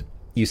 That is,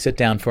 you sit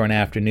down for an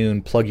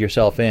afternoon, plug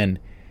yourself in,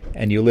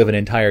 and you live an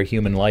entire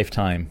human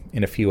lifetime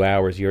in a few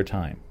hours your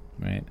time,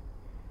 right?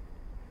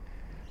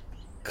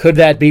 Could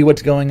that be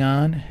what's going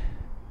on?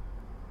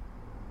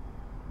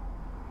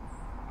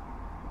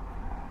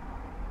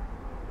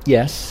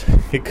 Yes,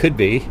 it could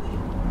be.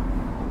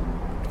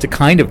 It's a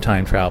kind of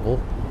time travel.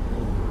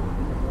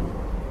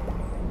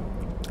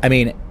 I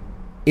mean,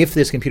 if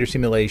this computer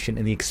simulation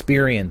and the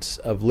experience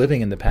of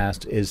living in the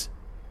past is,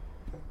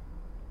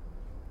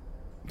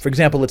 for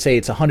example, let's say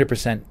it's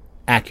 100%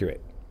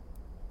 accurate.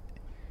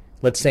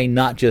 Let's say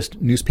not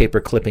just newspaper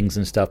clippings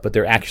and stuff, but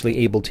they're actually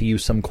able to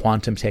use some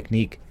quantum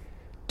technique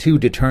to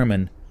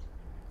determine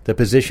the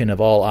position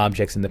of all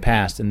objects in the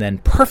past and then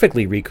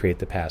perfectly recreate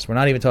the past. We're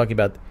not even talking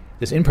about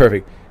this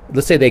imperfect.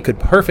 Let's say they could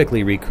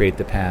perfectly recreate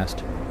the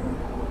past,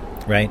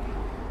 right?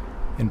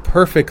 And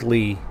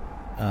perfectly,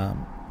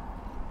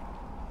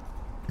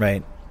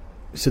 right?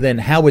 So then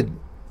how would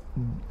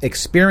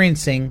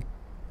experiencing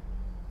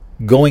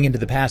going into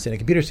the past in a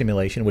computer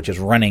simulation, which is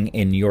running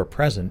in your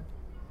present,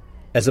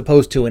 as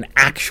opposed to an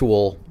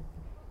actual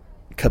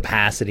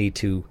capacity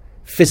to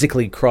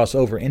physically cross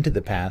over into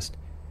the past,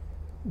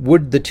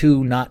 would the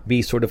two not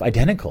be sort of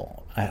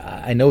identical?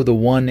 I know the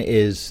one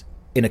is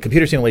in a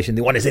computer simulation,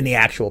 the one is in the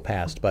actual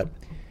past, but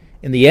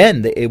in the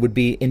end, it would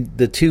be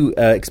the two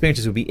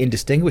experiences would be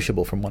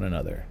indistinguishable from one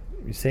another.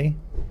 You see?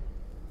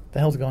 What the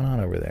hell's going on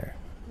over there?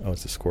 Oh,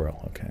 it's a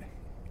squirrel. Okay.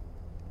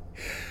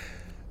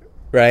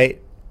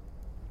 Right?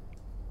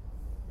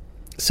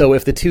 So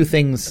if the two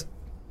things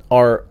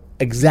are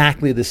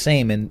exactly the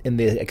same in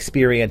the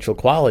experiential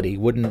quality,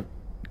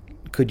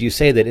 could you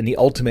say that in the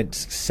ultimate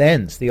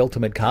sense, the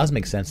ultimate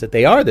cosmic sense, that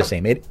they are the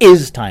same? It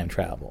is time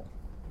travel.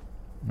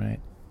 Right?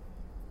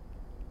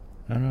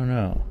 I don't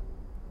know.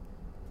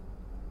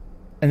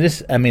 And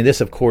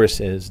this of course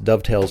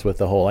dovetails with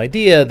the whole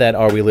idea that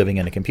are we living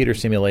in a computer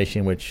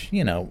simulation, which,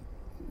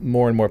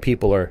 more and more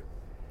people are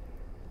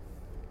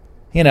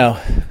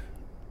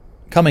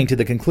coming to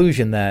the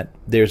conclusion that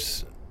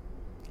it's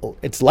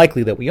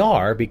likely that we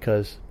are,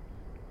 because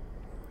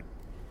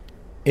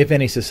if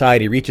any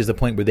society reaches the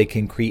point where they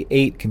can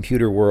create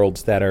computer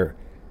worlds that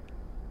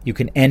you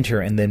can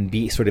enter and then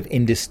be sort of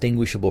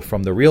indistinguishable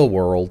from the real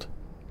world,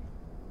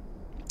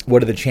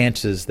 what are the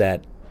chances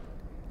that,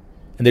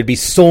 and there'd be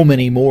so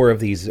many more of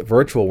these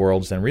virtual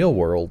worlds than real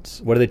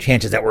worlds, what are the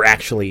chances that we're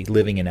actually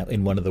living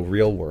in one of the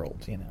real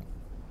worlds,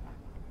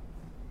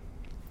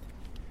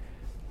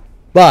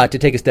 But to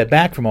take a step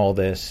back from all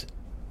this,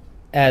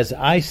 as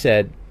I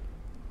said,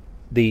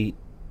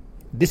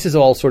 this is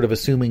all sort of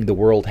assuming the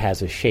world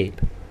has a shape.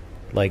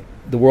 Like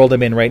the world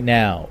I'm in right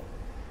now,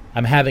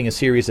 I'm having a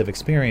series of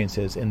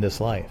experiences in this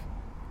life.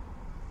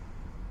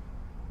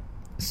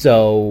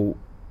 So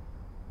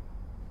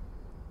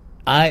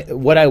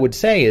what I would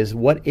say is,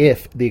 what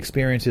if the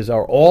experiences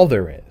are all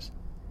there is?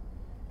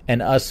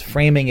 And us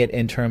framing it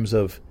in terms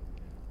of,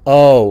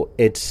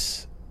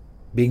 it's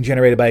being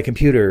generated by a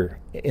computer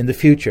in the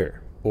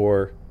future,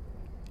 or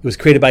it was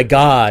created by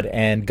God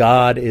and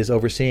God is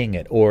overseeing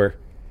it, or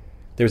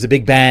there was a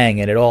big bang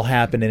and it all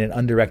happened in an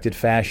undirected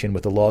fashion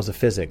with the laws of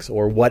physics,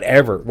 or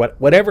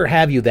whatever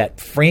have you, that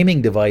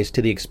framing device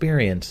to the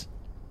experience.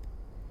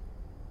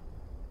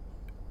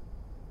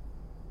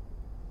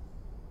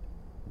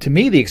 To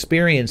me, the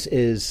experience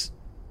is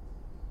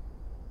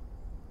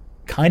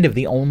kind of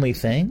the only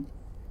thing.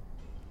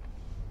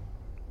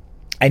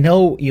 I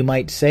know you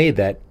might say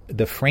that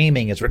the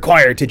framing is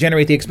required to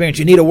generate the experience.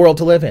 You need a world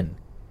to live in.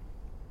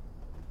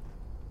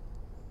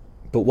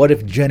 But what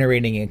if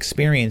generating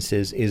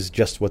experiences is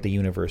just what the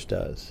universe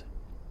does?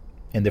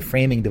 And the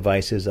framing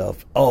devices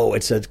of,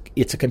 it's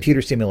a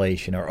computer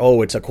simulation,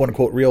 or it's a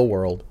quote-unquote real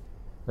world,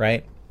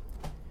 right?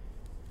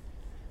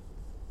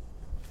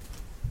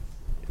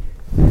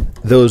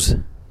 Those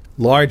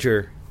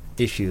larger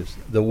issues,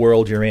 the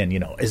world you're in,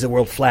 is the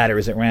world flat or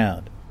is it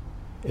round?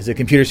 Is it a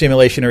computer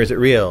simulation or is it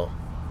real?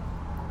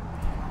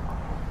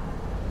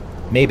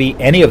 Maybe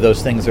any of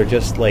those things are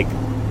just like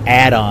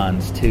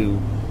add-ons to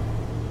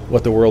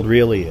what the world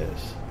really is,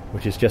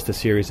 which is just a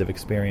series of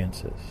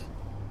experiences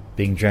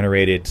being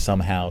generated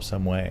somehow,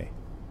 some way.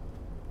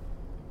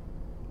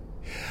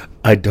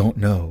 I don't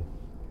know.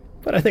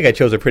 But I think I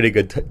chose a pretty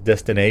good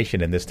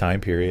destination in this time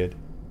period.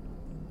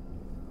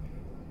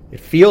 It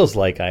feels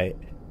like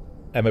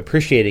I'm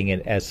appreciating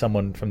it as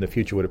someone from the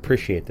future would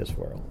appreciate this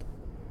world.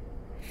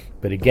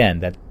 But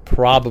again, that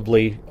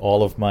probably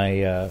all of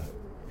the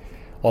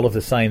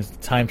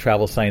time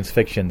travel science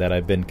fiction that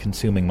I've been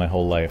consuming my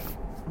whole life.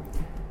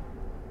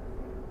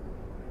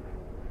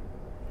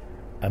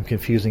 I'm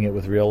confusing it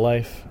with real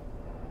life?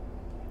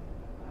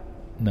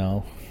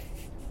 No.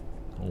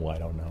 I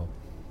don't know.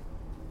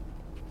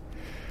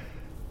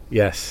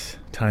 Yes,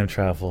 time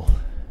travel.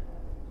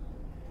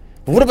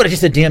 But what about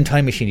just a damn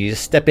time machine? You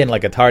just step in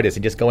like a TARDIS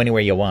and just go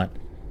anywhere you want.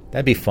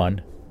 That'd be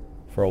fun.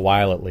 For a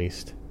while, at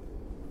least.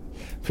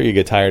 I'm sure you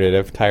get tired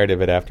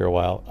of it after a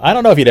while. I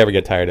don't know if you'd ever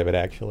get tired of it,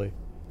 actually.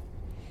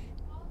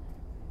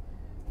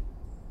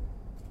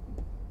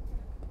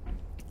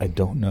 I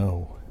don't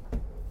know.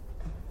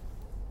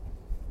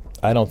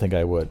 I don't think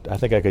I would. I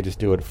think I could just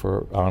do it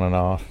for on and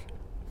off.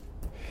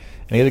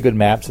 Any other good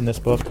maps in this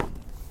book?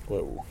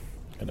 Whoa.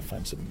 Gotta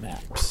find some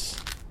maps.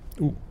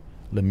 Ooh.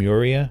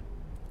 Lemuria.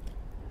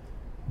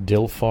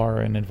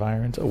 Dilfar and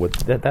environs. Oh,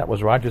 that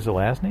was Roger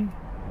Zelazny?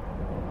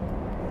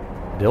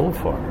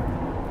 Dilfar.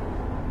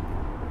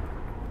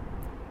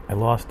 I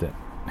lost it.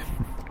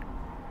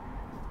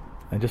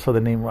 I just saw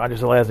the name Roger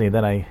Zelazny, and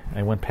then I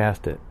went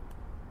past it.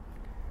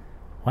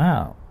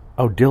 Wow.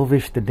 Oh,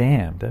 Dilvish the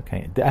Damned.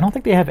 Okay. I don't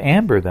think they have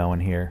Amber, though,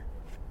 in here.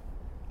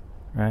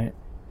 Right?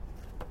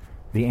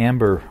 The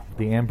Amber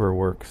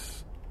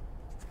works.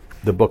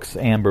 The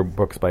Amber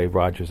books by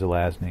Roger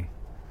Zelazny.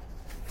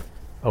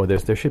 Oh,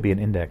 there should be an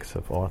index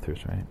of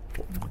authors, right?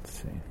 Let's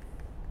see.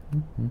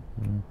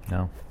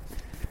 No,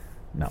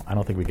 I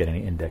don't think we get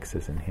any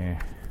indexes in here.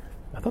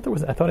 I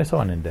thought I saw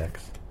an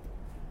index.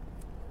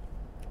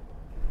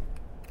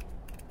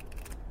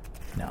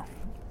 No.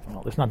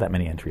 Well, there's not that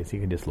many entries. You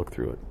can just look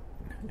through it.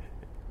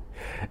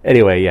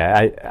 Anyway,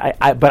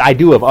 yeah, but I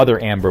do have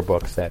other Amber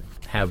books that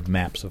have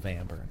maps of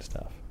Amber and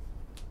stuff.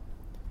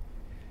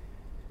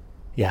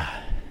 Yeah.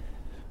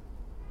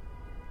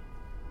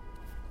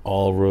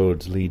 All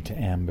roads lead to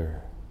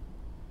Amber.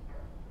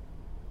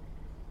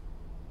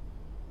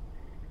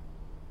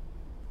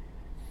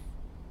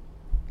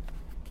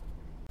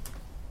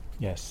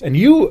 Yes, and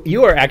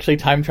you are actually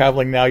time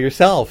traveling now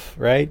yourself,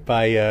 right?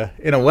 By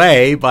in a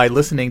way, by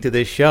listening to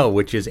this show,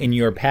 which is in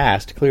your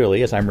past,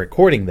 clearly, as I'm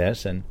recording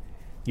this, and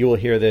you will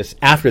hear this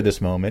after this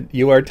moment.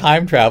 You are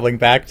time traveling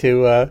back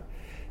to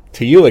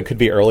you. It could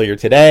be earlier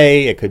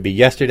today, it could be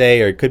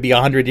yesterday, or it could be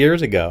 100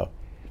 years ago.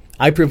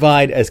 I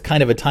provide as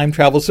kind of a time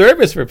travel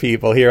service for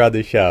people here on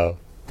the show.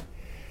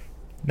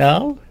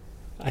 No?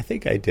 I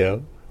think I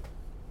do.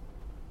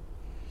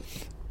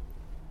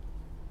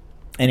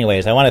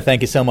 Anyways, I want to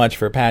thank you so much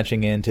for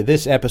patching in to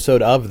this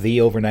episode of The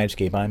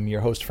Overnightscape. I'm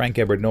your host, Frank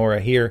Edward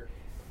Nora, here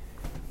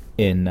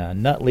in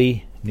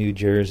Nutley, New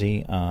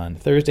Jersey, on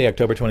Thursday,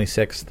 October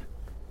 26th,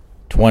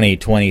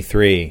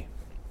 2023.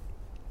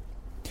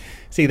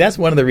 See, that's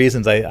one of the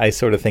reasons I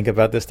sort of think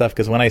about this stuff,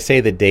 because when I say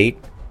the date,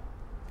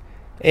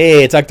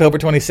 hey, it's October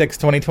 26th,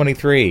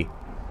 2023.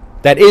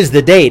 That is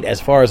the date, as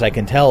far as I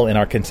can tell, in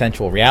our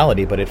consensual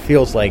reality, but it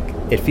feels like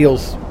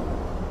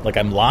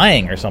I'm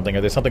lying or something,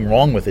 or there's something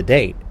wrong with the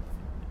date.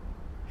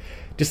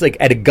 Just like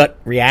at a gut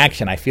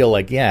reaction, I feel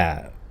like,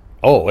 yeah,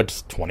 oh,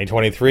 it's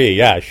 2023,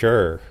 yeah,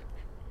 sure.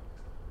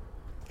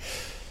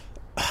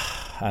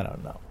 I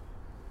don't know.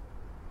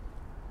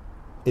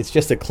 It's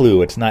just a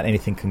clue. It's not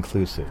anything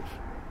conclusive.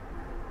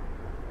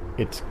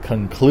 It's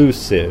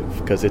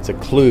conclusive because it's a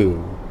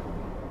clue.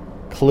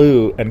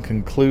 Clue and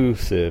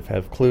conclusive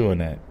have clue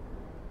in it.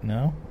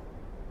 No?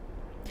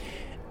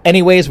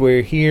 Anyways,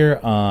 we're here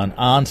on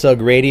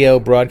OnSug Radio,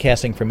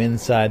 broadcasting from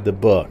inside the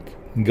book.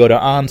 You can go to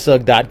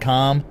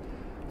onsug.com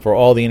for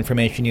all the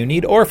information you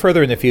need, or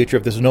further in the future,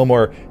 if there's no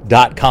more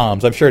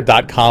 .coms. I'm sure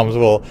 .coms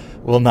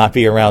will not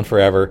be around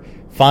forever.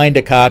 Find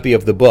a copy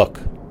of the book,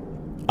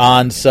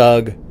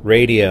 OnSug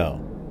Radio.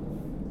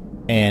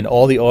 And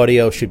all the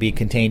audio should be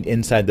contained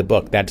inside the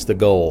book. That's the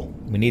goal.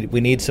 We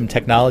need some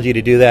technology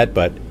to do that,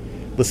 but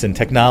listen,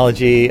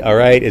 technology, all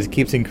right, it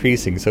keeps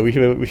increasing, so we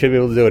should be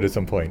able to do it at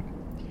some point.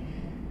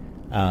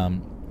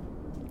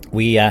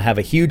 We have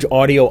a huge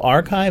audio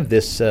archive.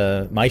 This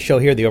my show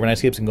here, the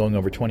Overnightscape, has been going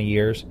over 20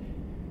 years.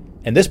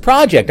 And this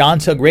project,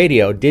 OnSug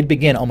Radio, did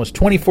begin almost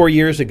 24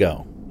 years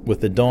ago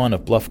with the dawn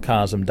of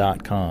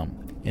bluffcosm.com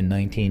in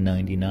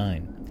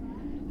 1999.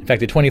 In fact,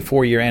 the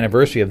 24-year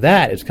anniversary of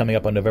that is coming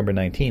up on November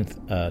 19th,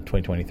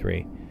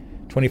 2023.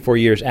 24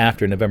 years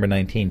after November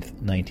 19th,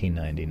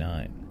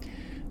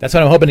 1999. That's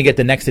when I'm hoping to get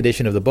the next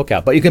edition of the book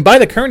out. But you can buy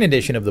the current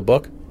edition of the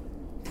book,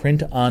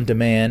 print on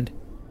demand.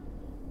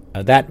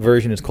 That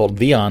version is called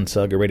The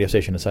OnSug, a radio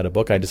station inside a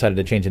book. I decided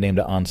to change the name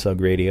to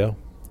OnSug Radio,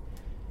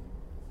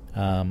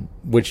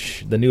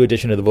 which the new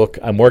edition of the book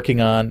I'm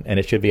working on, and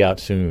it should be out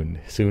soon,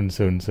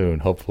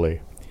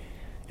 hopefully.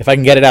 If I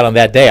can get it out on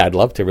that day, I'd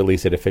love to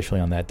release it officially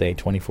on that day,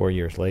 24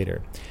 years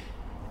later.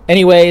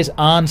 Anyways,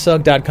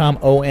 onsug.com,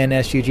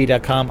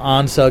 onsug.com.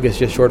 OnSug is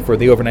just short for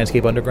the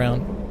Overnightscape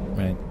Underground,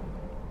 right?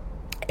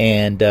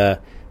 And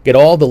get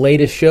all the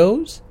latest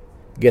shows,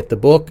 get the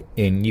book,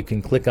 and you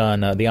can click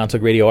on the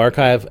OnSug Radio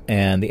Archive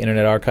and the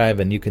Internet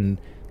Archive, and you can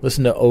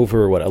listen to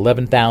over,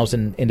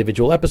 11,000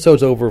 individual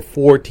episodes, over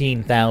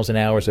 14,000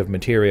 hours of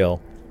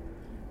material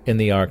in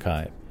the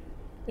archive.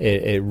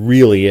 It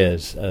really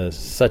is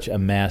such a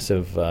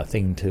massive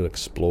thing to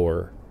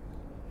explore.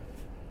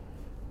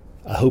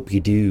 I hope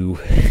you do.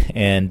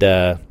 And,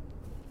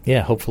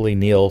 hopefully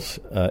Neil's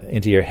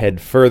Into Your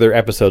Head further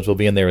episodes will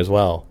be in there as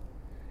well.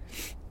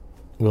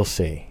 We'll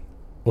see.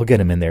 We'll get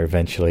him in there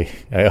eventually,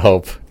 I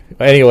hope.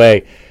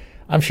 Anyway,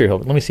 I'm sure he'll...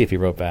 Let me see if he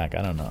wrote back.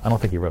 I don't know. I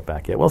don't think he wrote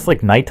back yet. Well, it's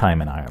like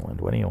nighttime in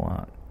Ireland. What do you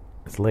want?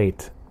 It's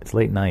late. It's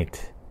late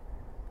night.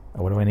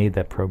 What do I need?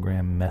 That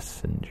program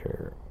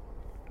messenger.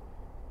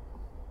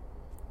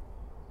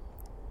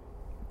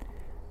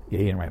 Yeah,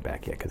 he didn't write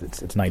back yet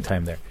because it's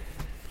nighttime there.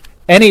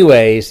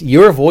 Anyways,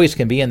 your voice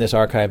can be in this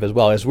archive as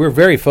well, as we're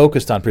very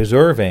focused on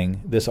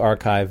preserving this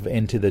archive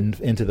into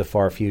the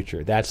far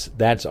future. That's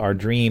our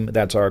dream.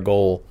 That's our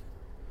goal.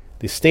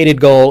 The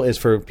stated goal is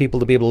for people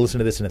to be able to listen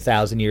to this in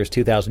 1,000 years,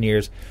 2,000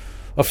 years,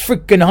 a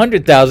freaking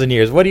 100,000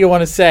 years. What do you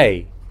want to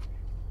say?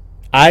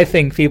 I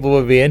think people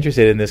would be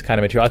interested in this kind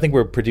of material. I think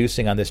we're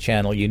producing on this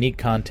channel unique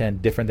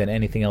content different than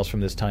anything else from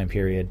this time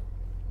period.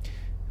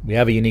 We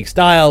have a unique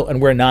style,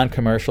 and we're a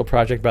non-commercial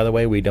project, by the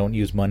way. We don't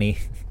use money.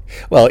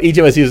 Well, each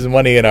of us uses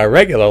money in our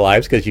regular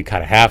lives because you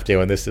kind of have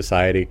to in this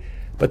society.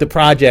 But the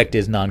project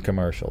is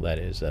non-commercial. That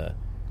is,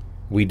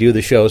 we do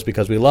the shows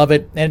because we love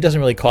it, and it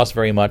doesn't really cost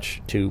very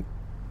much to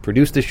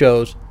produce the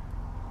shows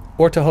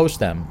or to host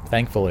them,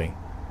 thankfully.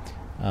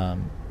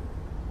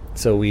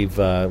 So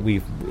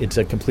it's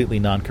a completely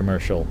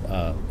non-commercial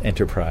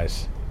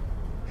enterprise.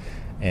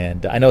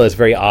 And I know that's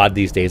very odd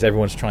these days.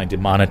 Everyone's trying to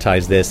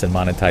monetize this and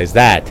monetize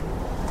that.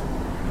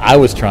 I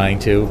was trying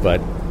to,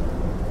 but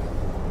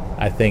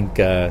I think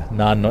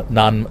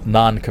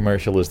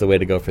non-commercial is the way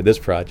to go for this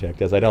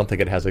project, as I don't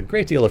think it has a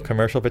great deal of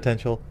commercial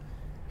potential,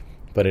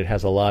 but it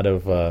has a lot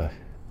of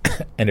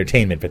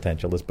entertainment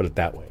potential, let's put it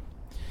that way.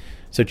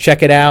 So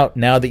check it out.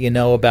 Now that you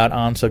know about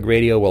OnSug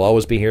Radio, we'll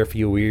always be here for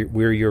you.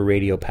 We're your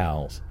radio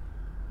pals.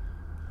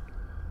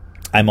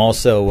 I'm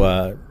also,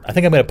 I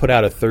think I'm going to put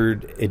out a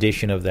third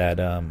edition of that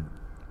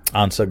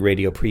OnSug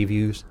Radio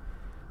previews.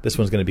 This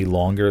one's going to be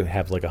longer,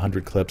 have like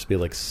 100 clips, be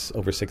like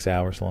over 6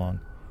 hours long.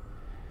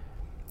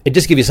 It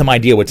just gives you some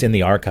idea what's in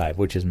the archive,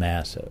 which is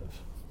massive.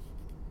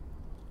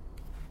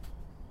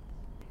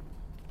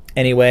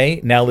 Anyway,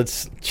 now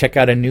let's check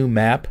out a new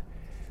map.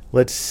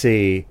 Let's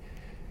see.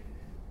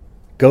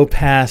 Go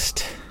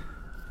past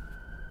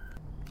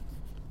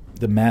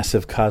the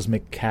massive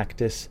cosmic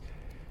cactus.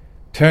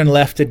 Turn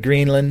left at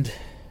Greenland.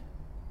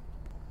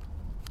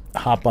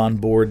 Hop on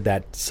board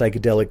that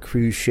psychedelic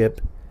cruise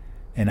ship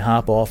and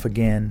hop off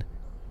again.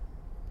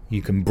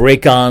 You can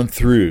break on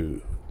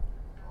through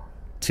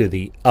to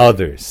the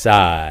other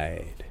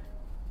side.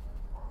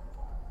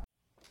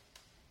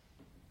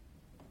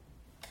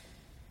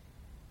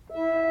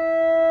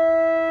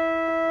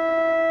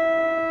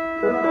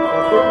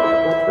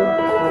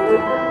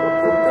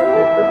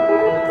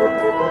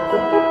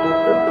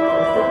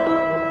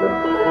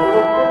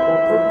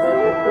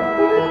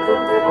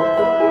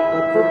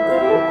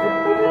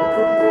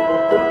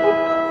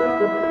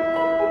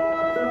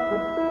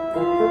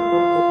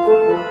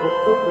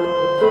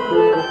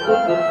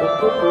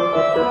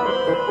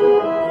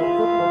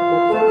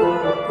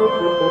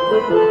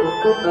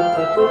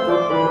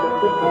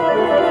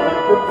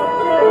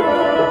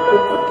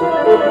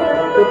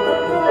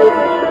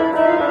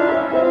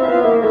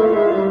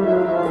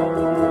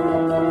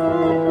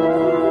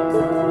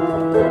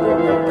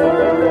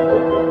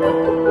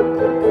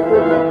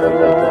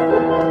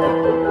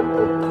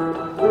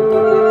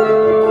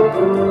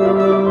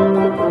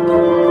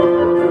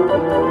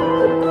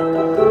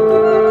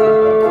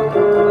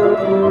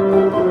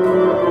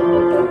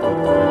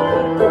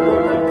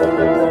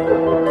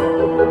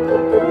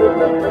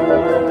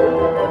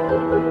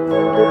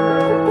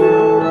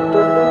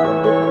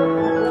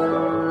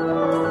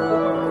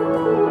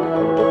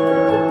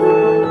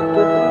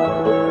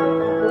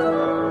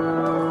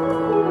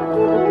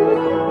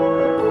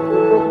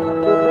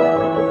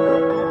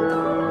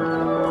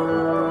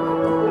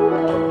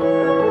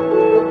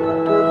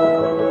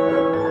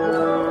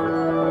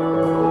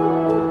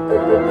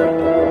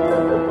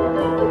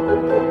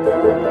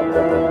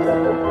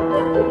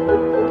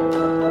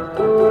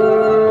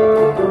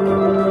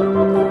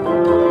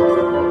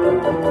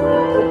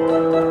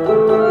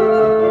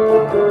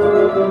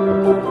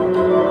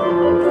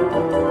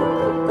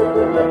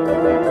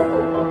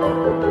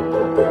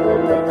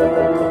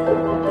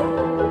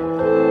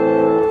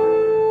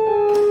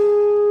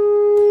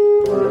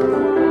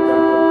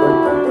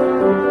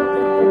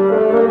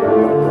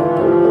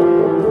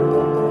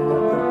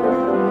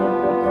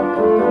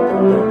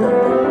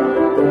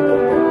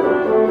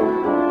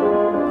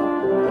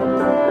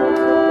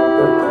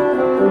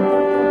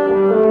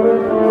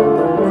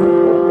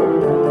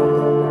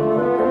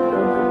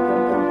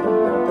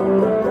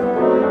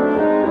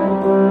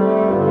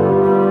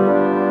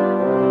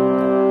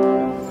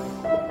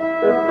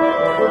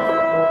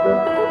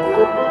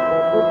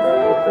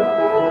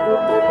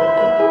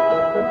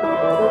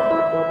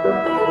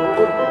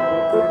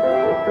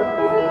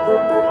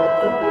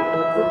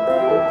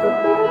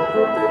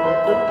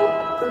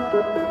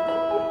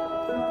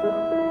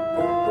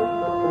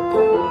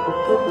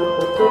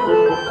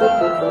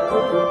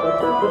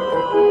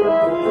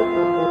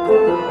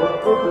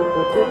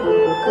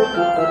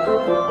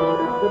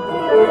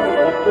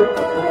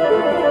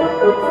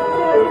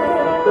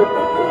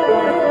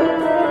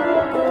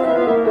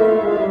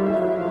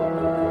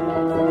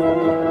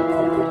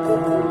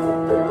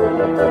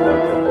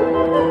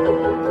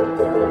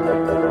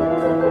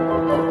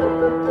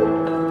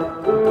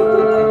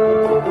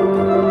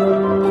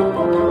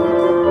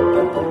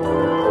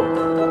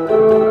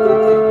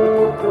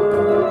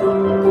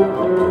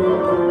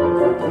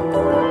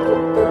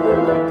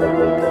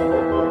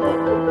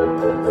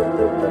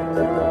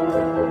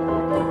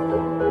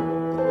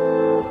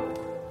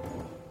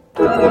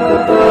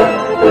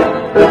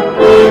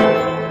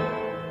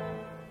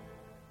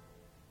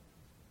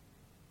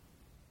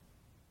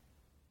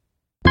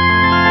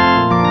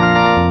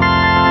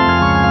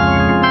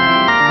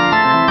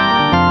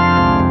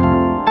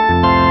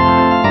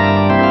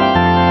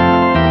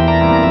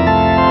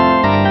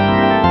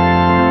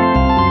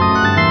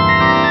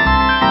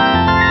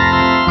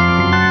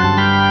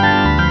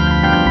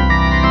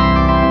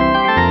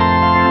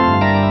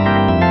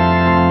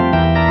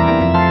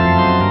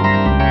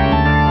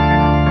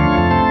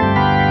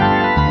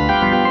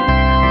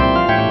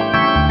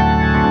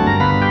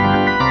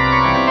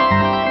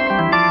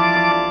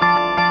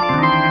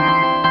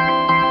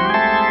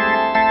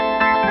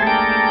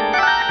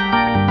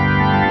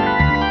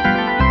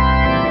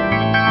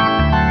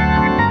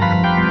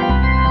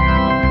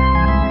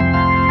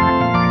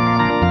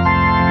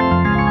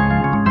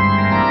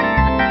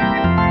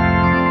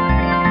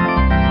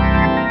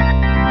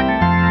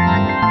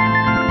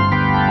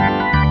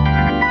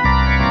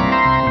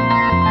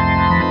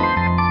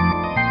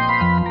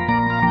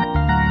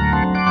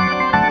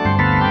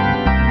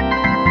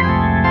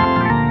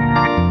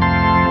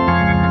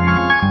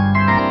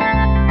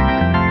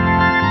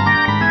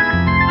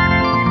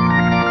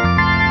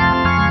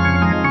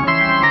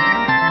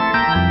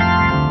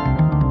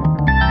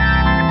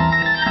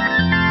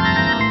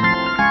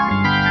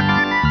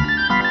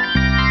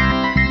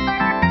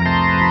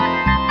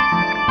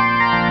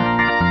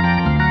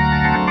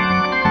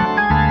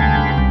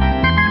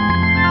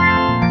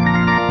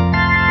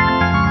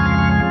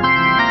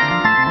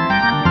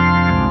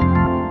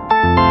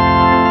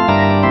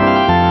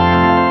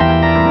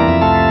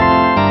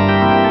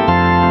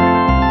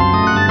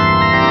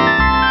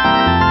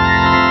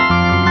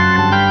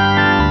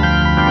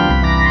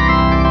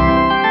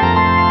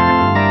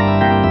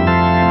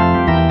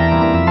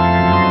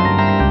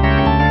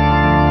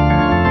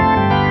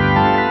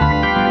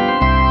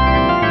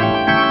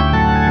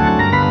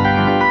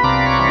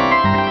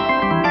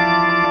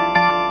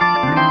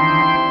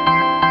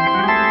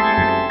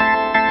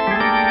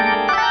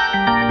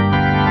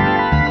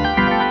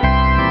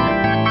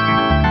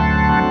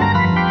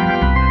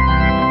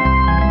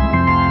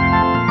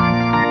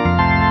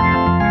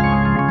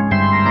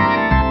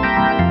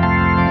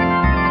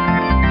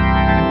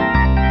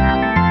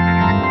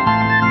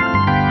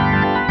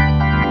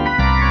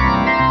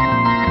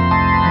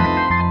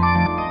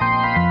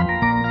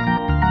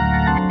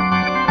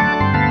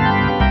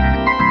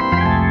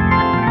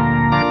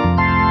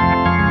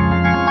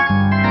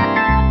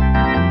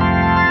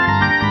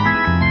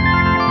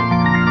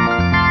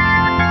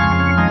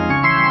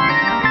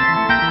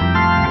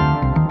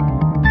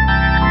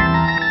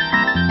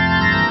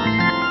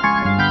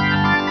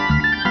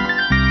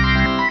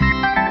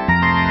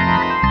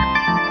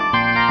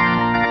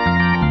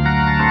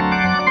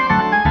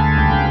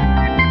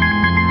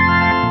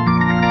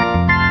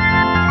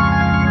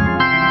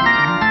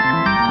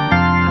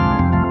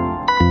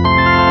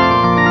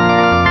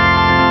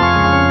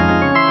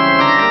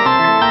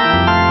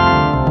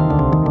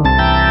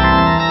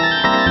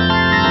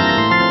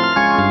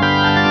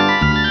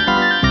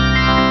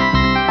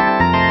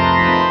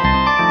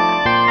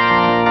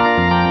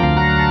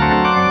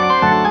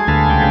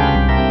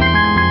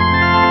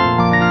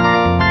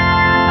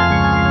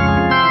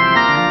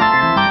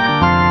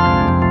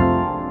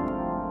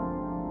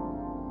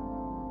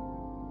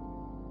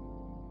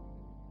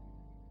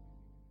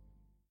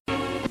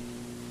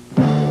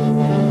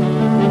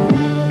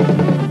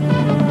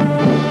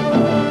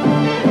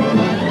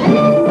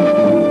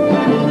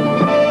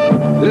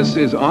 This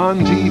is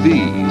On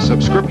TV,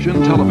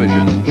 subscription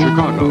television,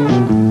 Chicago.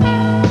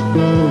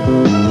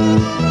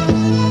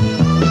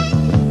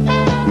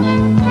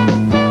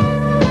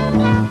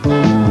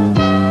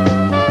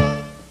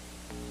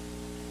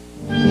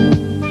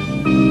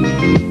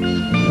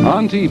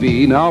 On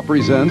TV now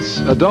presents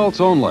Adults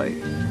Only,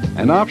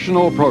 an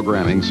optional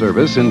programming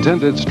service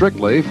intended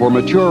strictly for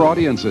mature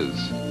audiences.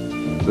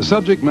 The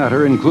subject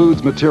matter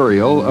includes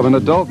material of an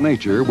adult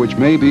nature which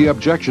may be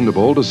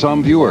objectionable to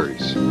some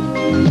viewers.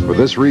 For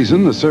this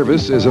reason, the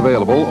service is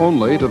available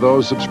only to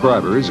those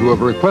subscribers who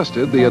have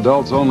requested the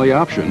Adults Only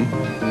option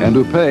and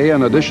who pay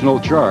an additional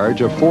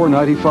charge of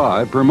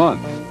 $4.95 per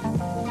month.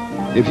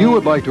 If you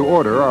would like to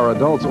order our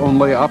Adults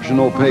Only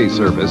optional pay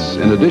service,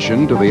 in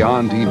addition to the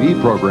on-TV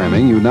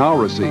programming you now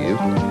receive,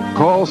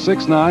 call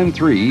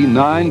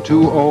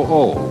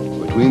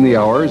 693-9200 between the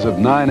hours of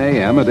 9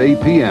 a.m. and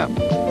 8 p.m.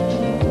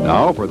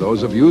 Now, for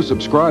those of you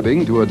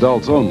subscribing to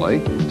Adults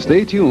Only,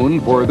 stay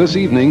tuned for this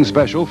evening's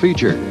special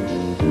feature.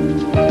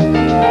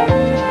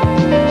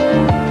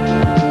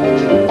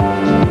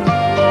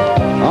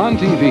 On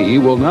TV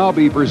will now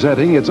be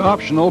presenting its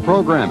optional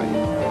programming.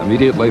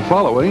 Immediately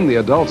following the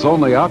Adults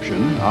Only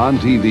option, On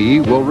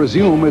TV will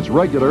resume its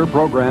regular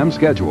program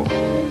schedule.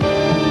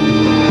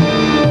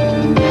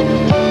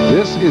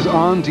 This is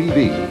On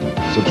TV,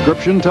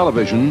 subscription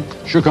television,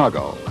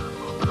 Chicago.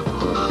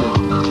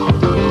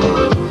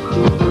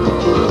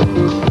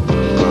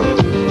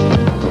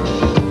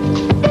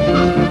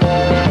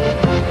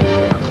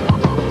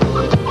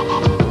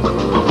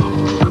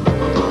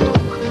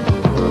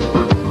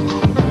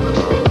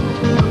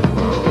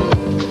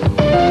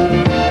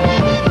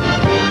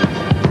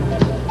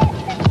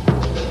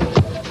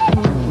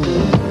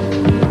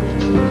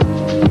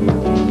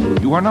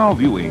 You are now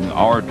viewing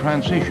our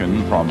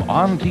transition from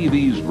On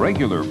TV's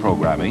regular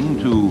programming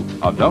to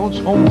Adults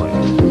Only,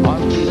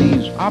 On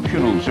TV's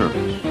optional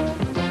service.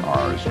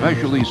 Our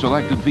specially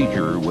selected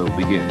feature will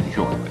begin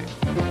shortly.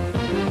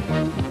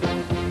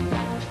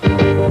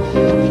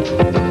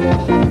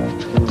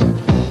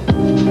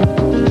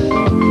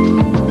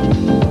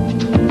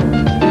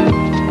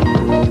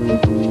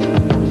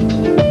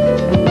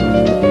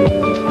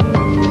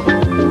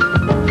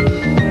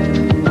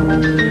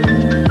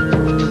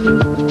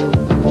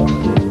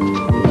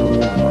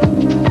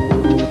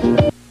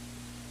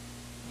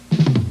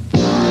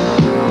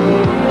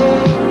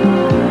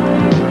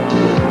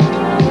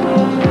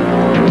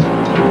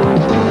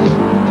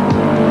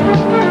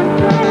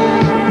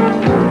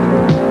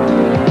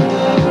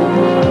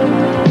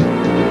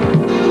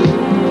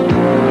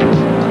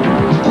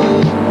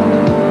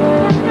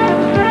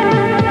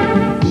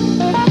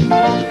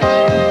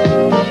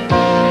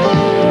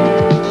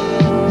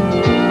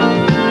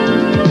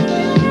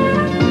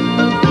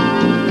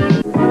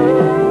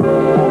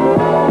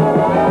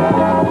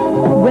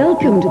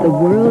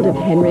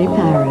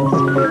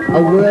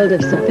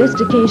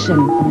 Sophistication,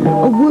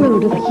 a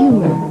world of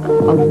humor,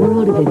 a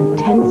world of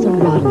intense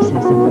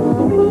eroticism.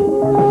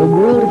 The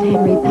world of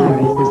Henry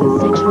Paris is a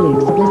sexually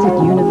explicit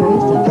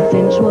universe of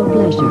sensual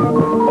pleasure,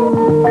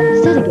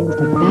 set against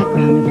a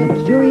background of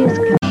luxurious...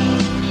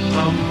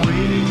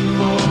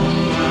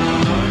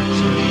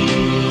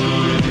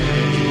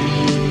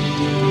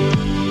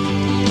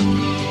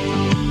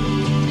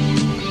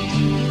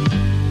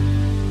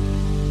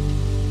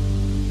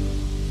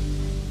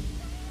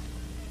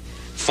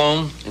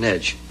 Foam and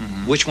edge.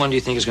 Mm-hmm. Which one do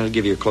you think is going to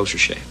give you a closer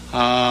shave?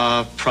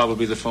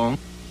 Probably the foam.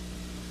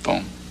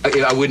 Foam.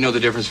 I wouldn't know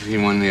the difference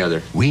between one and the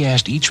other. We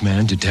asked each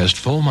man to test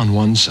foam on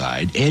one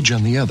side, edge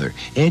on the other.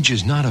 Edge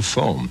is not a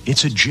foam.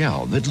 It's a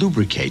gel that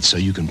lubricates so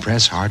you can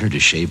press harder to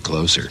shave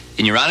closer.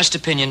 In your honest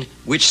opinion,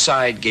 which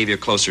side gave you a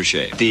closer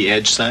shave? The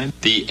edge side?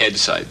 The edge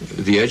side.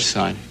 The edge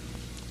side.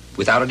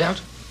 Without a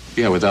doubt?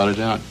 Yeah, without a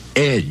doubt.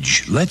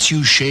 Edge lets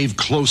you shave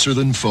closer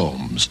than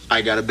foams.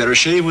 I got a better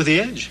shave with the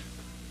edge.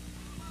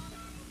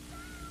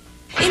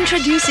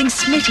 Introducing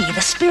Smitty,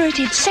 the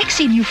spirited,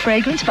 sexy new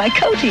fragrance by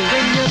Coty.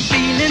 When you're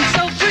feeling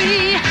so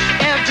free,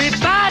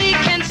 everybody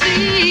can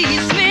see.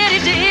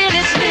 Smitty did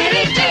it,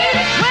 Smitty did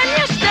it. When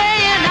you're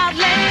staying out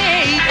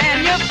late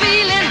and you're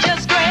feeling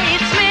just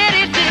great,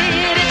 Smitty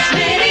did it,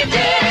 Smitty did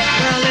it.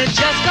 Well, it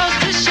just goes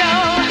to show,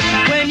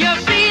 when you're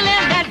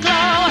feeling that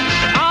glow,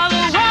 all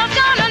the world's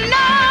gonna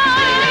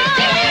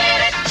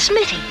know.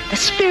 Smitty, the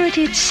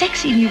spirited,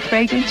 sexy new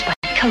fragrance by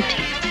Coty.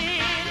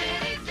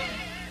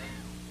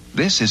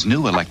 This is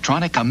new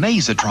electronic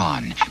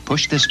Amazatron.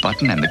 Push this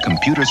button and the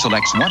computer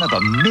selects one of a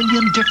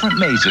million different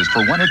mazes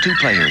for 1 or 2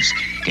 players.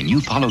 Can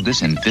you follow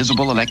this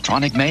invisible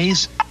electronic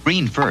maze?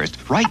 Green first,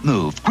 right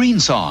move, green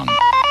song.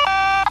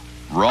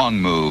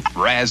 Wrong move,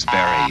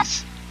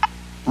 raspberries.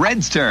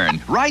 Red's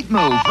turn, right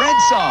move,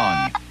 red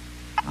song.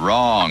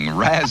 Wrong,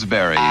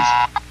 raspberries.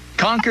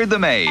 Conquered the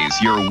maze,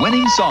 your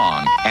winning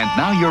song. And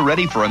now you're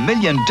ready for a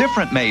million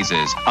different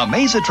mazes.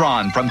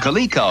 Amazatron from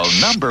Coleco,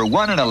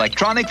 #1 in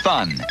electronic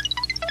fun.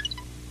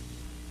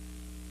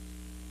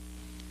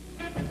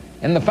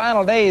 In the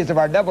final days of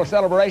our double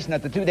celebration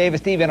at the two Davis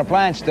TV and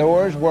appliance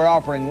stores, we're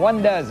offering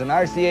 1 dozen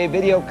RCA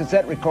video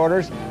cassette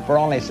recorders for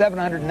only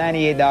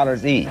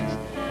 $798 each.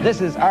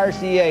 This is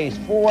RCA's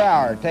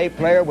 4-hour tape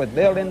player with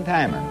built-in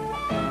timer.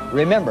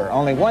 Remember,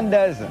 only 1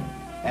 dozen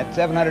at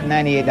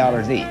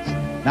 $798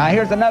 each. Now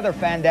here's another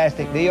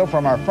fantastic deal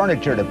from our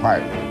furniture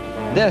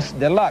department. This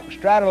deluxe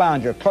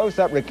Strata-Lounger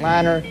close-up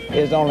recliner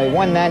is only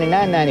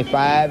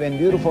 $199.95 in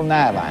beautiful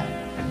nylon.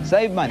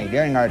 Save money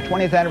during our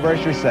 20th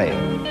anniversary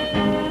sale.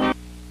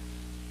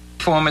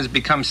 Performers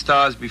become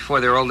stars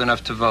before they're old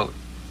enough to vote.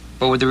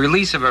 But with the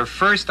release of her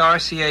first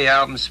RCA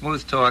album,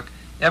 Smooth Talk,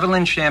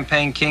 Evelyn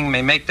Champagne King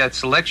may make that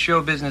select show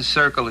business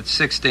circle at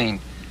 16.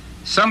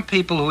 Some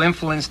people who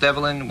influenced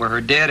Evelyn were her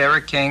dad,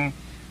 Eric King,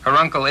 her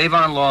uncle,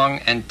 Avon Long,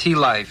 and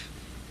T-Life.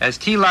 As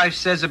T-Life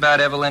says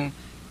about Evelyn,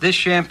 this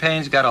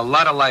champagne's got a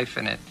lot of life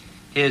in it.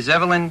 Here's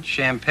Evelyn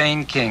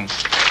Champagne King.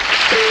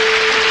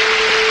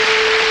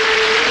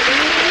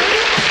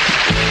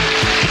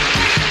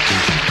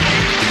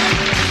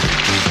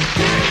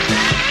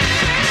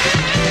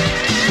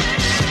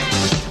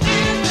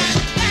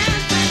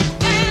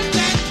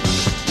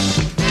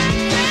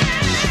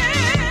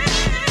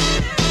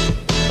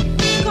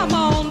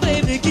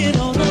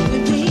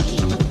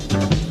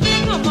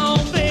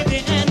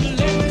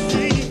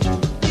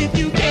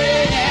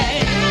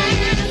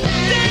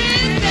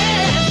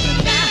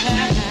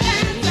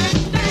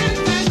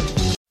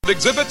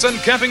 Exhibits and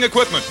camping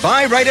equipment.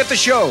 Buy right at the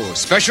show.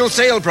 Special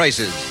sale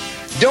prices.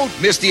 Don't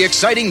miss the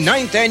exciting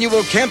 9th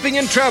Annual Camping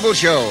and Travel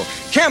Show.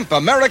 Camp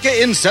America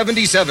in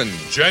 77.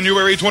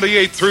 January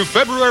 28th through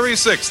February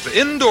 6th,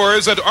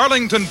 indoors at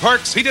Arlington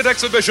Park's Heated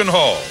Exhibition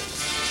Hall.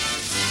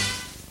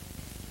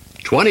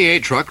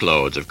 28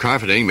 truckloads of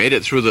carpeting made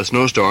it through the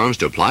snowstorms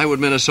to Plywood,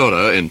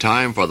 Minnesota in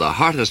time for the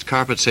hottest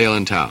carpet sale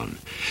in town.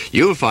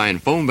 You'll find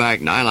foam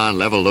back nylon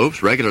level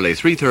loops regularly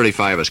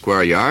 $3.35 a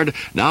square yard,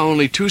 now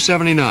only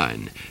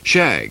 $2.79.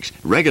 Shags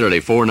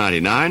regularly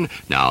 $4.99,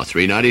 now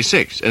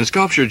 $3.96, and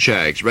sculptured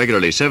shags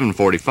regularly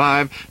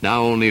 $7.45,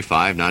 now only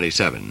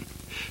 $5.97.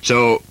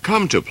 So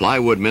come to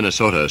Plywood,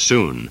 Minnesota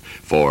soon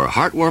for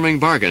heartwarming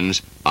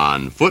bargains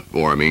on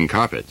foot-warming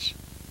carpets.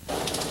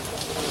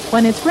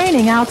 When it's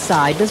raining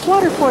outside, does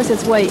water force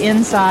its way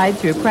inside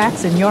through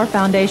cracks in your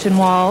foundation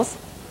walls?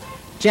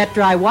 Jet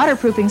Dry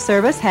Waterproofing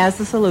Service has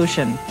the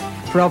solution.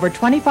 For over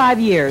 25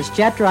 years,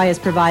 Jet Dry has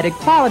provided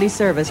quality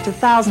service to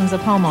thousands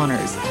of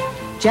homeowners.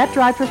 Jet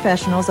Dry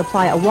professionals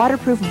apply a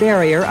waterproof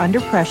barrier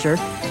under pressure,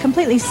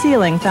 completely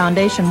sealing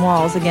foundation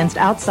walls against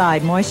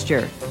outside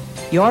moisture.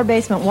 Your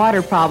basement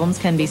water problems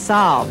can be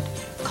solved.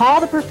 Call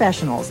the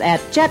professionals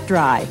at Jet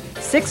Dry,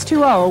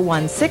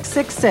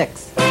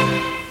 620-1666.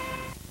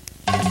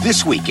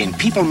 This week in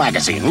People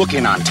magazine, look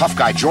in on tough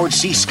guy George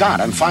C.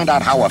 Scott and find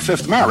out how a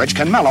fifth marriage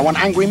can mellow an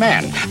angry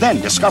man. Then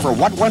discover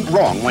what went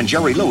wrong when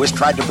Jerry Lewis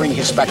tried to bring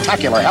his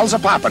spectacular Hell's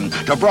A-Poppin'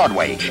 to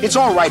Broadway. It's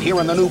all right here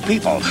in the New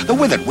People, the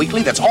With It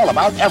Weekly that's all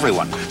about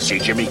everyone. See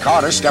Jimmy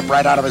Carter step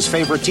right out of his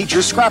favorite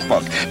teacher's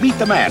scrapbook. Meet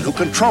the man who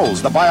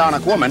controls the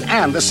Bionic Woman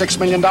and the $6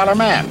 Million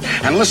Man.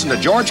 And listen to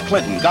George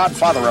Clinton,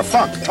 godfather of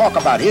funk, talk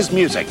about his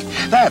music.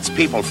 That's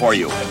People for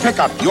you. Pick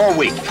up your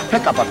week.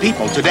 Pick up a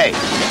People today.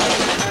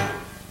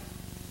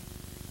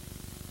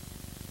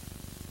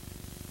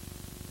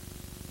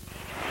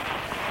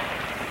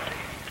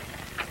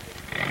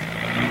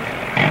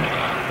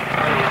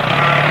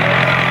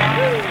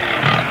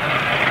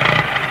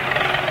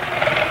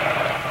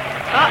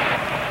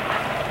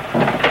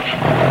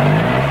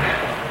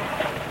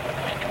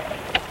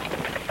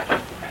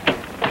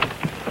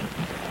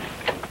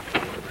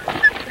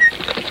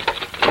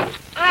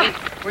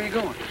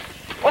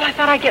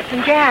 I'd get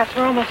some gas.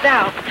 We're almost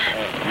out.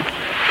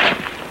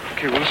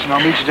 Okay, well, listen,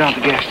 I'll meet you down at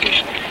the gas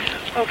station.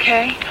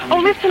 Okay. Oh,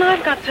 listen,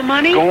 I've got some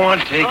money. Go on,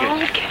 take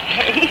it.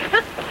 Okay.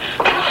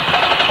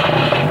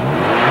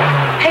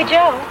 Hey,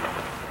 Joe.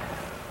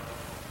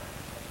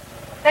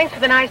 Thanks for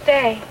the nice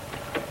day.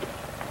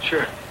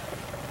 Sure.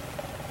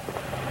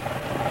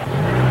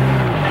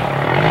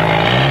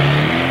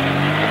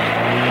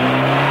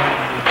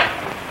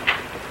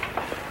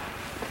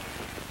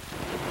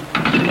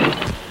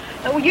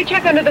 Will you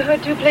check under the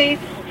hood, too, please?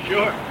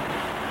 Sure.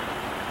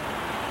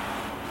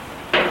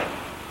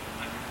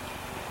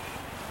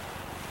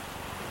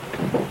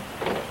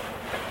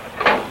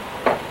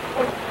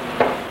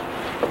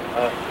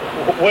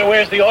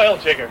 Where's the oil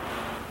jigger?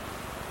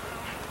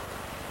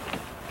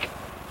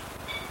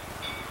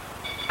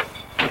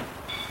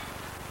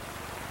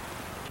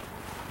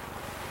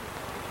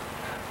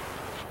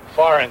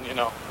 Foreign, you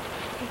know.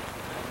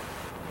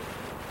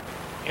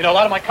 You know, a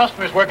lot of my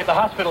customers work at the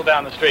hospital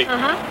down the street.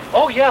 Uh-huh.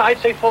 Oh, yeah, I'd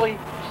say fully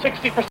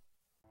 60%.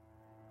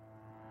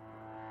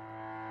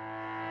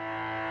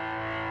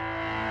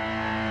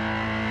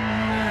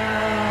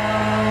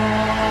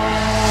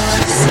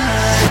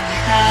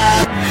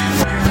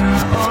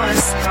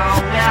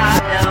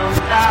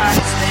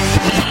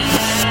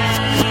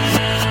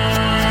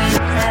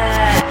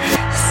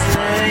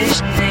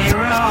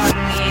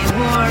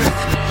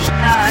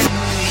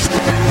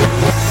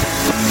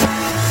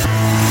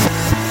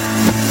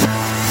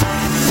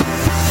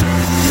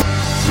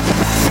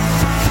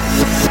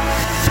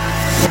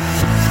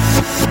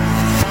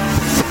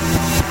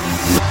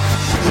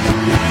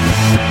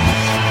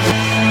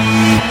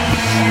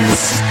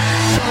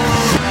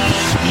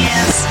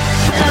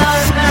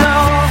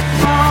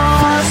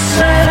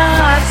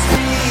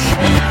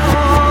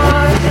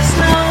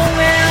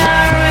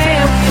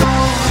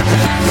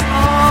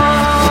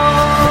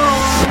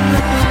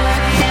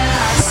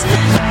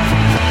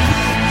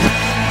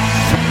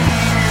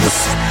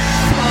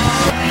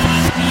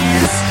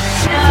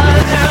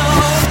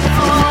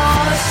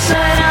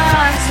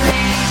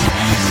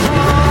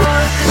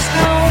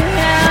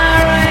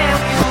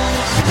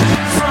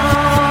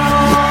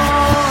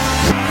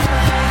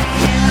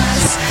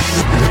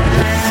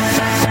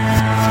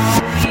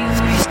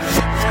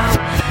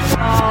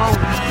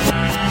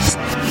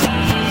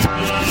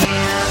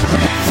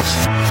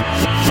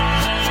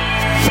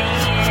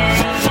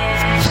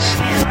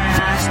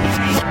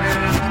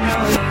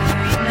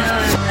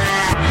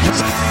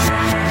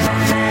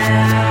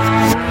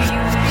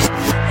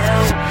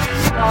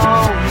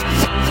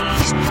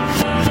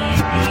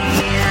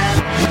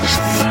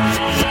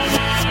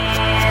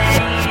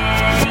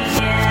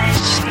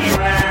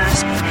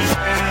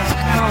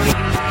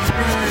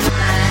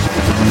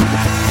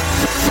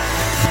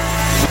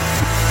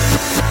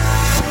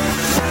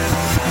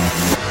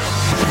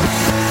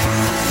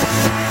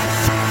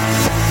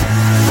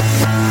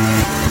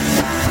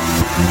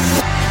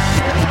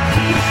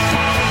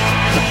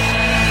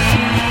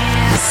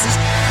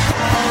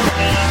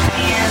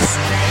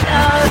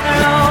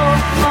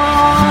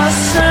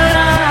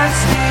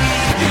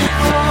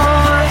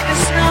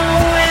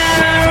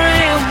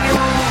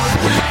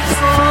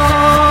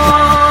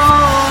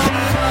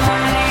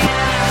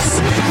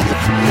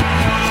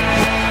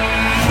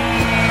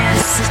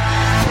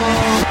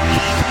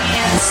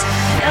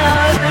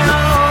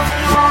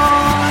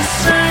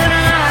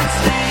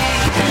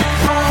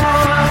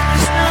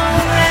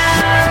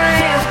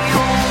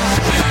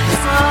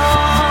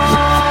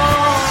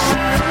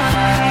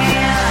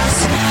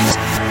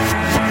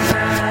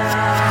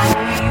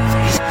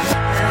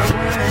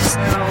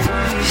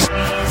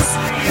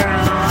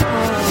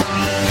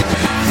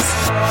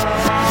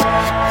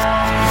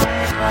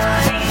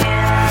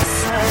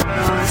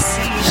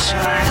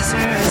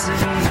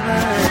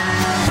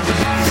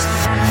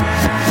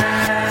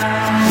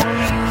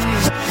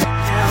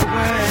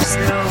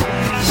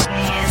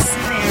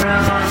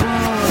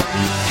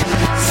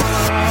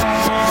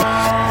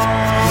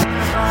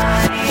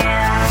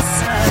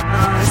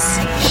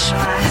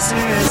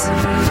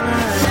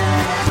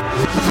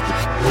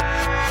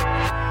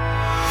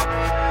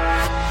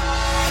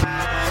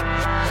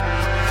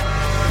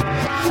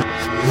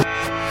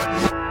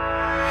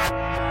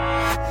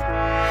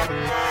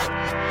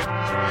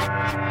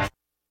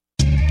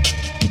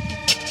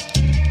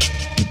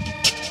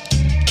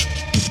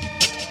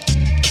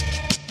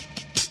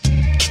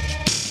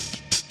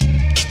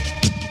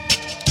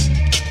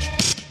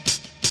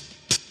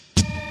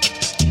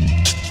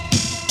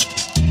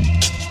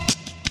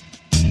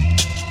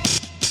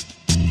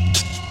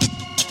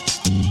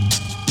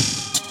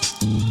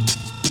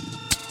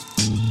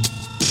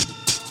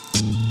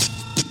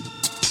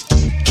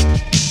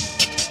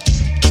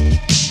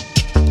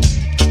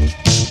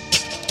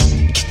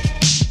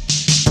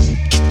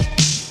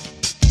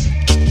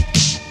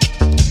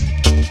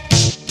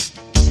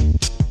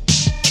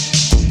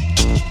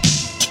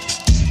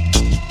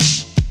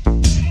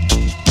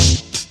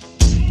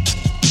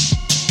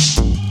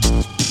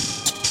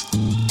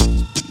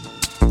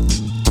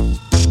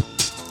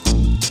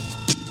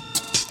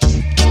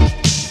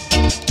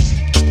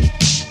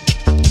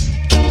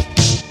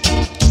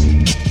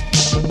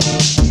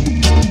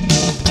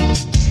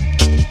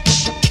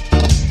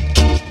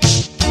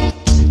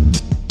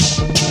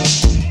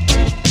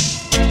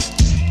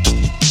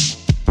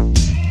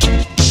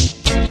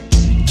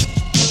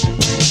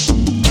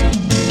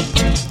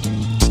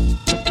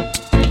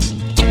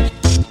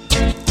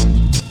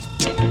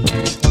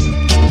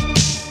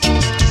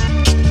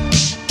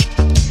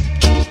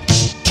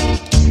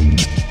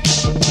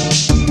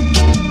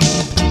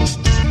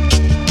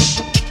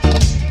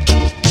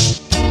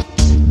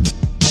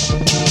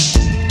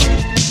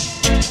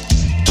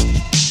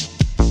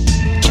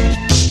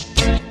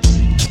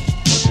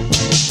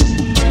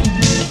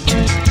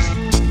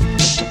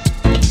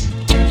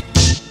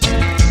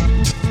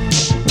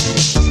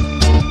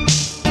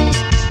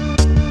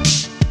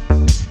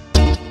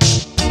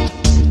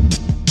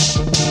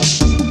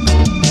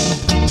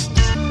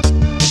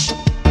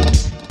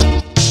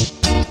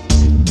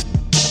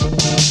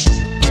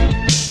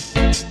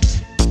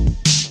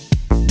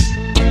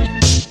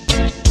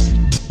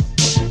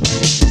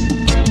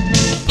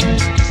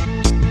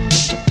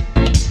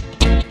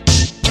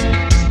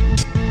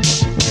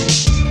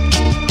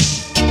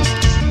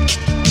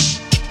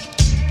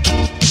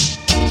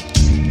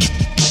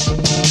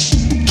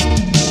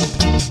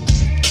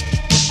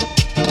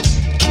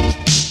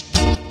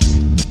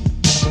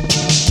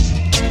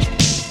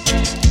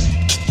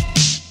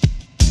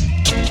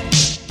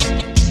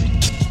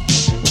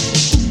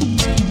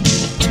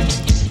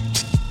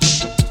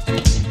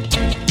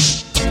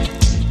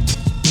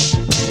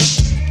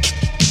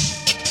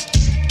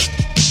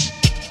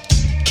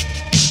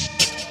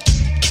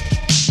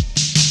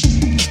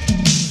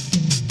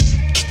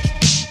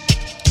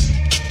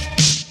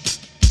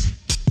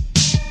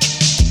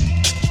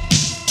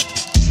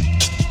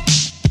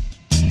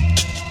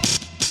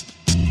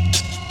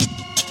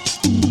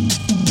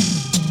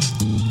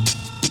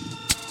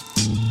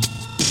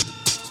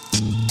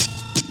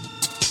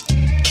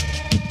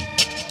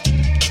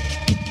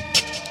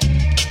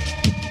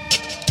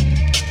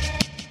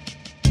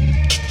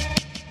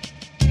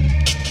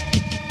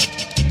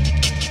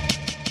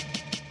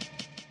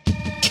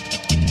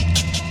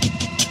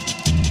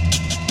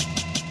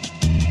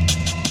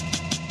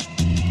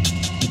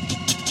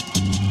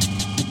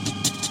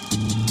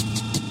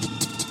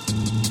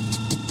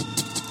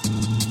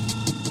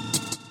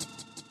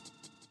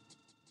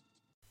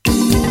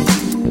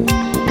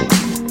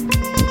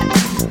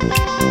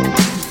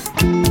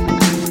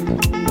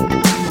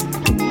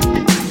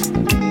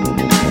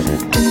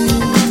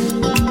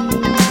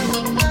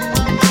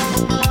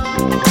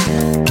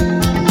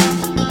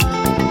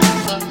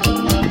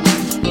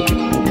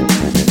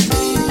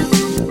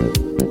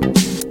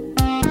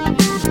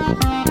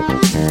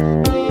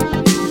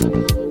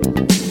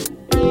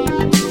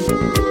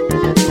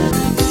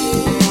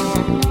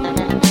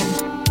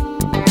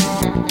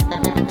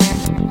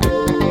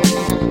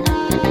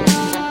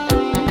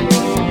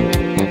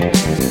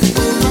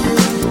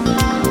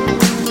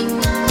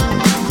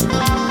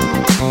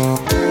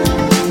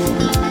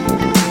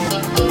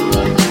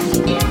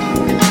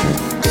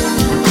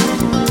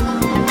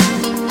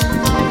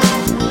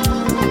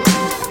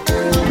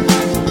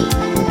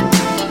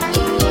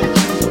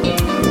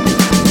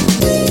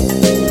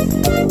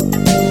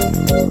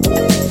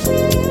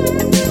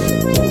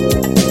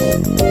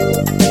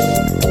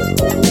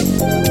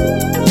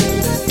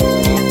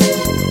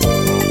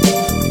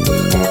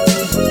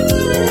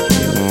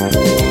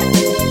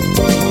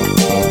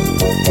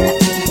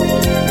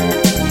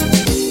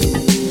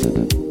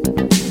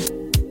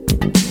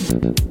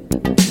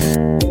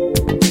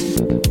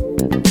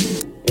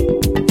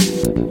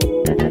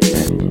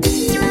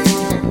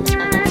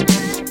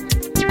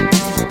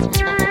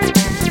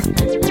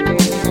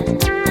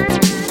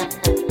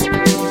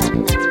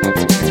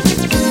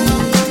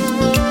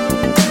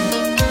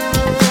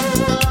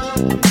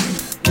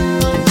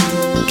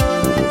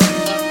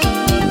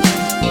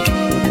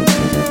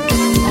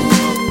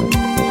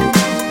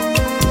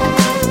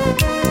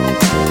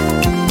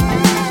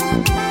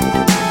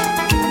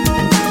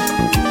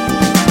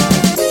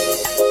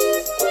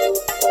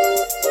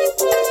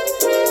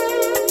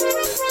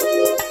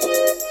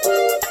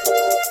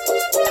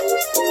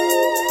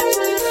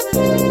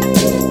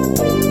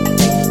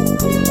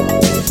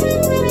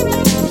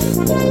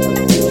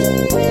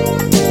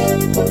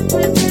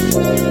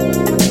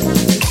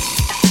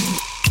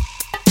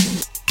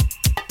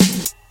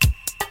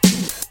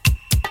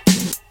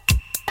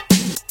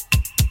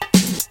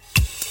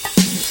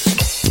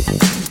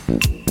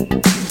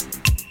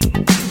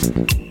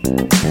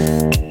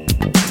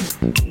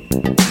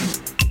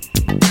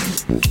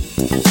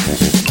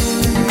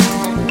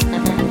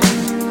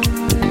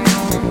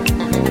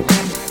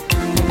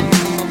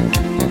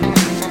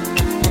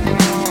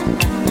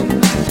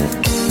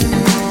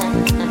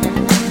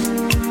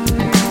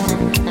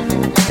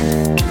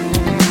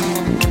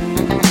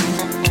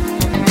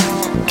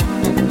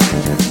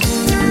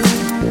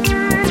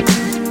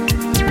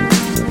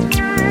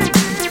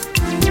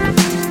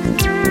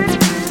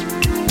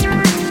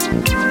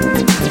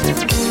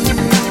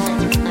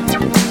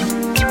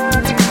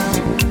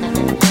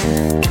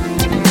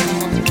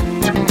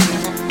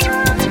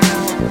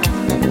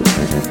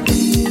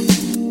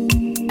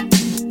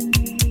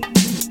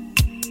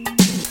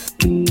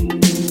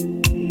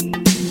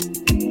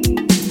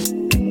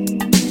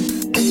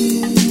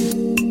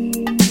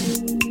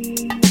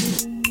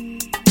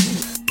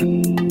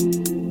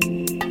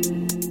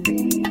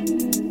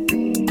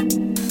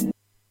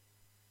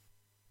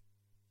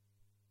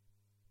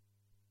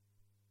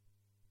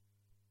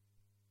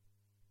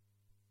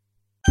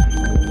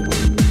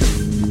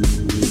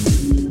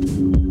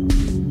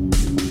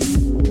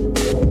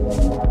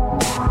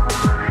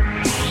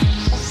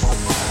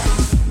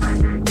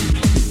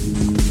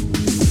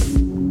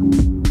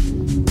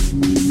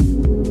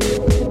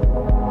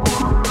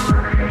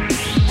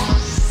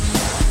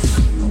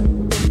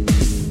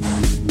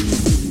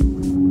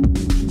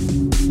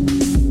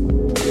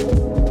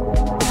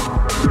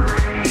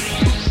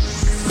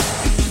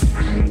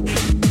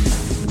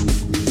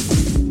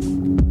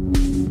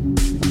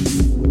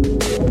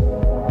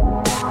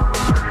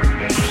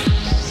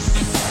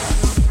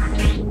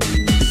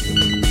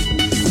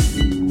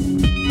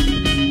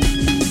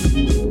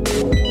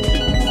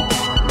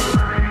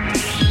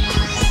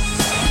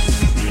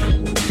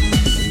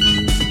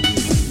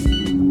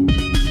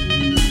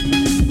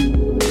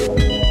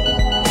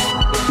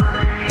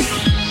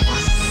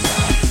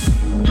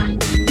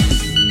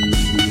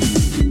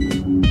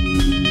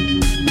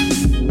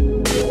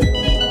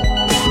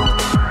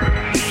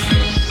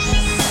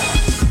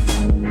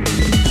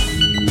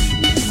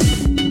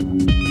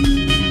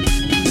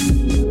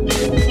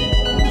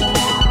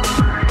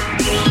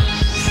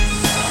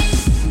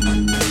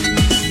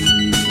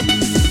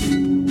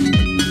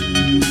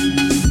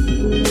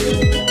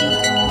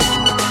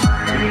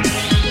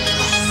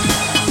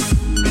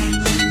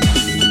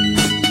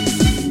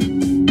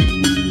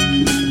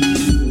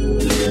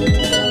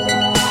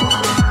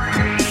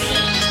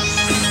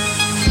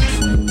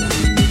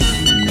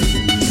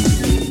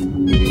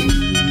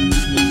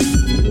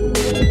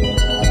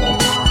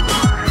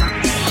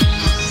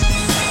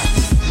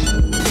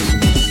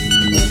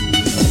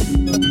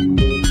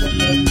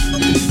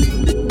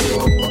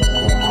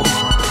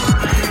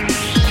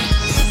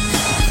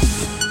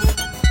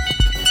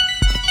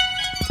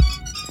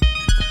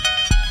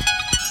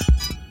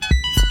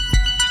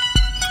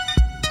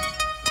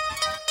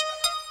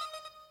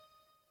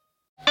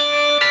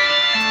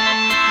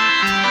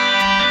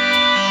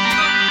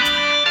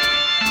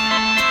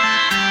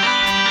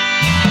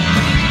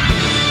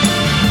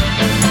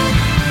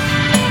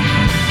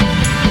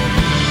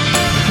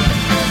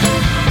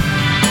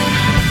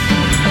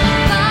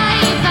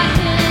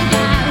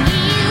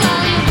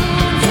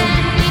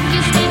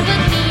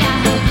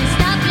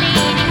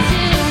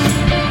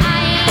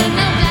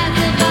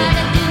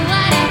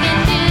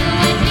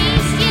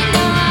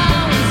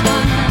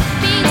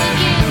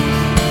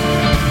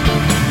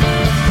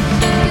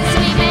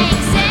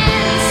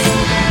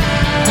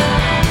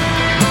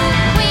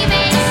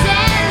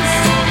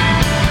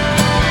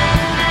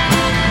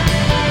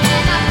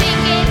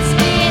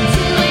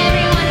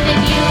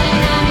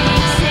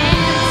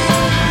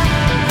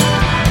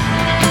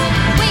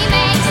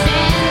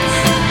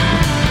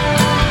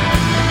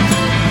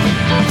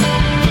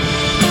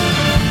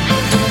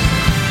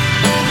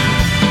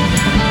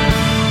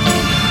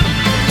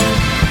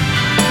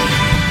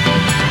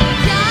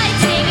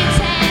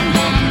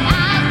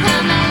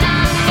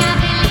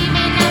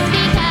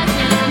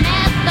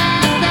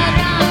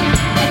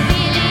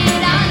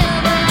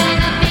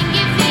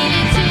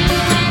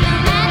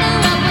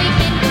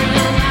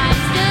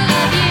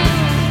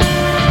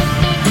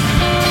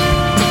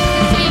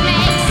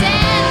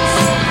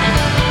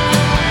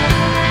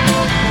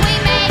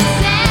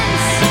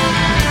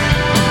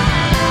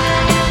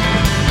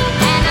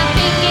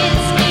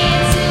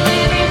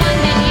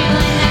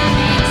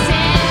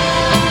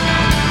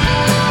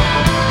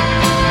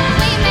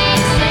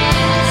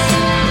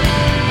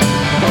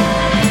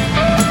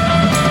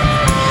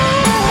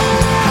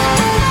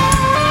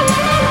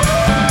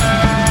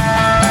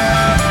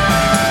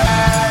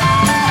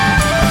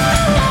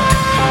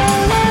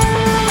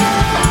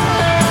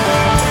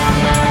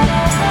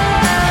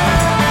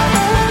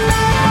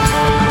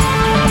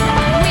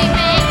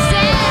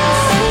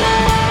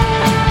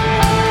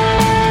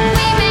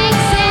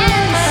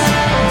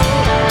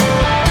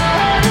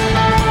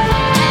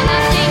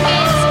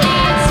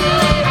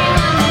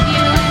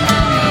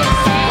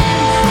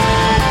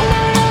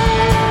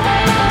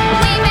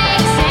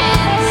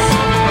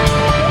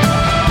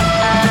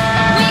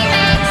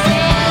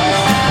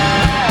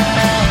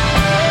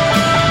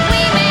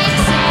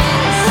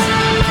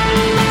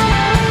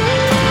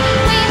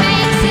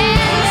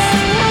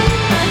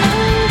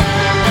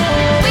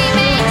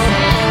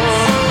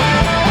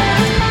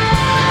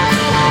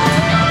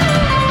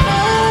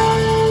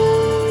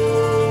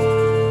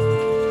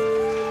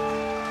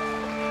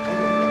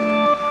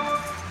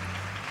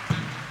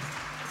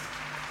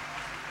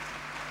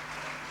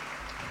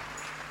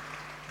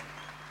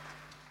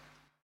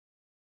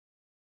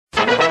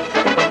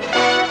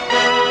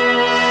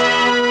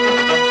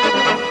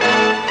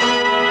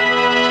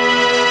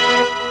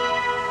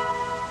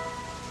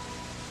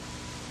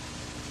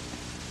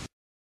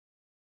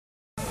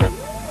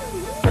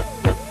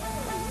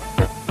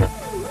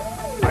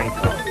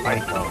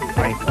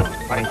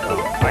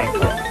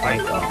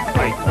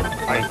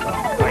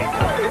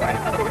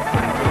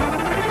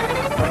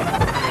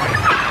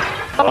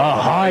 a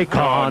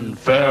high-con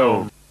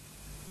film.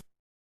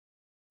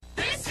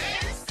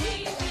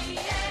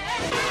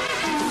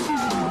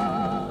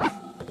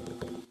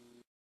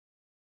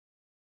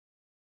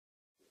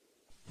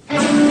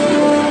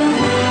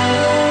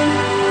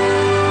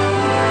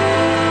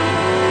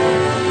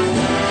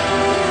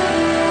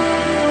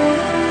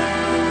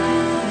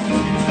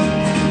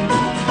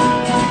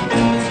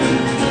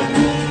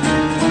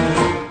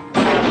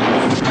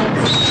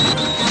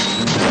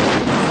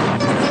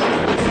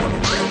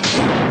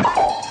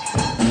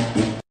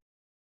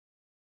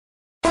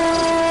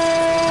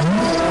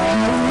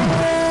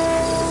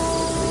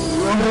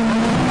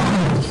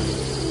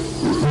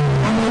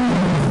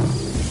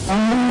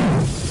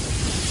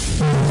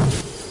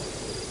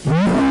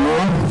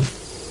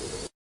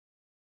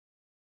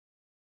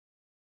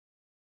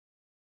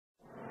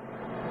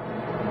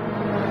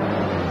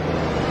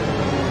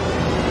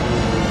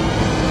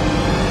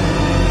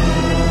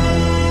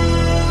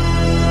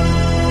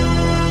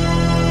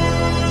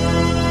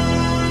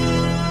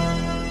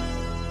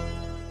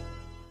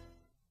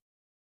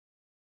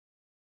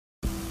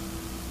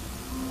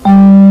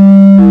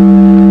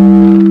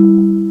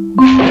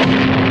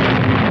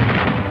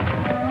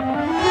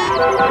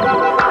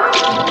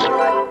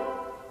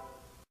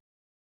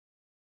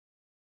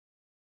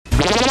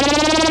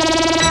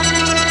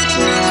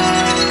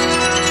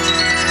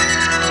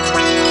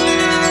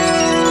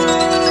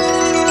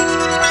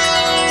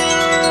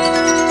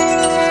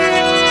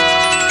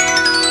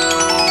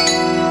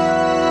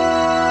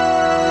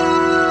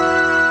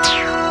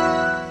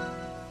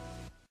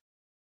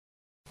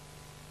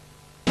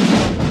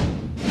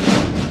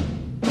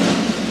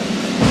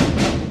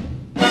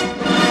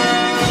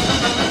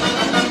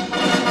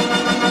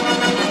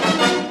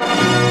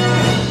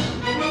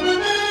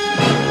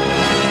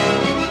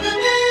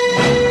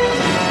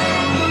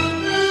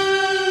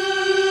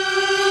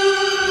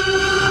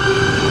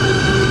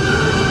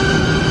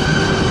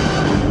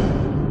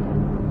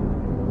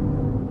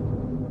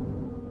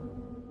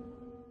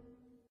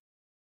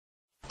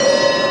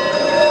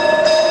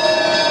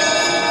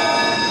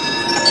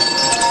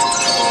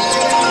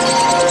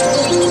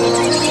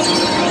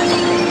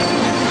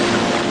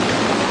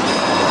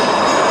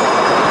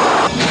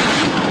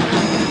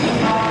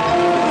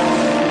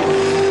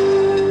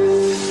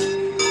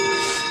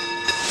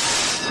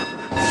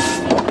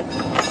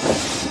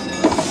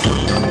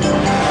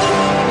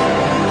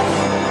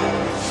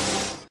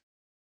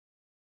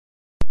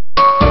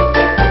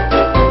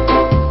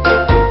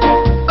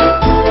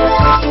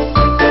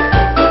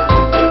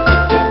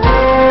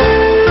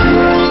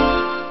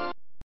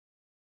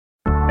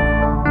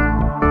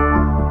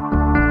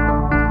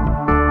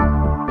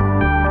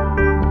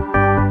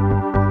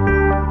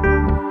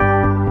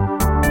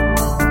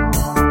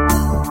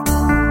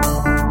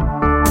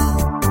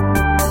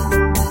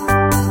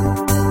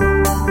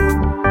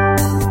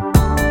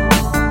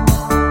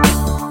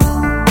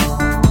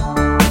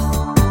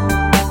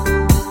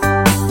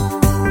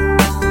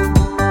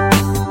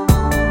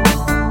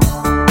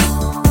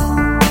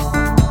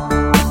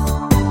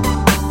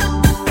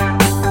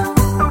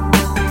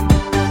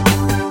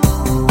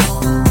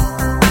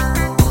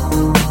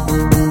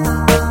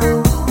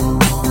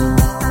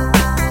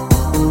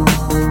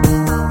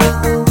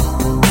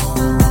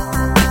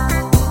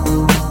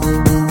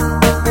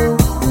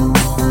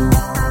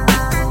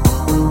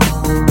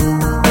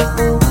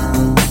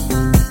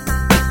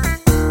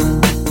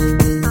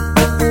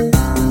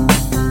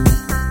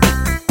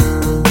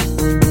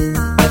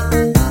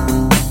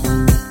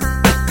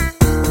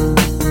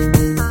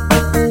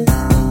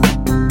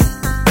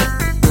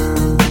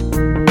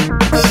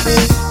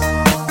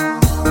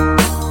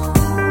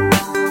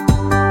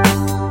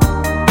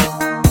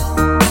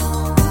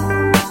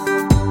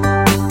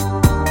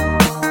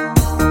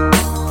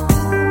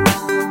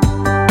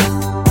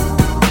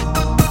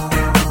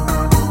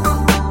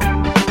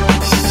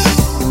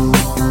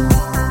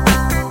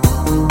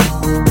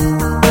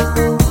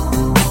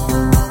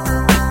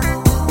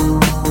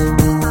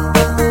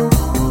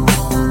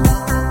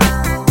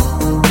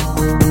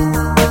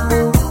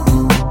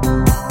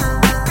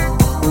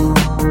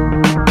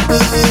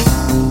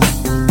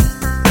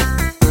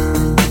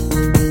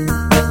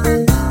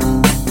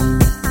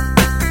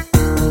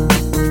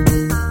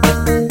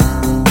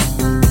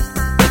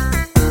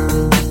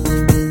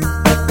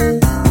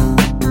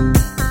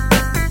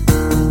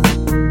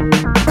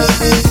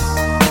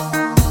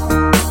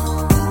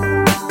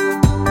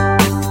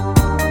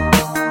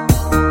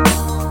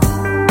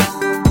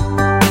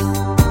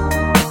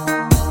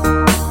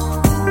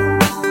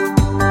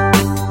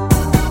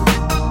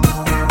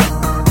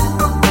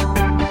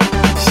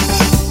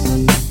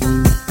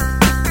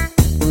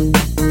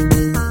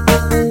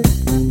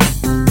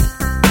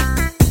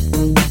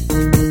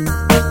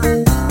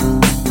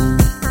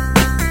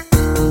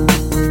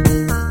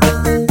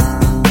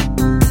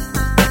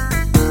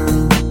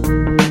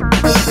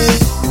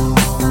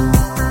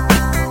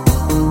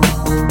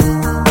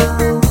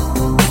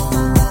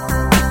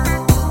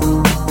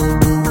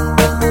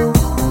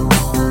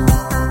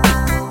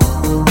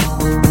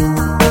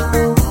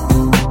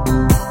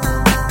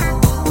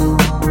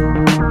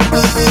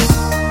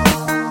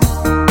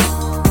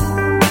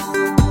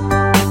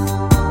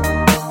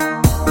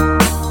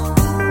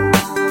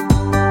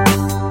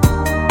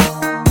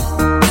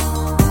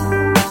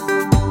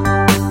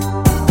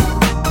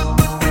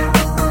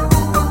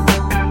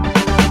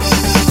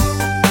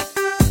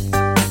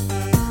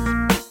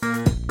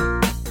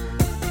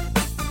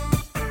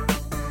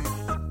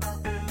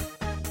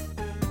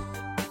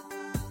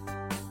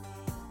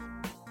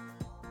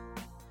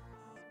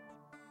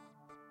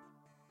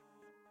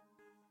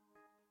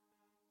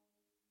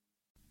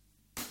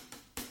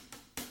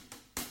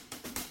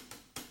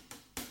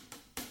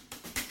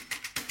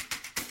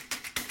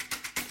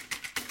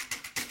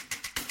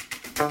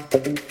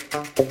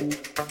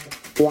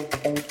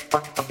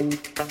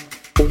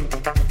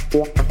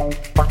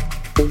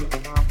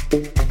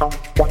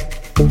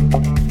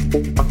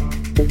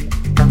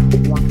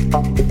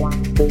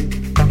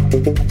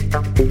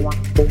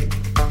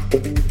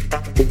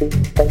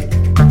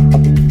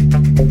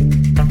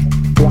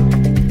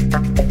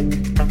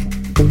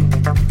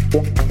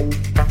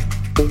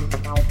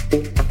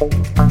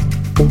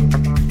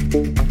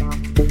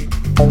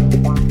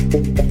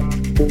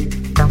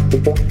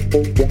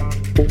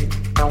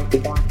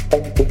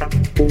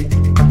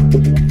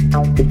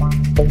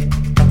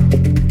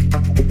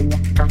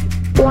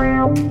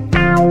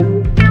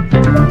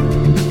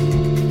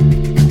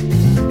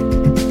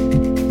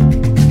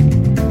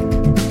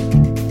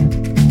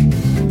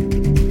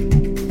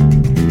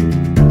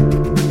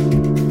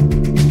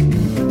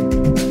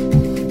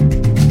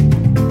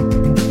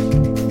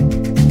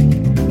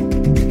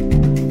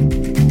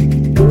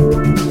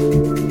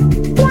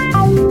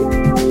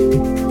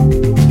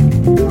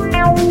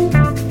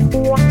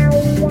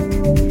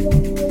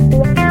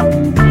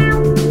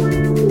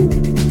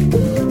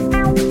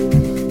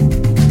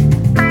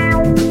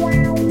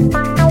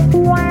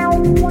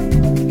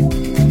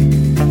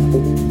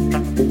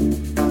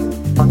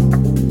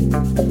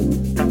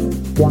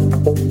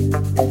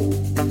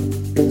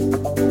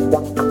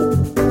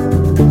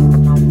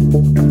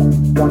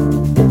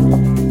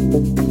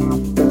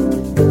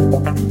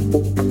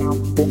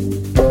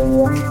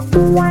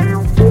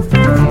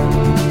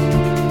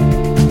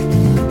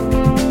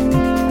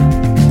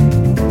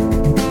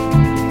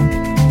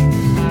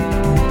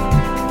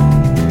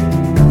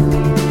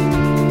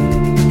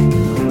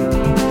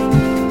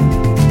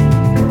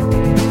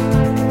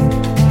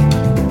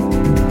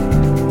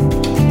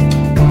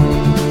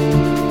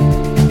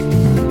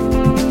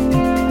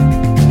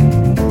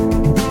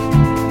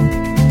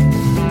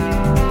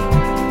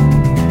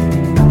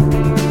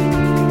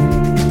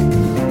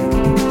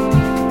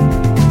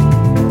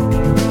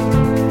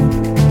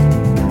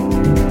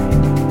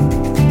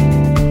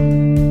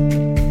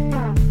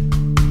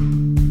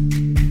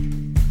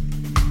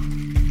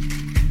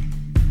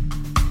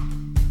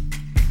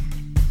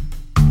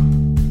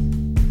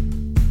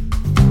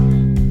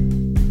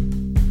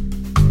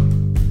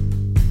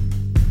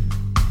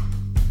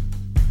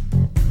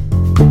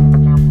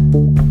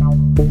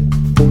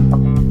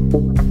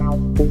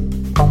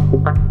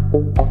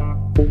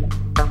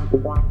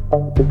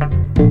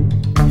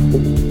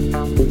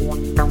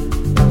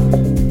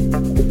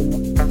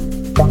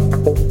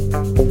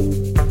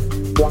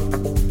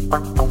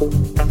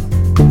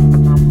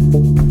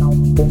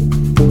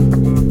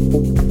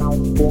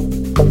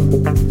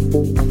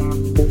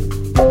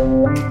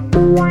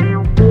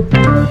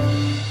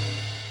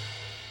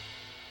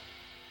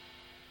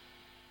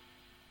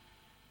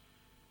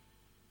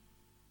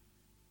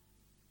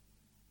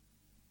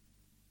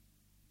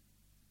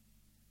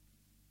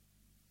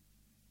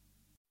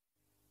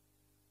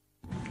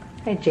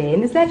 Hey,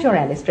 Jane, is that your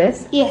Alice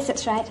dress? Yes,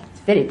 that's right. It's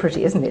very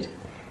pretty, isn't it?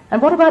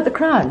 And what about the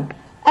crown?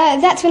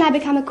 That's when I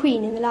become a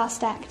queen in the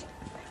last act.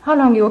 How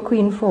long are you a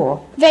queen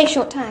for? Very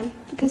short time,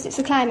 because it's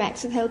the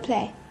climax of the whole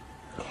play.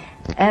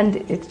 And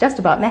it just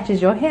about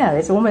matches your hair.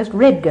 It's almost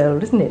red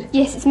gold, isn't it?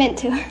 Yes, it's meant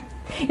to.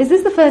 Is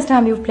this the first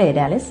time you've played,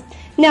 Alice?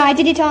 No, I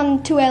did it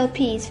on 2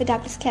 LPs for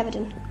Douglas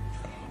Cleverton.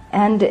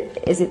 And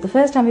is it the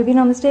first time you've been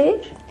on the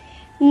stage?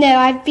 No,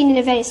 I've been in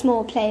a very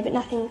small play, but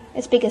nothing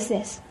as big as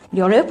this.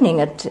 You're opening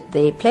at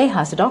the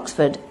Playhouse at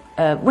Oxford.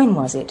 When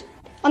was it?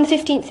 On the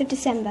 15th of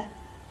December.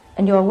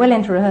 And you're well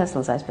into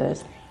rehearsals, I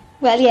suppose?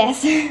 Well,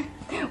 yes.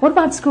 What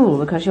about school?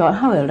 Because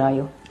how old are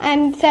you?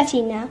 I'm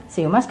 13 now.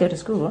 So you must go to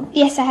school?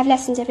 Yes, I have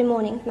lessons every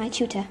morning with my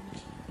tutor.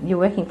 You're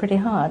working pretty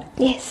hard?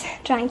 Yes,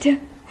 trying to.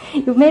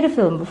 You've made a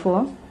film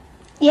before?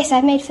 Yes,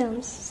 I've made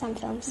films, some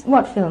films.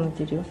 What film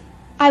did you?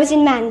 I was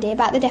in Mandy,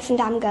 about the deaf and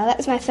dumb girl. That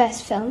was my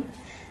first film.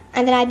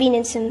 And then I'd been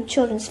in some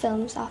children's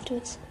films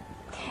afterwards.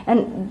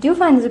 And do you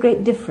find there's a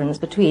great difference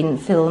between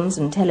films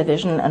and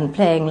television and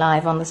playing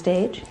live on the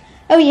stage?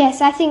 Oh, yes,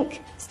 I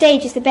think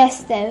stage is the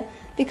best, though,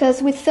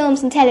 because with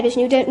films and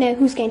television you don't know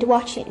who's going to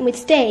watch it, and with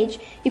stage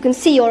you can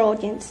see your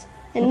audience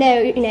and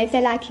know, if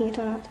they're liking it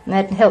or not. And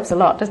that helps a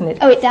lot, doesn't it?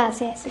 Oh, it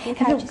does, yes. It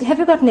have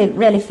you got any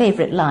really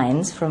favourite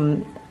lines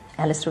from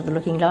Alice Through the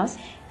Looking Glass?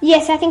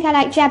 Yes, I think I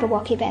like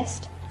Jabberwocky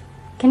best.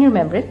 Can you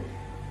remember it?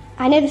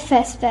 know the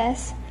first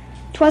verse.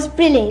 'Twas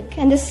brillig,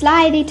 and the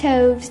slithy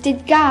toves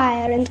did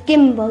gyre and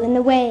gimble in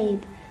the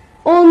wabe.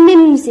 All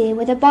mimsy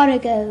were the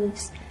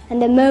borogoves, and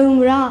the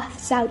mome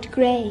wraths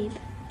outgrabe.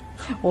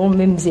 All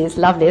mimsy is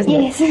lovely, isn't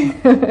it?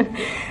 Yes.